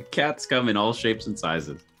 Cats come in all shapes and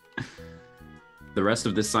sizes. The rest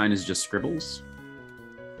of this sign is just scribbles.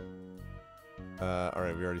 All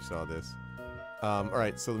right, we already saw this. All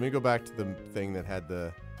right, so let me go back to the thing that had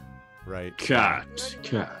the right. Cat.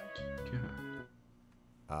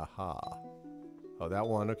 Aha. Oh, that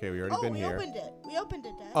one. Okay, we already been here. We opened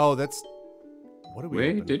it, Dad. Oh, that's. What did we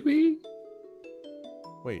Wait, open? did we?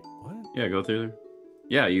 Wait, what? Yeah, go through there.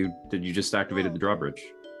 Yeah, you just activated the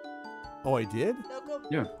drawbridge. Oh, I did? No, go.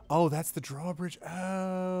 Yeah. Oh, that's the drawbridge.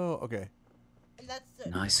 Oh, okay. And that's the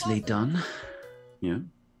Nicely closet. done. Yeah.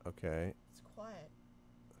 Okay. It's quiet.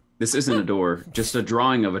 This isn't a door, just a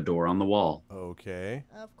drawing of a door on the wall. Okay.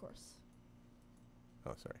 Of course.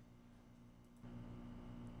 Oh, sorry.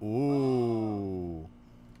 Ooh.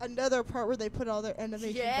 Another part where they put all their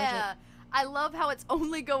animation yeah, I love how it's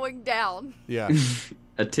only going down. Yeah.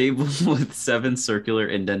 A table with 7 circular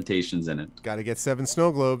indentations in it. Got to get 7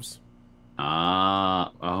 snow globes.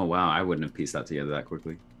 Ah, oh wow, I wouldn't have pieced that together that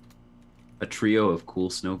quickly. A trio of cool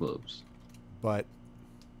snow globes. But.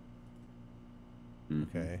 Mhm.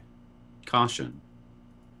 Okay. Caution.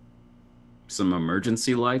 Some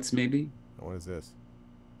emergency lights, maybe? What is this?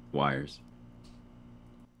 Wires.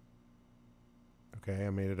 Okay,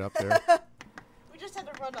 I made it up there. We just had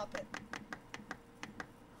to run up it.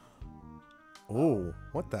 Oh,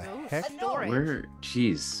 what the Oh, heck? storage. Where?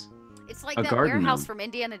 Jeez. It's like A that garden warehouse gnome. from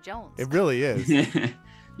Indiana Jones. It really is.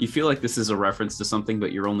 You feel like this is a reference to something,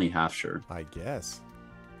 but you're only half sure. I guess.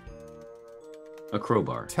 A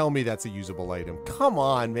crowbar. Tell me that's a usable item. Come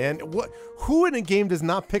on, man. What? Who in a game does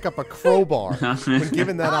not pick up a crowbar when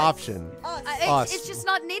given that option? Us. It's just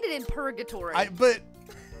not needed in Purrgatory. But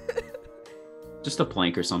just a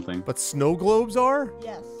plank or something. But snow globes are?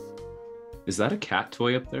 Yes. Is that a cat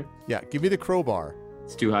toy up there? Yeah, give me the crowbar.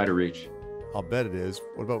 It's too high to reach. I'll bet it is.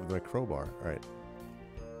 What about with my crowbar? All right.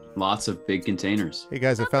 Lots of big containers. Hey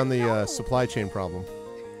guys, I found the supply chain problem.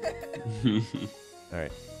 All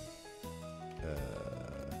right.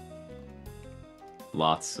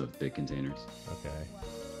 Lots of big containers. Okay.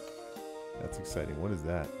 That's exciting. What is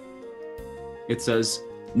that? It says,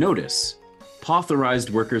 notice, authorized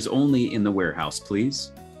workers only in the warehouse,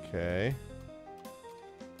 please. Okay.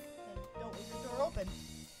 Then don't leave the door open.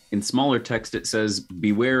 In smaller text, it says,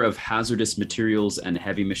 beware of hazardous materials and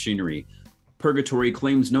heavy machinery. Purgatory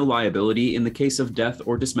claims no liability in the case of death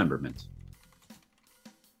or dismemberment.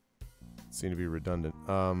 Seem to be redundant.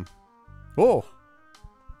 Oh!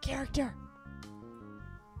 Character.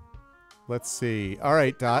 Let's see. All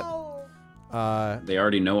right, Dot. Oh. They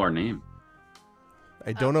already know our name.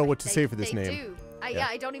 I don't know what to say for this they name. Do. Yeah,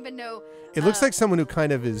 I don't even know. It looks like someone who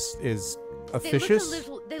kind of is officious.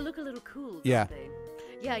 They look a little cool. Yeah.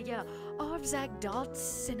 Don't they? Yeah. Arvzak Dot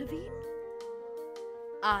Cinevine?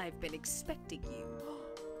 I've been expecting you.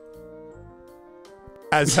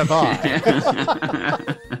 As have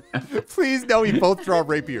I. Please, no, we both draw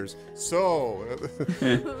rapiers. So.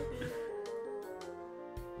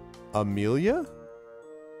 Amelia?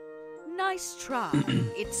 Nice try.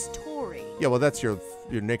 It's Tori. Yeah, well, that's your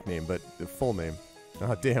nickname, but the full name.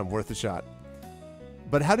 Oh, damn, worth a shot.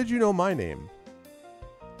 But how did you know my name?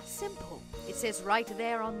 Simple. It says right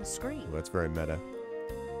there on the screen. Oh, that's very meta.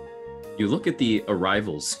 You look at the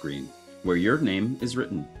arrivals screen, where your name is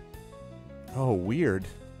written. Oh, weird.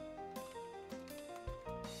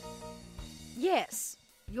 Yes,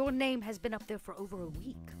 your name has been up there for over a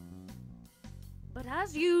week. But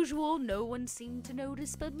as usual, no one seemed to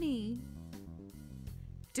notice but me.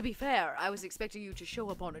 To be fair, I was expecting you to show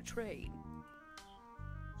up on a train.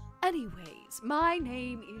 Anyways, my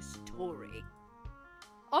name is Tori.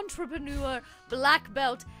 Entrepreneur, black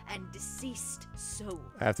belt, and deceased soul.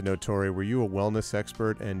 I have to know, Tori, were you a wellness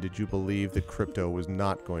expert, and did you believe that crypto was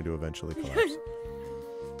not going to eventually collapse?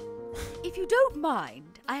 If you don't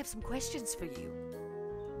mind, I have some questions for you.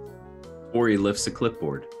 Ori lifts a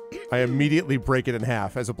clipboard. I immediately break it in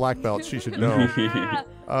half. As a black belt, she should know.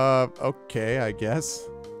 Okay, I guess.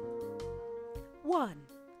 1.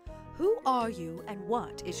 Who are you and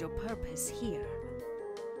what is your purpose here?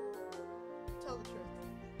 Tell the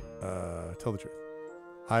truth. Tell the truth.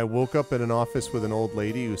 I woke up in an office with an old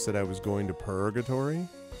lady who said I was going to Purgatory.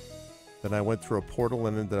 Then I went through a portal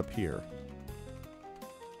and ended up here.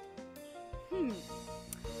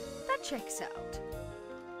 That checks out.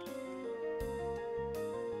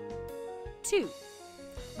 2.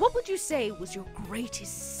 What would you say was your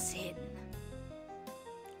greatest sin?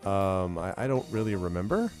 I don't really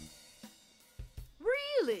remember.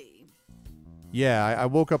 Really? Yeah, I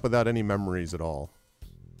woke up without any memories at all.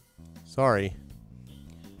 Sorry.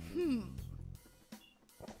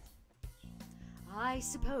 I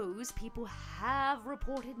suppose people have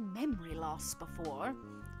reported memory loss before.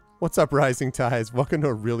 What's up, Rising Tides? Welcome to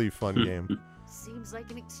a really fun game. Seems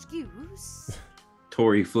like an excuse.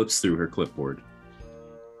 Tori flips through her clipboard.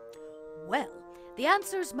 Well, the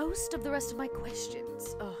answers most of the rest of my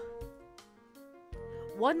questions.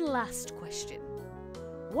 One last question.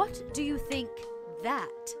 What do you think that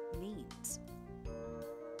means?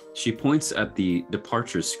 She points at the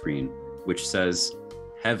departure screen, which says,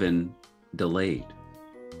 Heaven delayed.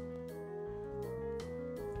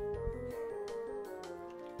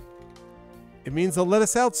 It means they'll let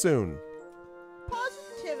us out soon.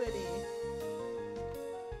 Positivity.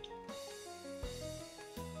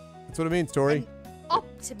 That's what it means, Tori. An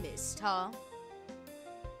optimist, huh?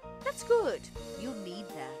 That's good. You'll need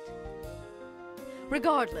that.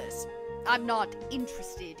 Regardless, I'm not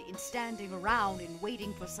interested in standing around and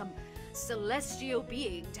waiting for some celestial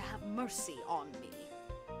being to have mercy on me.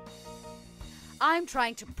 I'm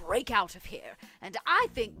trying to break out of here, and I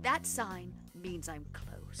think that sign means I'm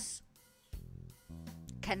close.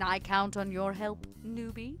 Can I count on your help,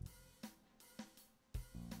 newbie?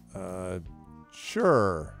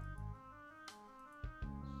 Sure.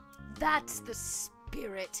 That's the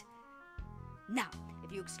spirit. Now,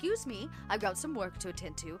 if you excuse me, I've got some work to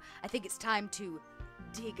attend to. I think it's time to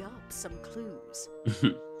dig up some clues.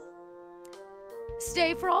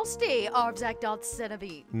 Stay frosty,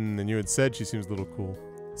 Arvzak.Cenevine. And you had said she seems a little cool.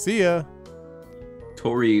 See ya.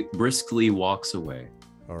 Tori briskly walks away.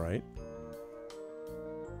 All right.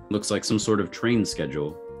 Looks like some sort of train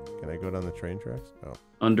schedule. Can I go down the train tracks? Oh.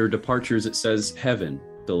 Under departures, it says heaven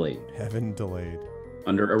delayed. Heaven delayed.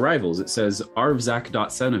 Under arrivals, it says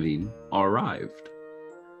Arvzak.Senevine arrived.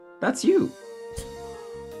 That's you.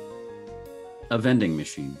 A vending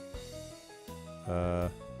machine.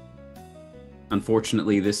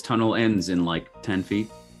 Unfortunately, this tunnel ends in like 10 feet.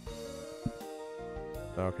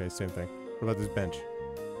 Okay, same thing. What about this bench?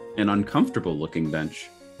 An uncomfortable looking bench.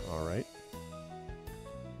 All right.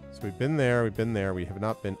 So we've been there, we have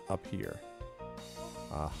not been up here.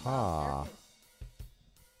 Aha.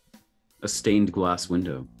 A stained glass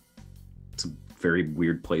window. It's a very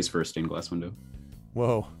weird place for a stained glass window.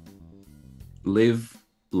 Whoa. Live,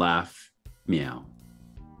 laugh, meow.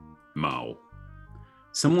 Mow.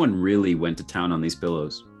 Someone really went to town on these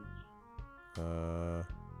pillows.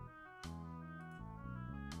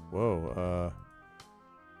 Whoa,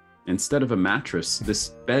 Instead of a mattress, this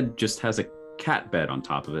bed just has a cat bed on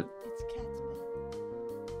top of it. It's cat's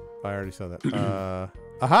bed. I already saw that.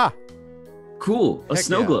 Aha! Cool. A Heck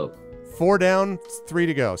snow yeah. globe. 4 down, 3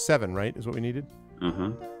 to go. 7, right? Is what we needed?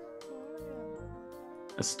 Uh-huh.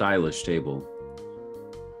 A stylish table.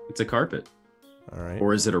 It's a carpet. All right.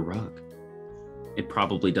 Or is it a rug? It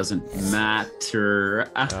probably doesn't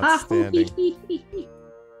matter. Outstanding.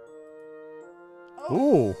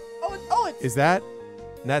 Ooh. It's Is that...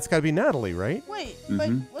 That's got to be Natalie, right? wait, Mhm.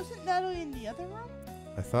 but wasn't Natalie in the other room?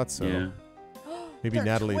 I thought so. Yeah. Maybe They're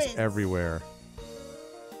Natalie's twins. everywhere.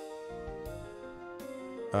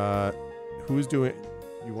 Who's doing...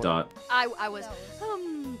 You want... Dot. I was. That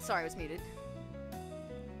was- Sorry, I was muted.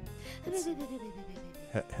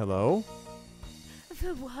 Hello?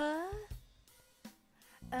 What?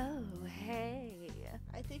 Oh, hey.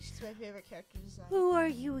 I think she's my favorite character design. Who are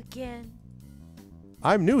you again?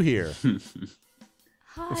 I'm new here.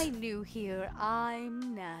 Hi, new here.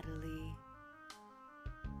 I'm Natalie.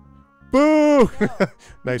 Boo!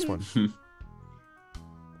 Nice one.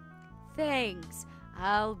 Thanks.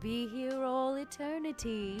 I'll be here all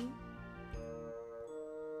eternity.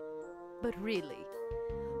 But really,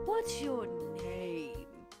 what's your name?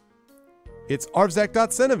 It's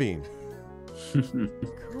Arvzak.Senevine.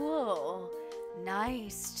 Cool.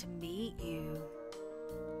 Nice to meet you.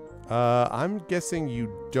 I'm guessing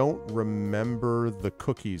you don't remember the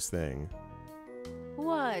cookies thing.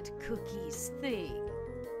 What cookies thing?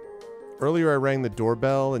 Earlier I rang the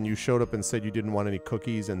doorbell and you showed up and said you didn't want any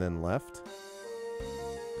cookies and then left.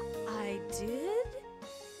 I did?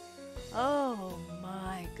 Oh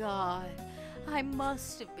my god. I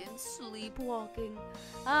must have been sleepwalking.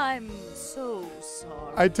 I'm so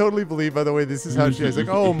sorry. I totally believe, by the way, this is how she is like,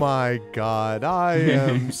 oh my god, I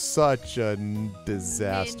am such a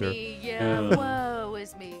disaster. Minnie, yeah, woe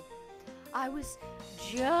is me. I was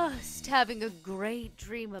just having a great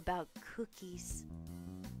dream about cookies.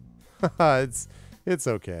 It's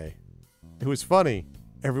okay. It was funny.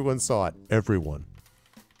 Everyone saw it. Everyone.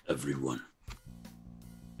 Everyone.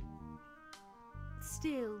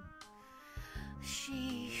 Still,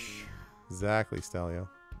 sheesh. Exactly, Stelio.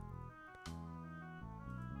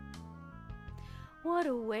 What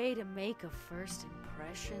a way to make a first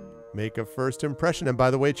impression. Make a first impression. And by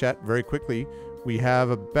the way, chat, very quickly, we have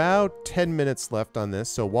about 10 minutes left on this.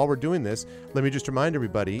 So while we're doing this, let me just remind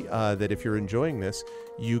everybody that if you're enjoying this,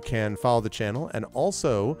 you can follow the channel. And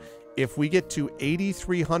also, if we get to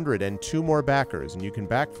 8,300 and 2 more backers, and you can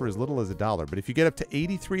back for as little as $1, but if you get up to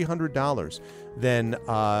 $8,300, then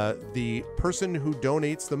the person who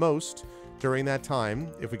donates the most during that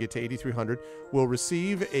time, if we get to 8,300, will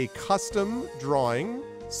receive a custom drawing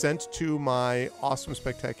sent to my awesome,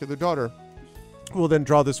 spectacular daughter, who will then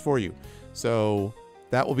draw this for you. So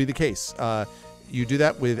that will be the case. You do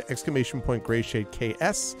that with !Grayshade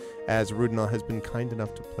KS, as Rudinal has been kind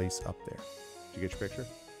enough to place up there. Did you get your picture?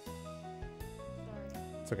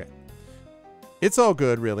 It's okay. It's all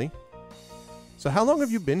good, really. So how long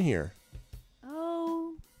have you been here?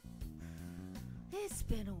 Oh, it's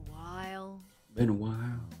been a while. Been a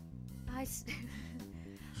while.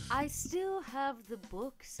 I still have the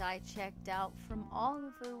books I checked out from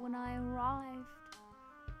Oliver when I arrived.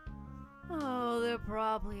 Oh, they're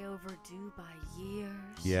probably overdue by years.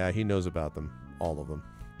 Yeah, he knows about them. All of them.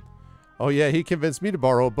 Oh, yeah, he convinced me to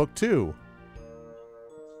borrow a book, too.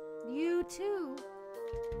 You too.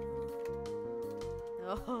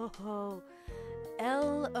 Oh,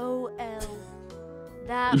 LOL.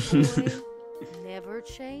 That boy never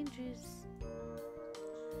changes.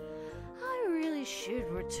 I really should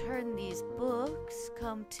return these books,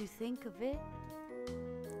 come to think of it.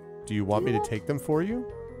 Do you want me to take them for you?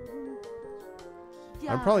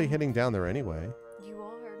 Yeah, I'm probably heading down there anyway. You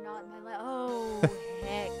are not in my life. Oh,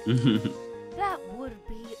 heck. That would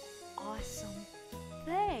be awesome.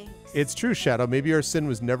 Thanks. It's true, Shadow. Maybe our sin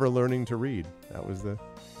was never learning to read. That was the...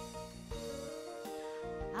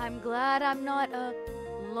 I'm glad I'm not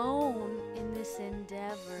alone in this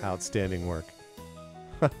endeavor. Outstanding work.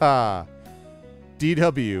 Haha.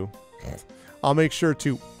 DW. I'll make sure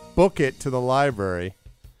to book it to the library.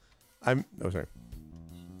 Oh, sorry.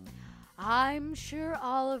 I'm sure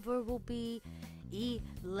Oliver will be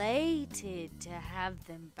elated to have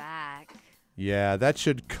them back. Yeah, that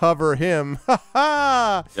should cover him. Ha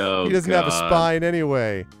ha! Oh, he doesn't have a spine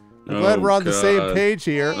anyway. I'm glad we're on the same page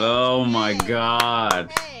here. Oh my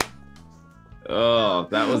god. Hey. Oh,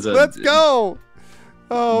 that was a Let's go!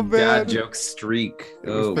 Oh, man. dad joke streak. It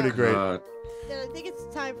was pretty great. God. Then I think it's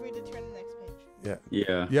time for you to turn to the next page.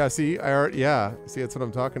 Yeah. Yeah, see, see, that's what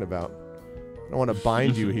I'm talking about. I don't want to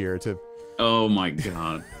bind you here to... Oh my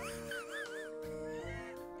god.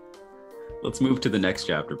 Let's move to the next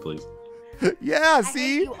chapter, please. Yeah, I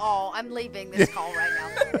see? hate you all. I'm leaving this call right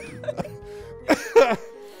now.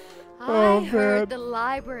 Oh, I heard man. the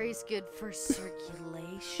library's good for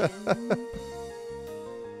circulation.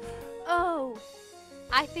 Oh,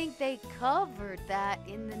 I think they covered that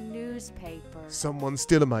in the newspaper. Someone's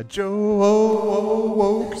stealing my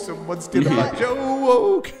joke. Someone's stealing my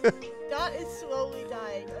joke. Dot is slowly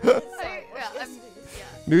dying.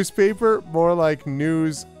 Newspaper? More like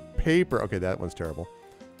newspaper. Okay, that one's terrible.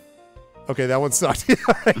 Okay, that one sucked.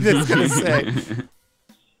 I was going to say.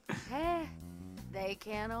 They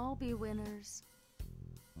can't all be winners.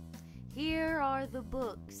 Here are the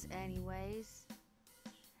books, anyways.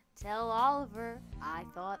 Tell Oliver I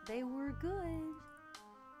thought they were good.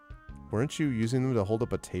 Weren't you using them to hold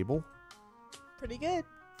up a table? Pretty good.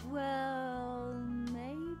 Well,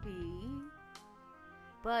 maybe.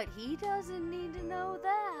 But he doesn't need to know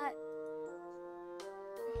that.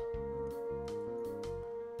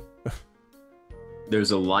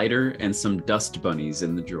 There's a lighter and some dust bunnies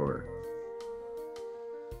in the drawer.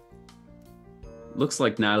 Looks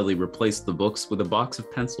like Natalie replaced the books with a box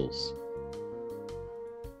of pencils.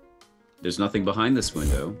 There's nothing behind this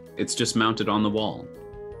window. It's just mounted on the wall.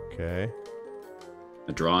 Okay.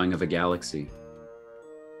 A drawing of a galaxy.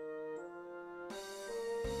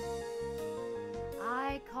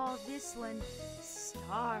 I call this one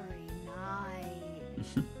Starry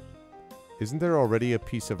Night. Isn't there already a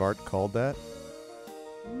piece of art called that?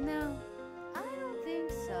 No, I don't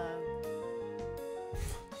think so.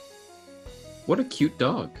 What a cute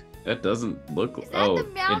dog. That doesn't look... Is that the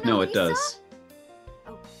Mona no, it Lisa? does.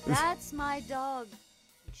 Oh, that's my dog,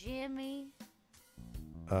 Jimmy.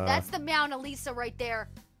 Uh, That's the Mona Lisa right there.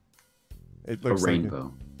 it A looks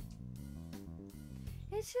rainbow.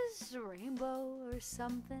 It's just a rainbow or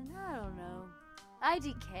something. I don't know.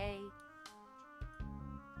 IDK.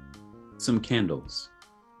 Some candles.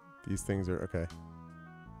 Like these things are okay.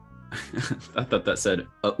 I thought that said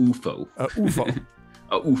a UFO. UFO.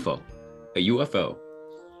 A UFO. A UFO.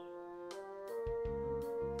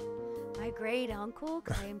 My great uncle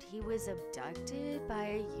claimed he was abducted by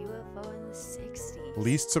a UFO in the 60s.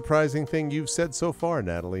 Least surprising thing you've said so far,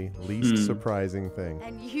 Natalie. Least surprising thing.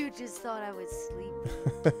 And you just thought I was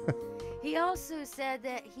sleeping. He also said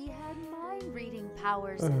that he had mind reading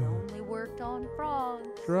powers and only worked on frogs.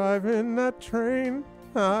 Driving that train,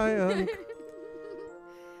 I am.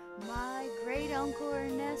 My great uncle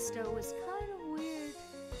Ernesto was kind of weird.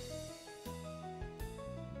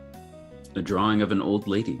 A drawing of an old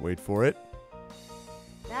lady. Wait for it.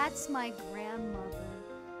 That's my grandmother.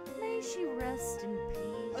 May she rest in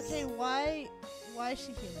peace. Okay, why is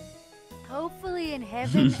she human? Hopefully in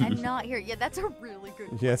heaven and not here. Yeah, that's a really good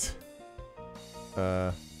question. Yes. Do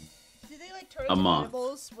they like turn A into moth.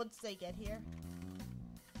 animals once they get here?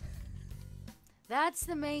 That's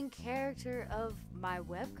the main character of my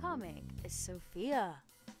webcomic, is Sophia.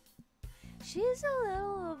 She's a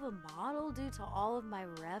little of a model due to all of my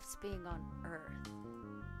refs being on Earth.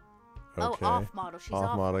 Okay. Oh, off model. She's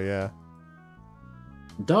Off model, yeah.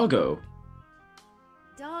 Doggo.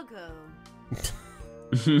 Doggo.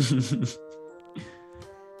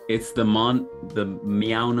 It's the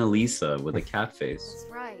Mona Lisa with a cat face.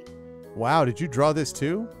 That's right. Wow, did you draw this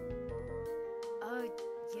too?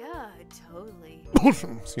 Yeah, totally.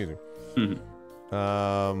 Excuse me.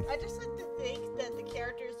 I just like to think that the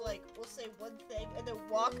characters will say one thing and then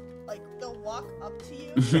they'll walk up to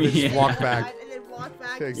you. Yeah. Walk back. And then walk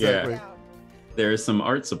back. Exactly. And sit down. There are some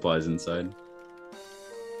art supplies inside.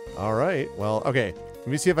 All right. Well, okay. Let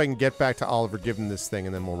me see if I can get back to Oliver, give him this thing,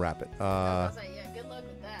 and then we'll wrap it. I was like, yeah, good luck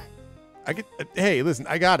with that. I could. Hey, listen,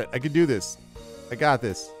 I got it. I could do this. I got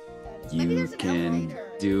this. Maybe You there's an can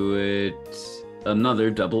elevator. do it. Another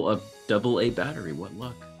double A battery. What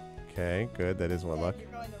luck? Okay, good. That is one luck. You're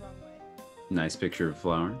going the wrong way. Nice picture of a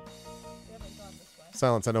flower. We haven't gone this way.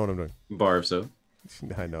 Silence. I know what I'm doing. Bar of soap.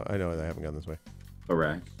 I know. I haven't gone this way. A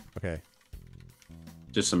rack. Okay.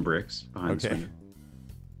 Just some bricks behind the Okay. window.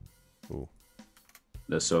 Ooh.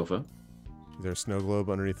 The sofa. Is there a snow globe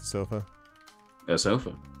underneath the sofa? A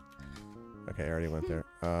sofa. Okay, I already went there.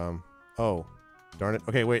 Oh. Darn it.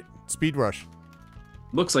 Okay, wait. Speed rush.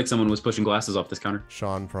 Looks like someone was pushing glasses off this counter.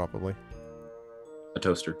 Sean, probably. A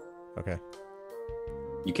toaster. Okay.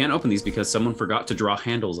 You can't open these because someone forgot to draw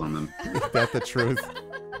handles on them. Is that the truth?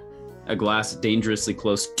 A glass dangerously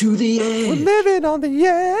close to the We're edge. living on the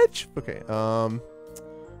edge. Okay,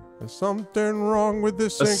 there's something wrong with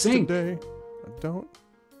this A sink sink. today. I don't.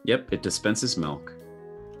 Yep, it dispenses milk.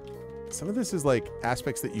 Some of this is like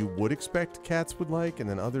aspects that you would expect cats would like, and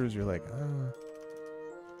then others you're like, ah.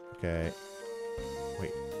 Okay.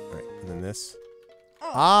 Wait. All right. And then this.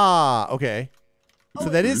 Oh. Ah. Okay. So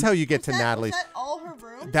that is how you get Was to that- Natalie's. Was that all her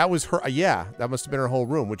room? That was her. Yeah. That must have been her whole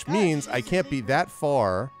room, which means I can't be that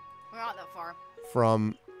far We're not that far.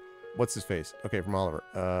 from. What's his face? Okay, from Oliver.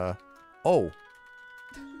 Oh.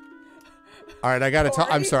 All right. I gotta talk.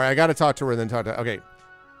 I'm Corey? sorry. I gotta talk to her and then talk to. Okay.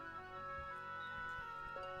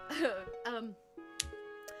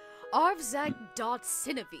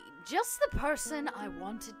 Arvzag.Cinevine. Just the person I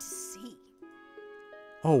wanted to see.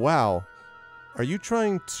 Oh wow. Are you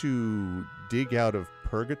trying to dig out of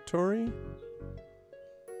purgatory?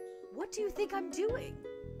 What do you think I'm doing?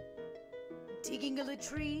 Digging a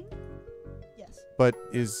latrine? Yes. But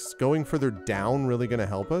is going further down really going to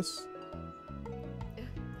help us?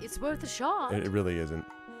 It's worth a shot. It really isn't.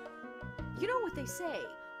 You know what they say.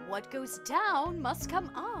 What goes down must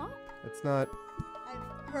come up. It's not.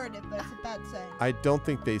 I've heard it, but it's a bad saying. I don't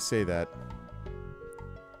think they say that.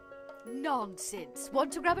 Nonsense.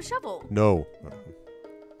 Want to grab a shovel? No.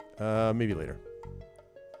 Maybe later.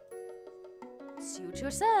 Suit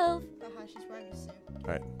yourself. Haha, she's wearing a suit.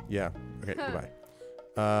 All right. Yeah. Okay. Goodbye.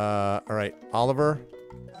 All right. Oliver.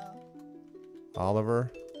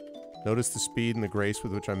 Oliver. Notice the speed and the grace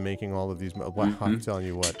with which I'm making all of these. Wow, I'm telling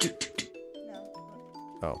you what. No.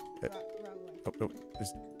 Oh. Wrong way. Oh, no.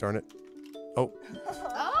 Just darn it. Oh.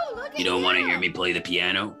 Oh, look at You don't want to hear me play the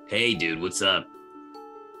piano? Hey, dude, what's up?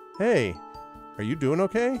 Hey. Are you doing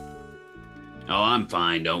okay? Oh, I'm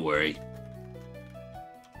fine. Don't worry.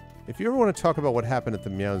 If you ever want to talk about what happened at the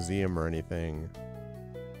Meowseum or anything.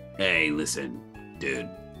 Hey, listen, dude.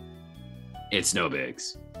 It's no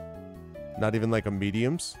bigs. Not even like a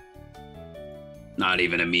mediums? Not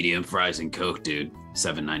even a medium fries and Coke, dude.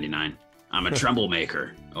 $7.99. I'm a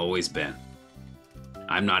troublemaker. Always been.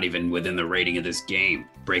 I'm not even within the rating of this game.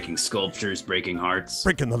 Breaking sculptures, breaking hearts.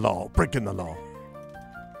 Breaking the law. Breaking the law.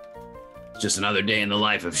 Just another day in the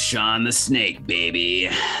life of Sean the Snake, baby.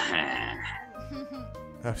 I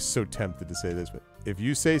was so tempted to say this, but if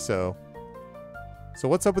you say so. So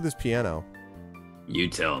what's up with this piano? You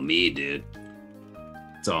tell me, dude.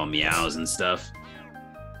 It's all meows and stuff.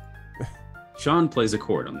 Sean plays a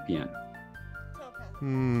chord on the piano.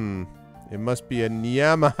 It must be a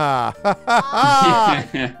Yamaha.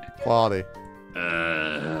 Quality.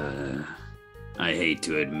 I hate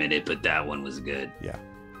to admit it, but that one was good. Yeah.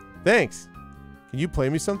 Thanks. Can you play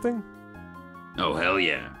me something? Oh, hell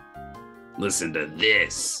yeah. Listen to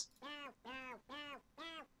this.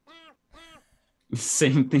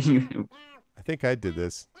 Same thing. I think I did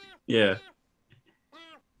this. Yeah.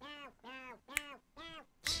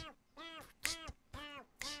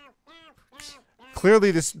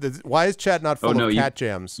 Clearly, why is chat not full Oh, no, of you- cat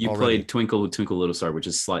jams You already? played Twinkle Twinkle Little Star, which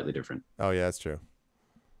is slightly different. Oh, yeah, that's true.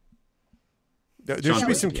 There Sean should be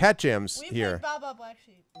played some it. cat jams We here. played Baba Black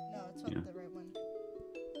Sheep. No, it's not Yeah. the right one.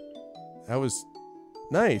 That was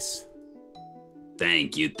nice.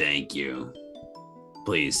 Thank you, thank you.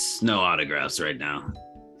 Please, no autographs right now.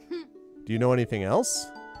 Do you know anything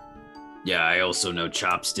else? Yeah, I also know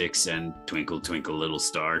Chopsticks and Twinkle Twinkle Little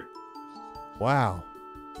Star. Wow.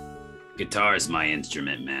 Guitar is my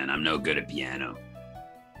instrument, man. I'm no good at piano.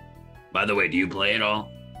 By the way, do you play at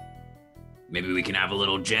all? Maybe we can have a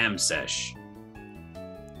little jam sesh.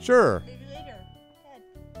 Sure. Maybe later.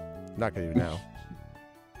 Dad. Not gonna do now.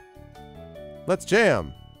 Let's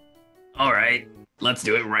jam. All right, let's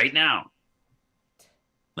do it right now.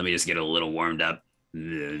 Let me just get a little warmed up.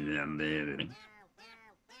 Great.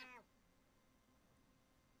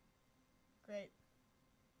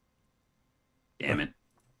 Damn it.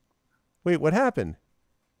 Wait, what happened?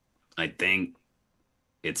 I think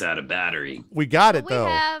it's out of battery. We got it we though.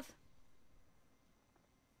 have.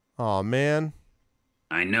 Oh man.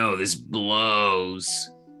 I know, this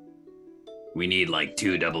blows. We need like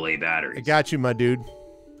 2 AA I batteries. got you, my dude.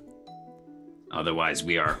 Otherwise,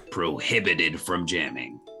 we are prohibited from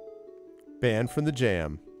jamming. Banned from the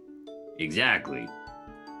jam. Exactly.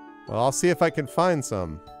 Well, I'll see if I can find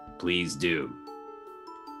some. Please do.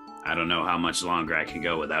 I don't know how much longer I can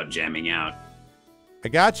go without jamming out. I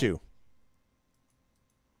got you.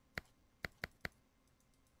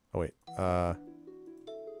 Oh, wait.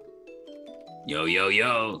 Yo, yo,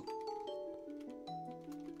 yo.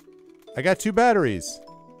 I got 2 batteries.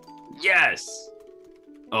 Yes.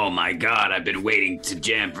 Oh my god, I've been waiting to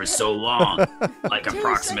jam for so long. Like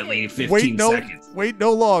approximately 15 seconds. Wait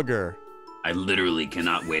no longer. I literally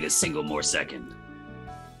cannot wait a single more second.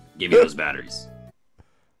 Give me those batteries.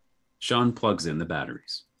 Sean plugs in the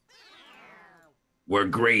batteries. We're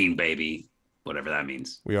green, baby. Whatever that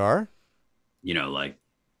means. We are? You know, like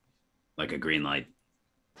a green light.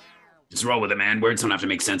 Just roll with it, man. Words don't have to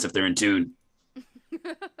make sense if they're in tune.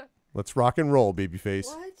 Let's rock and roll, babyface.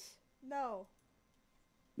 What? No.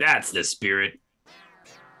 That's the spirit.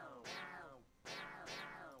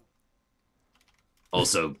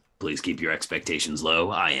 Also, please keep your expectations low.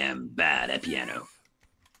 I am bad at piano.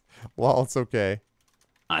 Well, it's okay.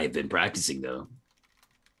 I've been practicing, though.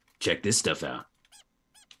 Check this stuff out.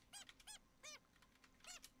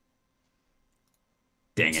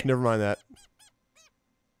 Dang it. Never mind that.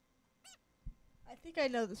 I think I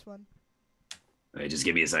know this one. Wait, just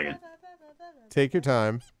give me a second. Take your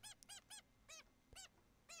time.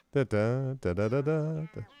 Da, da, da, da, da, da.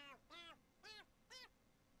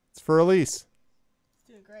 It's for Elise. It's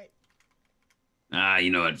doing great.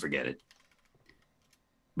 You know what? Forget it.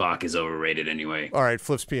 Bach is overrated anyway. All right,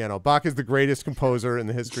 flips piano. Bach is the greatest composer in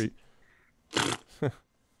the history.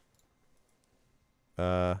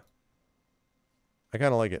 I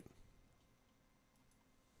kind of like it.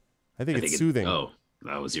 I think it's soothing. Oh,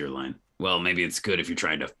 that was your line. Well, maybe it's good if you're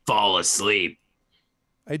trying to fall asleep.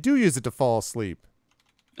 I do use it to fall asleep.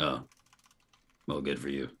 Oh, well, good for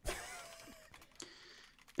you.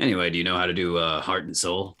 Anyway, do you know how to do Heart and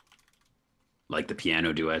Soul? Like the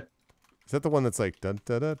piano duet? Is that the one that's like da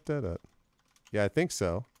da da da da? Yeah, I think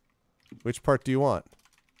so. Which part do you want?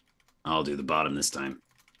 I'll do the bottom this time.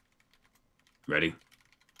 Ready?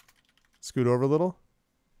 Scoot over a little?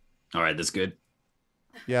 All right, that's good.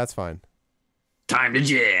 Yeah, that's fine. Time to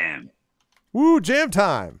jam. Woo, jam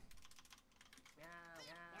time.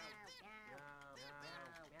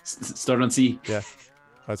 Start on C. Yeah.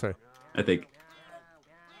 Oh, sorry. I think.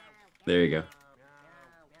 There you go.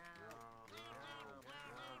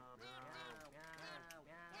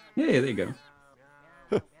 Yeah, there you go.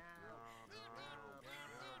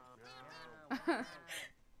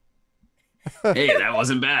 Hey, that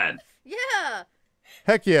wasn't bad. Yeah.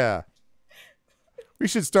 Heck yeah. We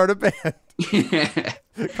should start a band.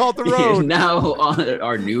 Called The Road. Now on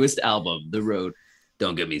our newest album, The Road.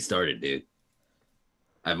 Don't get me started, dude.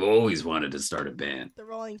 I've always wanted to start a band. The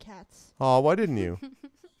Rolling Cats. Oh, why didn't you?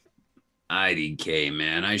 IDK,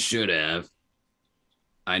 man. I should have.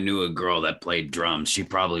 I knew a girl that played drums. She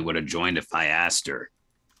probably would have joined if I asked her.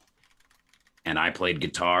 And I played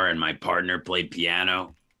guitar and my partner played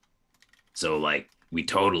piano. So, like, we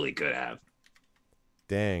totally could have.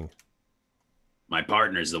 Dang. My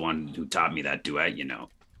partner's the one who taught me that duet, you know.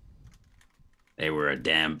 They were a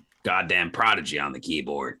goddamn prodigy on the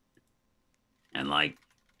keyboard. And, like,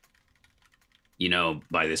 you know,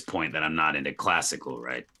 by this point that I'm not into classical,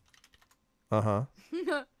 right? Uh-huh.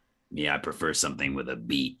 Yeah, I prefer something with a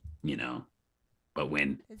beat, you know. But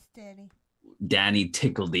when It's Danny. Danny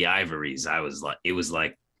tickled the ivories, it was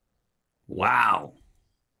like, wow.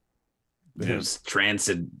 It was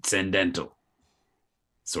transcendental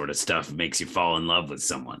sort of stuff. Makes you fall in love with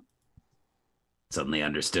someone. Suddenly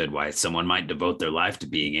understood why someone might devote their life to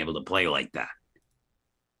being able to play like that.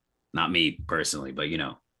 Not me personally, but you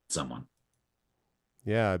know, someone.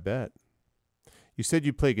 Yeah, I bet. You said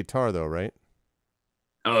you play guitar though, right?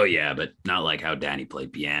 Oh yeah, but not like how Danny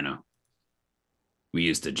played piano. We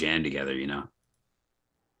used to jam together, you know.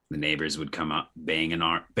 The neighbors would come up, bang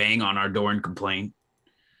on our door and complain.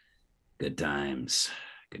 Good times.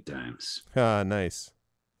 Good times. Ah, nice.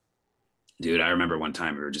 Dude, I remember one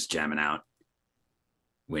time we were just jamming out.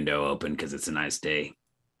 Window open because it's a nice day.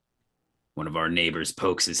 One of our neighbors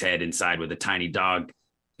pokes his head inside with a tiny dog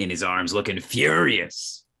in his arms looking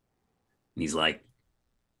furious. And he's like,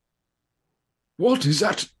 "What is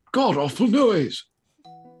that god-awful noise?"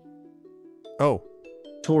 Oh.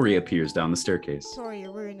 Tori appears down the staircase. Sorry,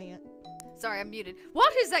 you're ruining it. Sorry, I'm muted.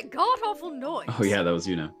 What is that god-awful noise? Oh, yeah, that was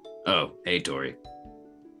you now. oh, hey, Tori.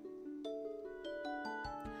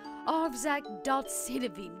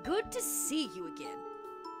 Arvocalists, good to see you again.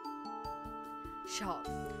 Sean,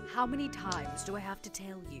 how many times do I have to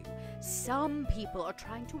tell you? Some people are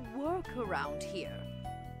trying to work around here.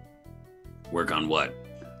 Work on what?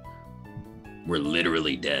 We're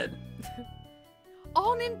literally dead.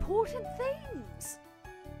 On important things.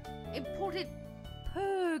 Important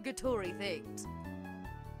purgatory things.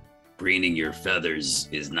 Preening your feathers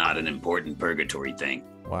is not an important purgatory thing.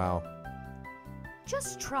 Wow.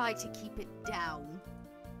 Just try to keep it down.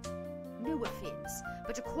 No offense,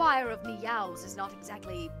 but a choir of meows is not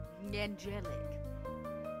exactly angelic.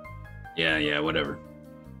 Yeah, whatever.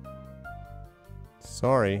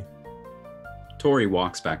 Sorry. Tori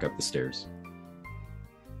walks back up the stairs.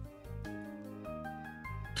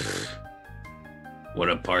 What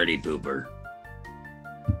a party pooper.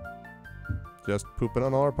 Just pooping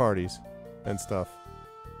on all our parties and stuff.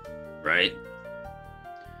 Right?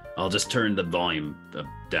 I'll just turn the volume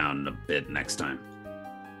down a bit next time.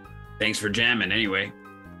 Thanks for jamming anyway.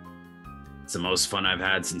 It's the most fun I've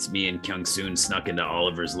had since me and Kyung Soon snuck into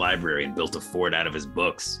Oliver's library and built a fort out of his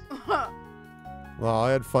books. Well,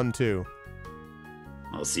 I had fun too.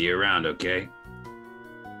 I'll see you around, okay?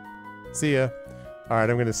 See ya. All right,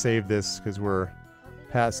 I'm going to save this because we're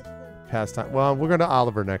past time. Well, we're going to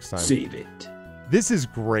Oliver next time. Save it. This is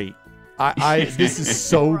great. This is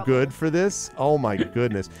so good for this. Oh my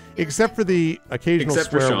goodness! Except for the occasional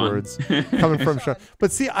swear words coming from Sean.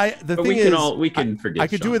 But see, we can forget. I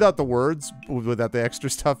could do without the words, without the extra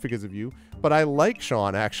stuff because of you. But I like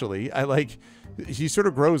Sean actually. He sort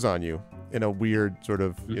of grows on you in a weird sort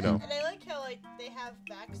of, you know. And I like how they have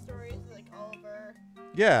backstories like Oliver.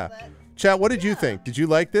 Yeah. Chat, what did you think? Did you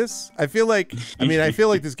like this? I feel like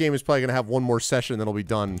this game is probably going to have one more session, then it'll be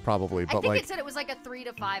done probably. But I think it said it was like a 3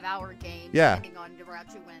 to 5 hour game, yeah, depending on the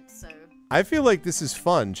route you went. So I feel like this is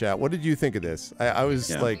fun, chat. What did you think of this? I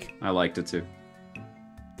was like, I liked it too.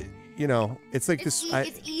 You know, it's like it's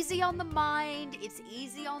easy on the mind. It's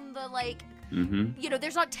easy on the you know,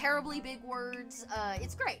 there's not terribly big words.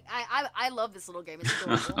 It's great. I love this little game. It's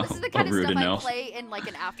adorable. This is the kind of stuff I play in like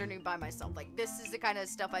an afternoon by myself. Like this is the kind of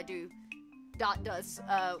stuff I do. Dot does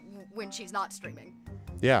when she's not streaming.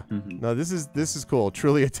 Yeah. No, this is cool.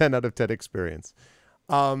 Truly a 10 out of 10 experience.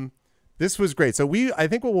 This was great. So I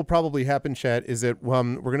think what will probably happen, chat, is that we're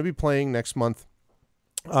going to be playing next month.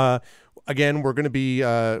 Again, we're going to be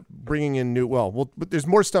bringing in but there's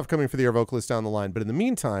more stuff coming for the Arvocalists down the line. But in the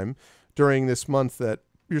meantime, during this month that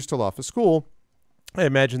you're still off of school, I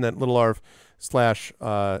imagine that Little Arv /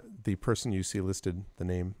 the person you see listed, the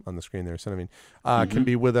name on the screen there, can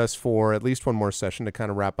be with us for at least one more session to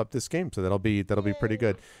kind of wrap up this game. So that'll be pretty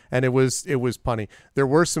good. And it was punny. There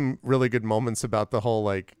were some really good moments about the whole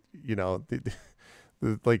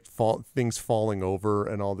things falling over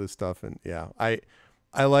and all this stuff. And yeah,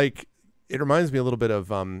 I like. It reminds me a little bit of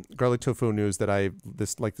Garlic Tofu News that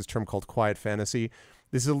this term called quiet fantasy.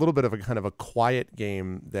 This is a little bit of a kind of a quiet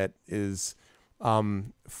game that is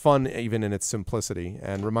fun even in its simplicity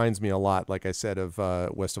and reminds me a lot, like I said, of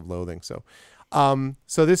West of Loathing. So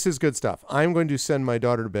this is good stuff. I'm going to send my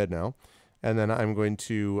daughter to bed now, and then I'm going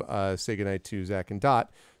to say goodnight to Zach and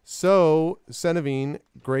Dot. So, Senevine,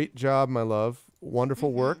 great job, my love.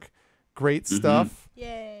 Wonderful work. Great stuff.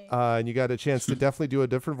 Yay. And you got a chance to definitely do a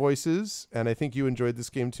different voices, and I think you enjoyed this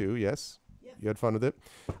game too, yes? Yeah. You had fun with it?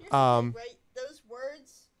 Right, those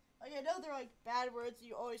words, I know they're bad words,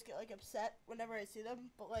 you always get upset whenever I see them,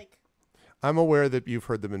 but I'm aware that you've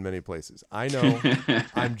heard them in many places. I know.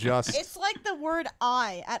 I'm just... It's like the word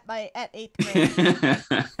I at 8th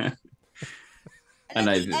grade. And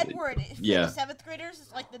then the N word, for the 7th graders,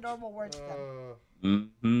 is like the normal word to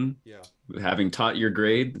them. Yeah. Having taught your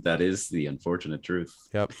grade, that is the unfortunate truth.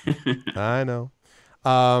 Yep. I know.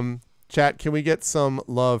 Chat, can we get some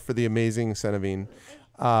love for the amazing Senevine?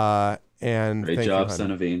 And great job,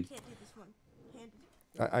 Senevine.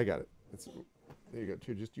 I got it. There you go.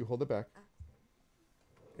 Here, you hold it back.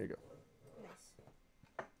 There you go.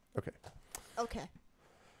 Nice. Okay. Okay.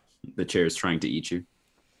 The chair is trying to eat you.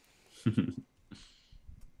 All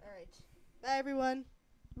right. Bye, everyone.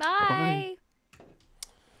 Bye.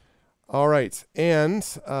 All right, and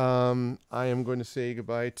I am going to say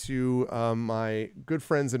goodbye to my good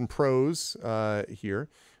friends in prose here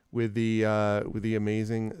with the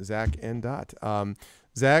amazing Zach and Dot.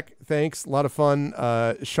 Zach, thanks. A lot of fun.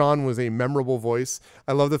 Sean was a memorable voice.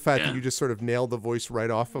 I love the fact that you just sort of nailed the voice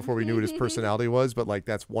right off before we knew what his personality was, but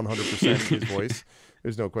that's 100% his voice.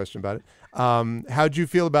 There's no question about it. How'd you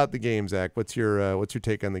feel about the game, Zach? What's your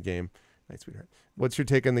take on the game? Nice, sweetheart. What's your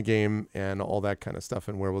take on the game and all that kind of stuff,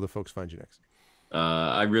 and where will the folks find you next?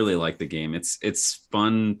 I really like the game. It's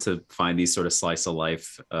fun to find these sort of slice of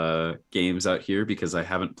life games out here because I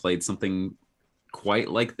haven't played something quite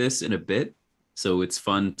like this in a bit. So it's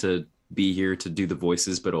fun to be here to do the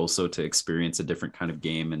voices, but also to experience a different kind of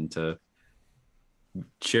game and to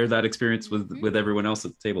share that experience with everyone else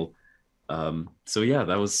at the table. So yeah,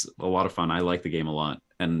 that was a lot of fun. I like the game a lot.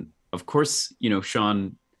 And of course,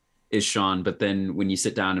 Sean is Sean, but then when you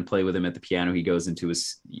sit down and play with him at the piano, he goes into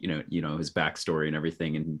his, his backstory and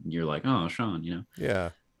everything. And you're like, oh, Sean, Yeah.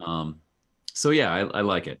 So yeah, I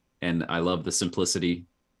like it. And I love the simplicity.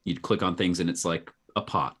 You'd click on things and it's like a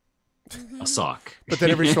pot, a sock. But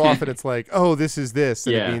then every so often it's like, oh, this is this,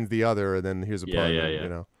 and it means the other, and then here's a pun.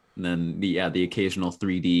 Yeah. And then the occasional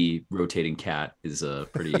 3D rotating cat is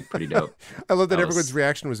pretty dope. I love that everyone's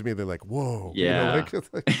reaction was immediately like, whoa. Yeah.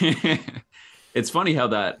 It's funny how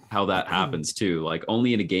that happens too. Like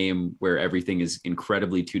only in a game where everything is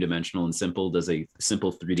incredibly two-dimensional and simple does a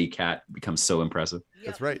simple 3D cat become so impressive. Yep.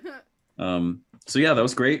 That's right. So yeah, that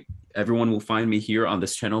was great. Everyone will find me here on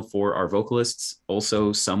this channel for Arvocalists.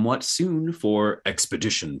 Also somewhat soon for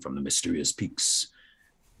Expedition from the Mysterious Peaks,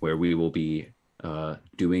 where we will be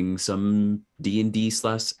doing some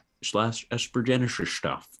D&D/Espergenesis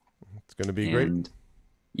stuff. It's going to be great.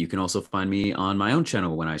 You can also find me on my own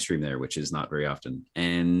channel when I stream there, which is not very often,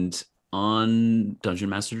 and on Dungeon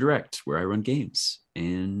Master Direct, where I run games,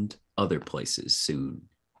 and other places soon,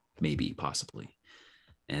 maybe, possibly.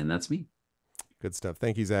 And that's me. Good stuff.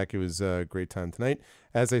 Thank you, Zach. It was a great time tonight.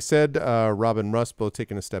 As I said, Rob and Russ both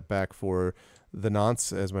taking a step back for the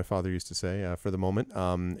nonce, as my father used to say, for the moment.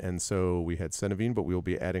 And so we had Senevine, but we'll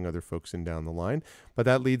be adding other folks in down the line. But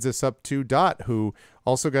that leads us up to Dot, who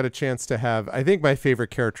also got a chance to have, I think my favorite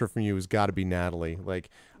character from you has got to be Natalie. Like,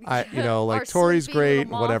 Tori's great,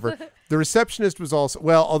 whatever. The receptionist was also,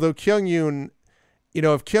 well, although Kyung Yoon,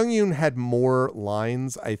 if Kyung Yoon had more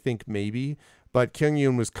lines, I think maybe. But Kyung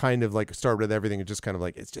Yoon was kind of like started with everything and just kind of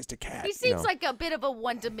like, it's just a cat. He seems like a bit of a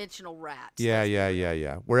one-dimensional rat.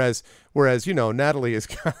 Yeah. Whereas Natalie is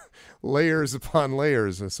kind of layers upon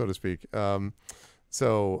layers, so to speak.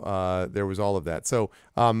 So there was all of that. So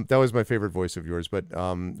that was my favorite voice of yours. But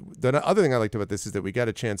the other thing I liked about this is that we got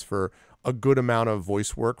a chance for a good amount of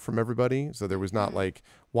voice work from everybody. So there was not like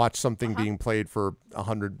watch something being played for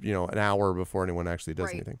 100, an hour before anyone actually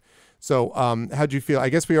does anything. So how'd you feel? I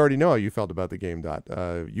guess we already know how you felt about the game, Dot.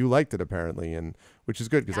 You liked it apparently, and which is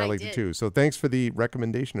good because I liked it too. So thanks for the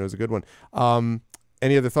recommendation. It was a good one.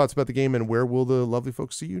 Any other thoughts about the game, and where will the lovely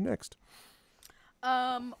folks see you next?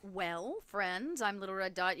 Well, friends, I'm Little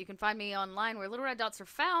Red Dot. You can find me online where Little Red Dots are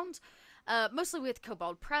found, mostly with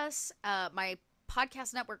Kobold Press, my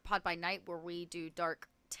podcast network Pod by Night, where we do dark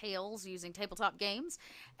tales using tabletop games,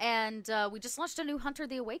 and we just launched a new Hunter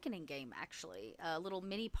the Awakening game, actually, a little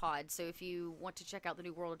mini pod. So if you want to check out the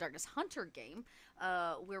new World of Darkness Hunter game,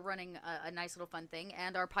 we're running a nice little fun thing,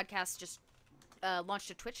 and our podcast just launched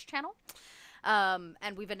a Twitch channel.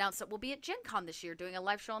 And we've announced that we'll be at Gen Con this year doing a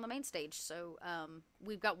live show on the main stage. So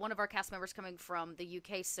we've got one of our cast members coming from the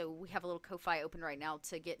UK, so we have a little Ko-Fi open right now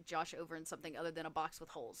to get Josh over in something other than a box with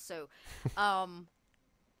holes. So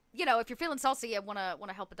if you're feeling saucy and want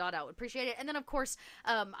to help a Dot out, appreciate it. And then, of course,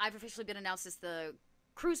 I've officially been announced as the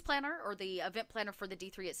cruise planner or the event planner for the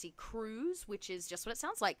D3 at Sea cruise, which is just what it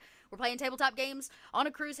sounds like. We're playing tabletop games on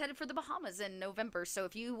a cruise headed for the Bahamas in November. So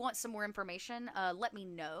if you want some more information, let me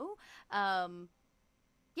know.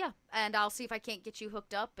 Yeah, and I'll see if I can't get you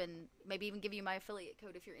hooked up and maybe even give you my affiliate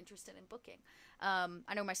code if you're interested in booking.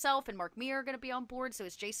 I know myself and Mark Meir are going to be on board, so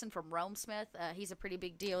is Jason from Realmsmith. He's a pretty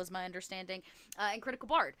big deal, is my understanding. And Critical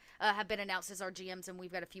Bard have been announced as our GMs, and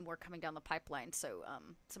we've got a few more coming down the pipeline, so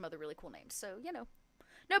some other really cool names. So,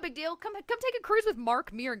 no big deal. Come take a cruise with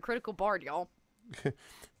Mark Meir and Critical Bard, y'all.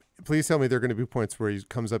 Please tell me there are going to be points where he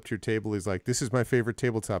comes up to your table, he's like, this is my favorite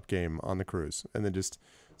tabletop game on the cruise, and then just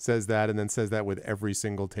says that, and then says that with every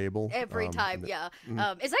single table. Every time, yeah.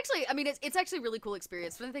 It's actually, it's actually a really cool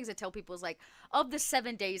experience. One of the things I tell people is, like, of the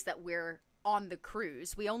 7 days that we're on the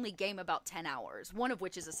cruise, we only game about 10 hours, one of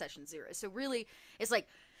which is a session 0. So really, it's like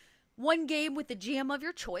one game with the GM of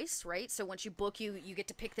your choice, right? So once you book, you get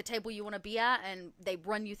to pick the table you want to be at, and they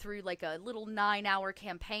run you through like a little 9-hour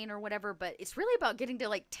campaign or whatever. But it's really about getting to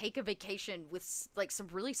like take a vacation with like some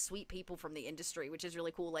really sweet people from the industry, which is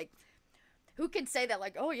really cool. Like, who can say that?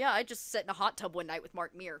 Like, oh yeah, I just sat in a hot tub one night with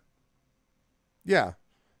Mark Meir. Yeah.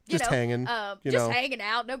 Just hanging, hanging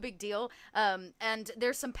out, no big deal. And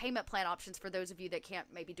there's some payment plan options for those of you that can't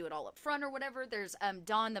maybe do it all up front or whatever. There's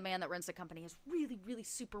Don, the man that runs the company, is really, really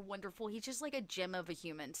super wonderful. He's just like a gem of a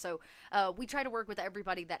human. So we try to work with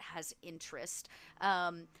everybody that has interest.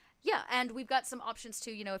 Yeah, and we've got some options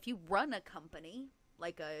too. If you run a company,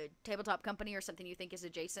 like a tabletop company or something you think is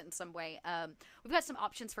adjacent in some way, we've got some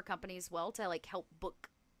options for companies as well to like help book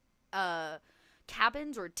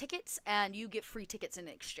cabins or tickets, and you get free tickets in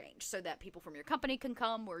exchange so that people from your company can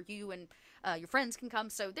come, or you and your friends can come.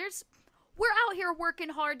 So there's we're out here working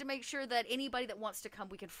hard to make sure that anybody that wants to come,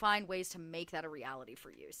 we can find ways to make that a reality for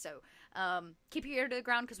you. So keep your ear to the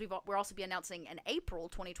ground, because we'll also be announcing an April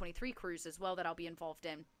 2023 cruise as well that I'll be involved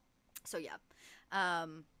in. So yeah,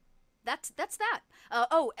 that's that.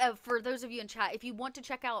 For those of you in chat, if you want to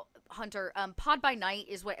check out Hunter, Pod by Night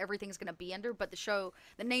is what everything's going to be under, but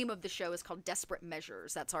the name of the show is called Desperate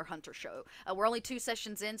Measures. That's our Hunter show. We're only 2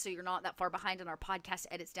 sessions in, so you're not that far behind, and our podcast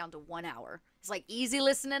edits down to 1 hour. It's like easy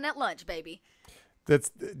listening at lunch, baby.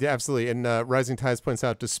 That's absolutely. And Rising Tides points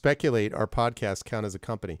out, to speculate, our podcast count as a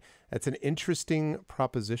company. That's an interesting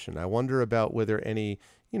proposition. I wonder about whether any,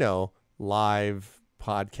 live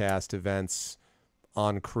podcast events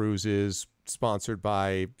on cruises sponsored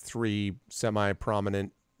by 3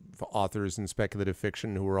 semi-prominent authors in speculative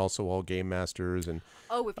fiction who are also all game masters. And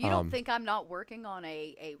if you don't think I'm not working on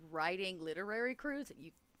a writing literary cruise,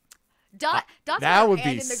 Dot's got her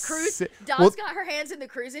hand in the cruise. Dot's got her hands in the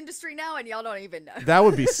cruise industry now, and y'all don't even know. That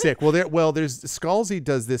would be sick. There's Scalzi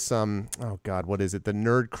does this. Oh God, what is it? The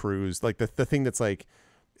nerd cruise, like the thing that's like,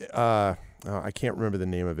 I can't remember the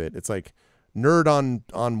name of it. It's like Nerd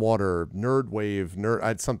on Water, Nerd Wave,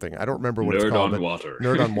 Nerd something. I don't remember what it's called. Nerd on Water.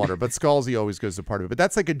 Nerd on Water. But Scalzi always goes to part of it. But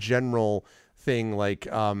that's like a general thing, like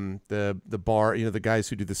the bar, the guys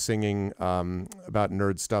who do the singing about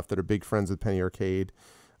nerd stuff that are big friends with Penny Arcade.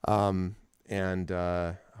 Why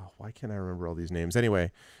can't I remember all these names?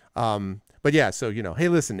 Anyway, but yeah, so hey,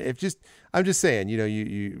 listen, I'm just saying,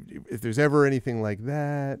 you if there's ever anything like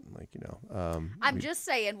that, I'm just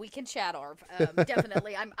saying we can chat, Arv.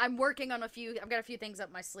 Definitely, I'm working on a few. I've got a few things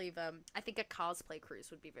up my sleeve. I think a cosplay cruise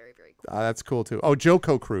would be very, very cool. That's cool too. Oh,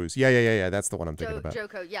 Joko cruise. Yeah. That's the one I'm thinking about.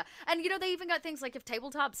 Joko, yeah. And they even got things like, if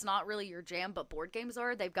tabletop's not really your jam, but board games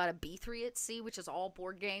are, they've got a B3 at Sea, which is all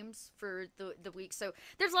board games for the week. So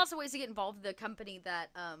there's lots of ways to get involved. The company that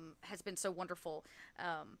has been so wonderful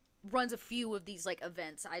runs a few of these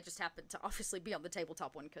events. I just happen to obviously be on the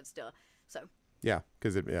tabletop one because so yeah,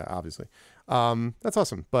 because obviously that's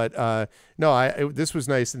awesome. But this was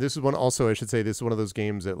nice, and this is one also, I should say, this is one of those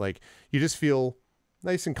games that you just feel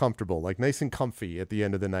nice and comfortable, nice and comfy at the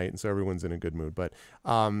end of the night, and so everyone's in a good mood. But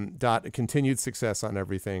continued success on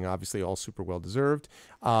everything, obviously all super well deserved.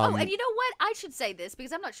 And you know what, I should say this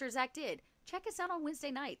because I'm not sure Zach did. Check us out on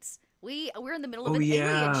Wednesday nights. We're in the middle of an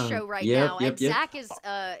alien show right now, and Zach is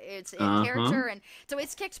it's in character, and so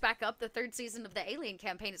it's kicked back up. The 3rd season of the Alien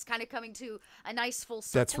campaign is kind of coming to a nice full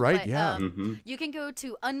circle. That's right. But, yeah. You can go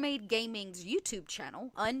to Unmade Gaming's YouTube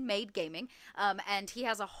channel, Unmade Gaming, and he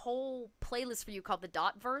has a whole playlist for you called the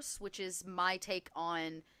Dotverse, which is my take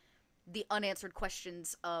on the unanswered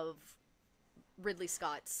questions of Ridley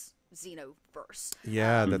Scott's Xenoverse.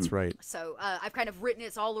 Yeah, that's right. So I've kind of written,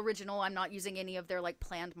 it's all original. I'm not using any of their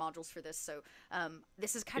planned modules for this. So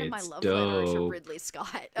this is kind of my love letter to Ridley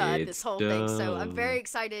Scott, this whole thing. So I'm very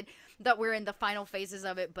excited that we're in the final phases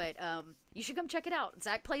of it, but you should come check it out.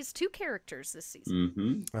 Zach plays 2 characters this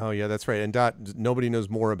season. Oh yeah, that's right. And Dot, nobody knows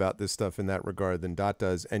more about this stuff in that regard than Dot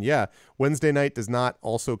does. And yeah, Wednesday night does not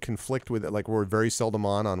also conflict with it. We're very seldom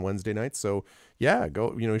on Wednesday nights. So yeah,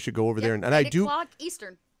 go, you should go over there. And I do 8 o'clock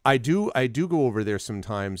Eastern. I do go over there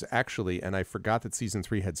sometimes, actually, and I forgot that season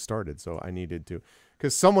 3 had started, so I needed to,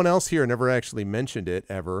 because someone else here never actually mentioned it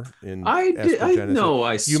ever. I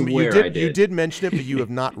did. You did mention it, but you have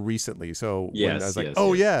not recently. So yes, I was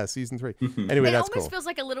like, season 3. Anyway, that's cool. It almost feels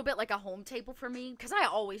like a little bit like a home table for me, because I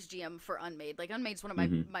always GM for Unmade. Unmade's one of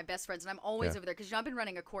my best friends, and I'm always over there, because I've been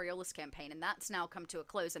running a Coriolis campaign, and that's now come to a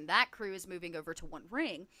close, and that crew is moving over to One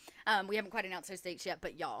Ring. We haven't quite announced those dates yet,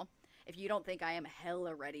 but y'all, if you don't think I am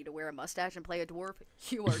hella ready to wear a mustache and play a dwarf,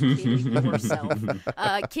 you are kidding yourself.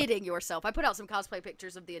 Kidding yourself. I put out some cosplay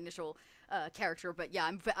pictures of the initial character, but yeah,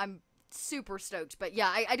 I'm super stoked. But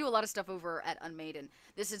yeah, I do a lot of stuff over at Unmade, and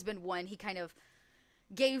this has been one. He kind of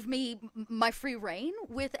gave me my free reign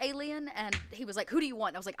with Alien, and he was like, "Who do you want?"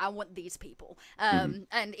 And I was like, "I want these people." And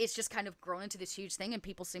it's just kind of grown into this huge thing, and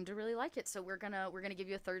people seem to really like it. So we're gonna give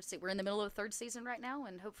you a 3rd season. We're in the middle of a 3rd season right now,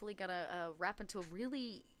 and hopefully gonna wrap into a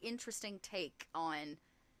really interesting take on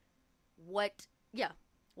what's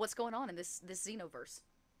going on in this Xenoverse.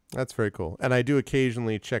 That's very cool. And I do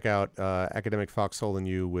occasionally check out Academic Foxhole and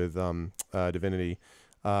You with Divinity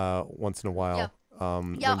once in a while. Yeah.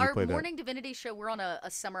 Our morning Divinity show, we're on a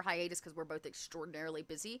summer hiatus because we're both extraordinarily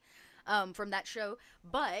busy from that show.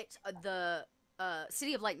 But the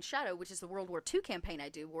City of Light and Shadow, which is the World War II campaign I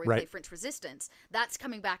do, where we play French Resistance. That's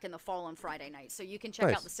coming back in the fall on Friday night, so you can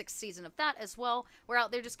check out the 6th season of that as well. We're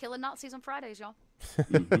out there just killing Nazis on Fridays, y'all.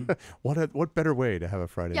 What better way to have a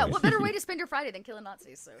Friday night? Yeah, what better way to spend your Friday than killing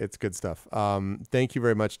Nazis? So. It's good stuff. Thank you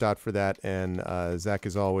very much, Dot, for that. And Zach,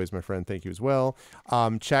 as always, my friend, thank you as well.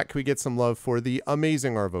 Chat, can we get some love for the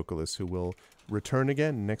amazing Arvocalists who will return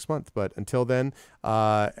again next month? But until then,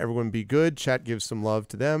 everyone be good. Chat gives some love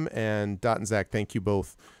to them. And Dot and Zach, thank you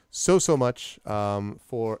both so much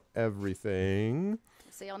for everything.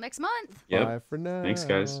 See y'all next month. Yep. Bye for now. Thanks,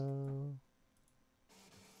 guys.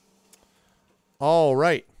 All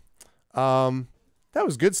right. That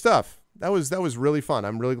was good stuff. That was really fun.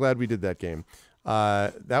 I'm really glad we did that game.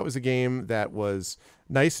 That was a game that was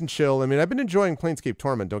nice and chill. I mean, I've been enjoying Planescape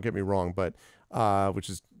Torment, don't get me wrong, but which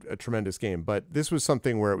is a tremendous game. But this was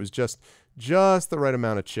something where it was just the right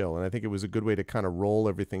amount of chill, and I think it was a good way to kind of roll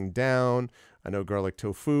everything down. I know Garlic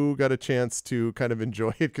Tofu got a chance to kind of enjoy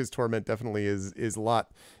it because Torment definitely is a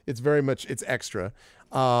lot. It's very much it's extra,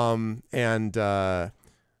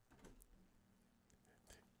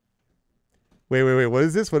 Wait. What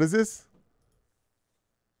is this?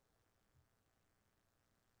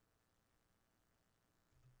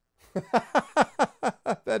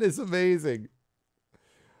 That is amazing.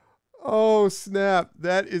 Oh, snap.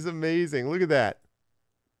 That is amazing. Look at that.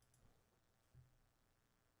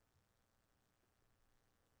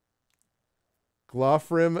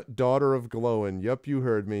 Glofrim, daughter of Glowin. Yup, you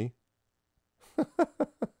heard me.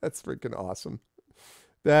 That's freaking awesome.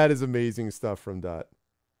 That is amazing stuff from Dot.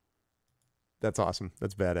 That's awesome.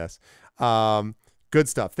 That's badass. Good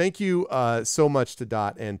stuff. Thank you so much to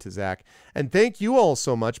Dot and to Zach. And thank you all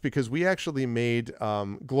so much because we actually made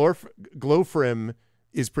Glowfrim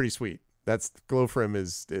is pretty sweet. That's Glowfrim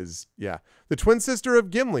is yeah. The twin sister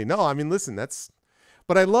of Gimli. No, I mean, listen,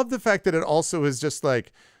 but I love the fact that it also is just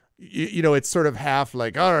like, you know, it's sort of half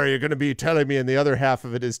like, oh, are you going to be telling me? And the other half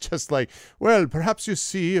of it is just like, well, perhaps you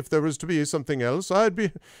see, if there was to be something else, I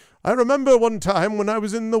remember one time when I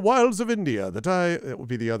was in the wilds of India it would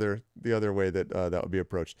be the other way that that would be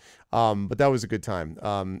approached. But that was a good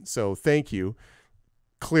time. So thank you.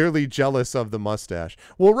 Clearly jealous of the mustache.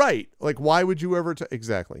 Well, right. Like, why would you ever?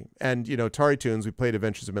 Exactly. And, you know, Tari Tunes, we played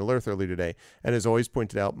Adventures of Middle Earth earlier today, and has always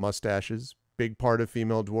pointed out mustaches, big part of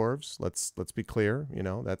female dwarves. Let's be clear. You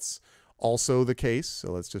know, that's also the case.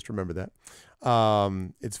 So let's just remember that.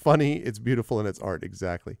 It's funny, it's beautiful, and it's art.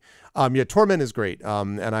 Exactly. Yeah, Torment is great.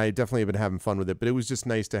 And I definitely have been having fun with it, but it was just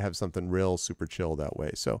nice to have something real super chill that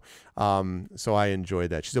way. So, so I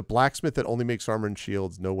enjoyed that. She's a blacksmith that only makes armor and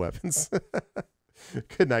shields, no weapons.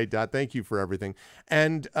 Good night, Dot. Thank you for everything.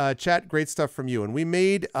 And chat, great stuff from you. And we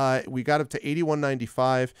got up to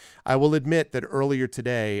 81.95. I will admit that earlier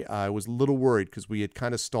today, I was a little worried because we had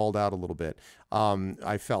kind of stalled out a little bit.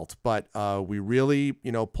 I felt, but we really,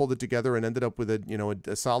 you know, pulled it together and ended up with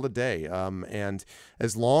a solid day. And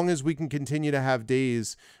as long as we can continue to have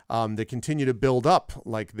days that continue to build up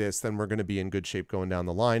like this, then we're going to be in good shape going down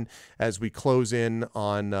the line as we close in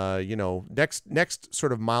on, next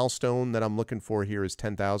sort of milestone that I'm looking for here is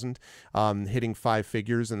 10,000, hitting 5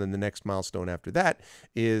 figures. And then the next milestone after that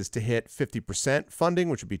is to hit 50% funding,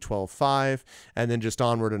 which would be 12.5, and then just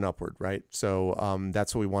onward and upward. Right. So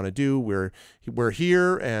that's what we want to do. We're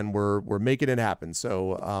here and we're making it happen.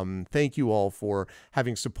 So thank you all for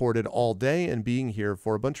having supported all day and being here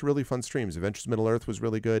for a bunch of really fun streams. Adventures Middle Earth was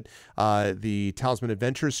really good. The Talisman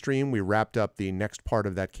Adventures stream, we wrapped up the next part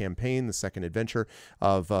of that campaign, the second adventure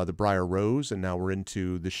of the Briar Rose, and now we're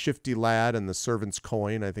into the Shifty Lad and the Servant's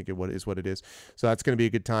Coin, I think is what it is. So that's going to be a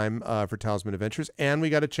good time for Talisman Adventures, and we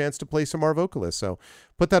got a chance to play some Arvocalists. So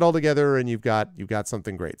put that all together and you've got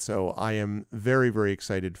something great. So I am very, very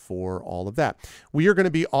excited for all of that. We are going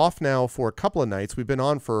to be off now for a couple of nights. We've been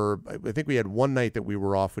on for, I think we had one night that we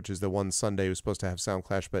were off, which is the one Sunday. We were supposed to have Sound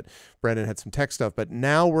Clash, but Brandon had some tech stuff. But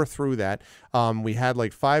now we're through that. We had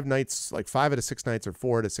like 5 nights, like 5 out of 6 nights or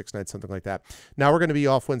 4 out of 6 nights, something like that. Now we're going to be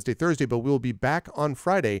off Wednesday, Thursday, but we'll be back on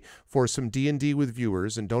Friday for some D&D with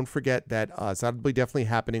viewers. And don't forget that it's definitely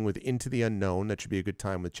happening with Into the Unknown. That should be a good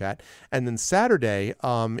time with chat. And then Saturday,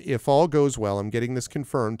 if all goes well, I'm getting this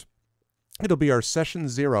confirmed, it'll be our session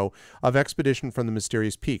 0 of Expedition from the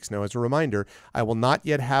Mysterious Peaks. Now, as a reminder, I will not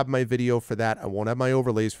yet have my video for that. I won't have my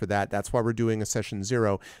overlays for that. That's why we're doing a session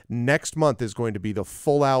 0. Next month is going to be the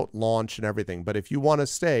full out launch and everything. But if you want to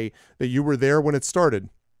say that you were there when it started,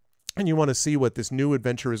 and you want to see what this new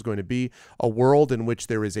adventure is going to be, a world in which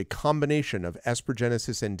there is a combination of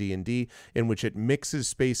Espergenesis and D&D, in which it mixes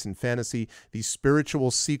space and fantasy, the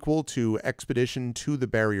spiritual sequel to Expedition to the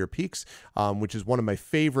Barrier Peaks, which is one of my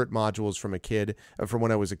favorite modules from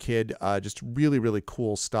when I was a kid. Just really, really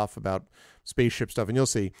cool stuff about spaceship stuff, and you'll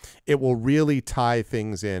see it will really tie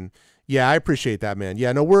things in. Yeah, I appreciate that, man.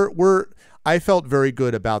 Yeah, no, I felt very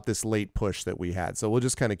good about this late push that we had, so we'll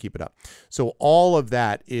just kind of keep it up. So all of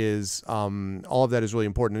that is really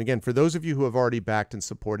important. And again, for those of you who have already backed and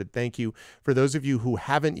supported, thank you. For those of you who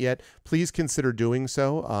haven't yet, please consider doing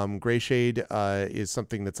so. Gray Shade is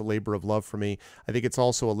something that's a labor of love for me. I think it's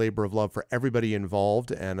also a labor of love for everybody involved,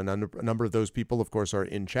 and a number of those people, of course, are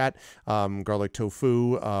in chat. Garlic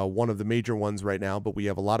Tofu, one of the major ones right now, but we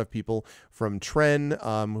have a lot of people from Tren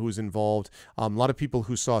who's involved, a lot of people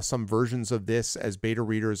who saw some versions of this as beta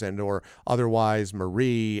readers and or otherwise,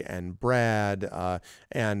 Marie and Brad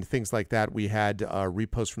and things like that. We had a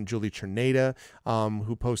repost from Julie Cherneda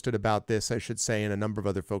who posted about this, I should say, and a number of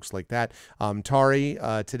other folks like that. Tari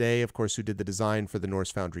today, of course, who did the design for the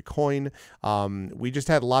Norse Foundry coin. We just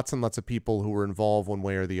had lots and lots of people who were involved one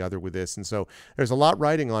way or the other with this, and so there's a lot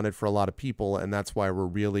riding on it for a lot of people, and that's why we're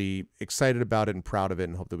really excited about it and proud of it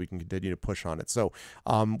and hope that we can continue to push on it. So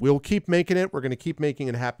we'll keep making it. We're going to keep making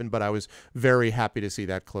it happen, but I was very happy to see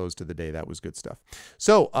that close to the day. That was good stuff.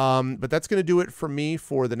 So, but that's going to do it for me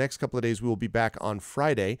for the next couple of days. We will be back on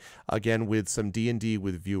Friday again with some D&D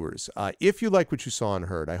with viewers. If you like what you saw and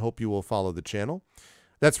heard, I hope you will follow the channel.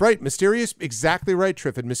 That's right. Exactly right,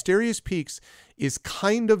 Triffid. Mysterious Peaks is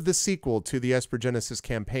kind of the sequel to the Espergenesis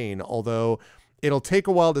campaign, although it'll take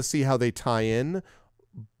a while to see how they tie in,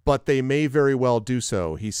 but they may very well do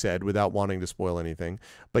so, he said, without wanting to spoil anything.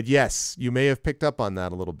 But yes, you may have picked up on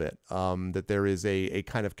that a little bit, that there is a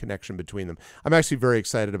kind of connection between them. I'm actually very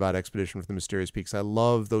excited about Expedition for the Mysterious Peaks. I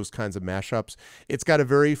love those kinds of mashups. It's got a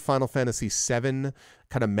very Final Fantasy VII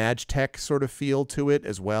kind of Magtech sort of feel to it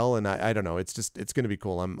as well. And I don't know, it's going to be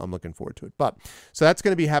cool. I'm looking forward to it. But so that's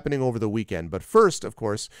going to be happening over the weekend. But first, of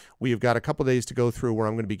course, we've got a couple of days to go through where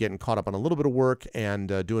I'm going to be getting caught up on a little bit of work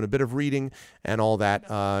and doing a bit of reading and all that.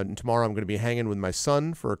 And tomorrow I'm going to be hanging with my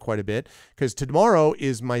son for quite a bit, because tomorrow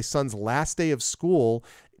is my son's last day of school.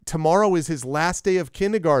 Tomorrow is his last day of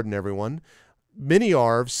kindergarten, everyone. Mini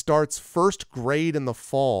Arv starts first grade in the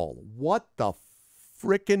fall. What the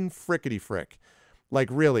frickety frick? Like,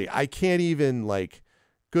 really, I can't even, like,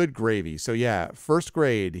 good gravy. So, yeah, first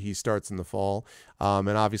grade, he starts in the fall. And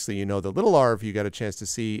obviously, you know, the little Arv you got a chance to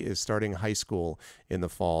see is starting high school in the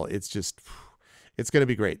fall. It's just, it's going to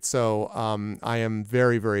be great. So I am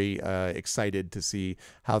very, very excited to see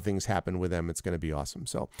how things happen with them. It's going to be awesome.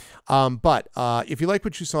 So, but if you like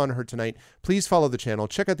what you saw and heard tonight, please follow the channel.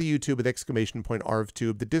 Check out the YouTube with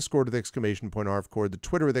 !ArvTube, the Discord with !ArvCord, the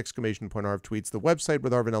Twitter with !Arv tweets, the website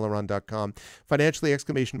with arvaneleron.com, financially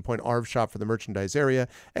 !Arv shop for the merchandise area,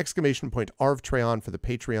 !Arv for the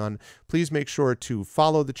Patreon. Please make sure to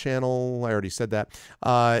follow the channel. I already said that.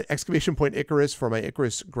 !Icarus for my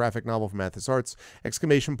Icarus graphic novel from Mathis Arts.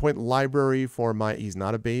 !Library for my, he's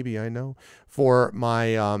not a baby, I know, for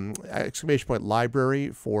my !Library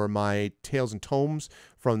for my Tales and Tomes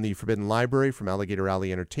from the Forbidden Library from Alligator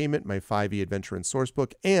Alley Entertainment, my 5e adventure and source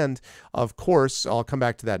book, and of course, I'll come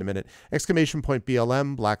back to that in a minute,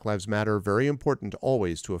 !BLM, Black Lives Matter, very important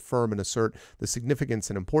always to affirm and assert the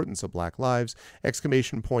significance and importance of Black lives,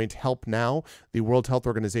 !Help Now, the World Health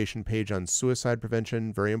Organization page on suicide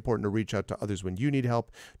prevention, very important to reach out to others when you need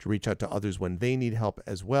help, to reach out to others when they need help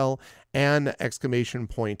as well, and !,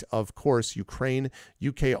 of course, Ukraine,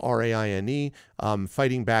 Ukraine,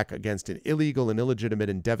 fighting back against an illegal and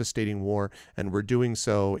illegitimate and devastating war, and we're doing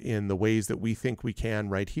so in the ways that we think we can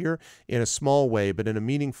right here, in a small way, but in a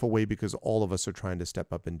meaningful way, because all of us are trying to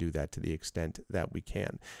step up and do that to the extent that we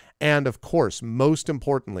can. And of course, most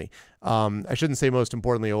importantly, I shouldn't say most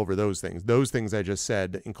importantly over those things I just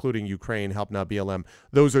said, including Ukraine, Help Now, BLM,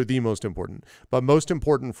 those are the most important, but most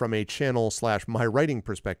important from a channel / my writing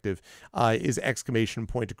perspective is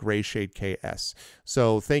 !Gray Shade KS.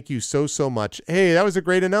 So thank you so much. Hey, that was a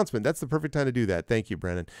great announcement. That's the perfect time to do that. Thank you,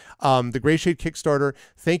 Brandon. The Gray Shade Kickstarter,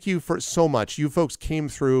 thank you for so much. You folks came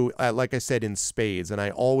through, like I said, in spades, and I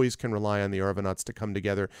always can rely on the Arvanauts to come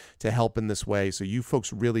together to help in this way. So you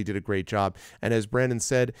folks really did a great job. And as Brandon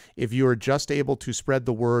said, if if you are just able to spread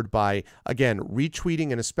the word by, again,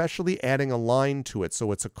 retweeting and especially adding a line to it,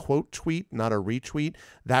 so it's a quote tweet, not a retweet,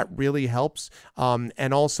 that really helps.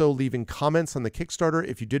 And also leaving comments on the Kickstarter.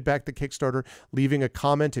 If you did back the Kickstarter, leaving a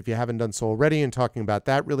comment if you haven't done so already and talking about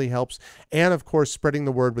that really helps. And of course, spreading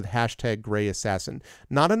the word with hashtag Gray Assassin.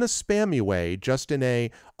 Not in a spammy way, just in a,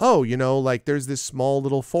 oh, you know, like there's this small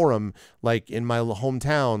little forum like in my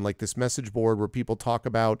hometown, like this message board where people talk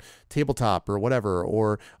about tabletop or whatever,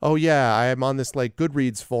 or, oh yeah, I'm on this like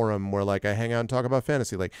Goodreads forum where like I hang out and talk about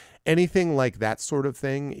fantasy. Like anything like that sort of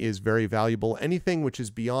thing is very valuable. Anything which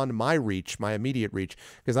is beyond my reach, my immediate reach,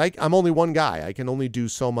 because I'm only one guy. I can only do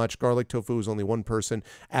so much. Garlic Tofu is only one person.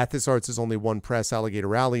 Athos Arts is only one press.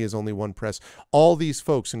 Alligator Alley is only one press. All these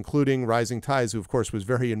folks, including Rising Tides, who of course was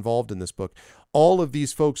very involved in this book, all of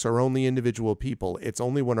these folks are only individual people. It's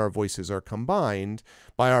only when our voices are combined,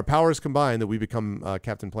 by our powers combined, that we become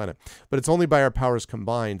Captain Planet. But it's only by our powers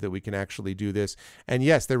combined that we can actually do this. And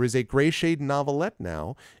yes, there is a Gray Shade novelette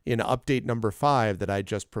now in update number 5 that I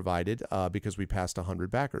just provided because we passed 100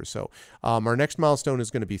 backers. So our next milestone is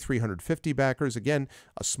going to be 350 backers. Again,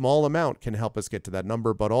 a small amount can help us get to that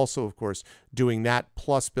number, but also, of course, doing that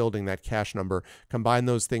plus building that cash number, combine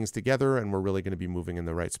those things together, and we're really going to be moving in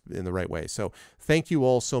the right way. So thank you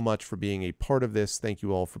all so much for being a part of this. Thank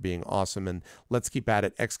you all for being awesome. And let's keep at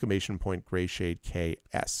it. ! Gray Shade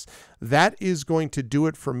KS. That is going to do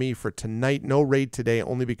it for me for tonight. No raid today,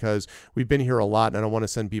 only because we've been here a lot and I don't want to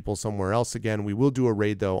send people somewhere else again. We will do a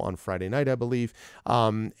raid, though, on Friday night, I believe.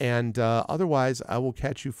 Otherwise, I will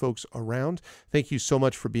catch you folks around. Thank you so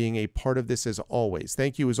much for being a part of this as always.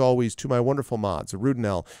 Thank you as always to my wonderful mods,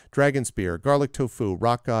 Arudinel, Dragonspear, Garlic Tofu,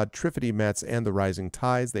 Rock God, Triffity Mets, and the Rising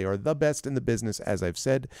Tides. They are the best in the business, as I've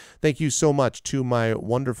said. Thank you so much to my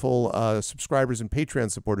wonderful subscribers and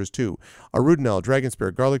Patreon supporters too. Arudinel,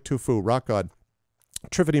 Dragonspear, Garlic Tofu, Rock God,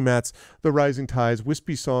 Triffity Mats, The Rising Tides,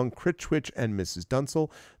 Wispy Song, Crit Twitch, and Mrs.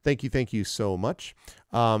 Dunsel. Thank you so much.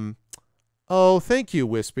 Oh, thank you,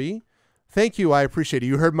 Wispy. Thank you. I appreciate it.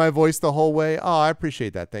 You heard my voice the whole way. Oh, I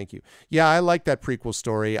appreciate that. Thank you. Yeah, I like that prequel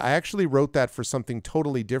story. I actually wrote that for something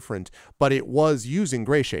totally different, but it was using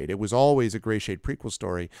Gray Shade. It was always a Gray Shade prequel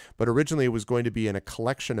story, but originally it was going to be in a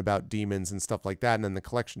collection about demons and stuff like that, and then the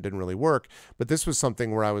collection didn't really work. But this was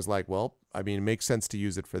something where I was like, well, I mean, it makes sense to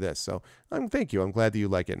use it for this. So thank you. I'm glad that you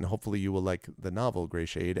like it, and hopefully you will like the novel Gray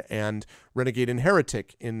Shade and Renegade and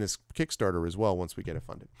Heretic in this Kickstarter as well once we get it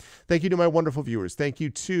funded. Thank you to my wonderful viewers. Thank you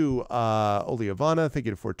to Oliavana. Thank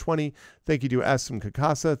you to 420. Thank you to Asum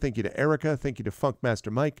Kakasa. Thank you to Erica. Thank you to Funkmaster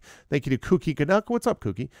Mike. Thank you to Kookie Canuck. What's up,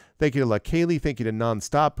 Kookie? Thank you to La Kaylee. Thank you to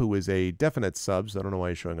Nonstop, who is a definite sub, so I don't know why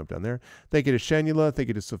he's showing up down there. Thank you to Shanula. Thank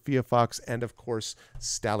you to Sophia Fox. And, of course,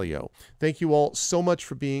 Stalio. Thank you all so much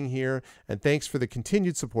for being here. And thanks for the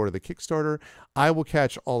continued support of the Kickstarter. I will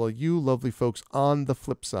catch all of you lovely folks on the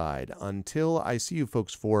flip side. Until I see you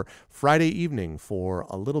folks for Friday evening for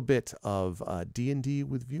a little bit of D&D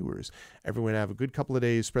with viewers. Everyone have a good couple of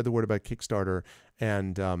days. Spread the word about Kickstarter.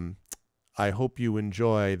 And I hope you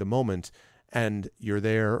enjoy the moment. And you're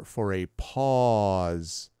there for a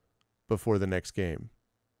pause before the next game.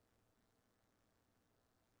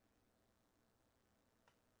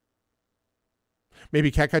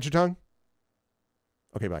 Maybe cat catch your tongue?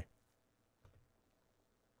 Okay, bye.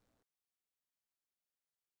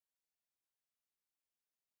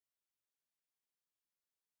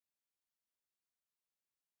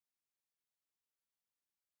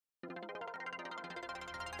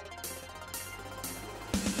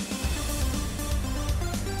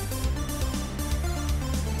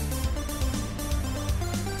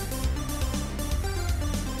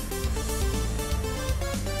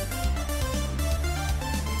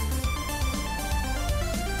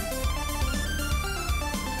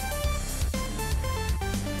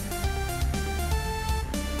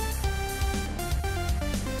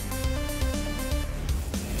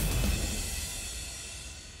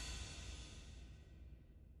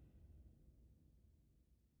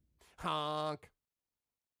 Honk.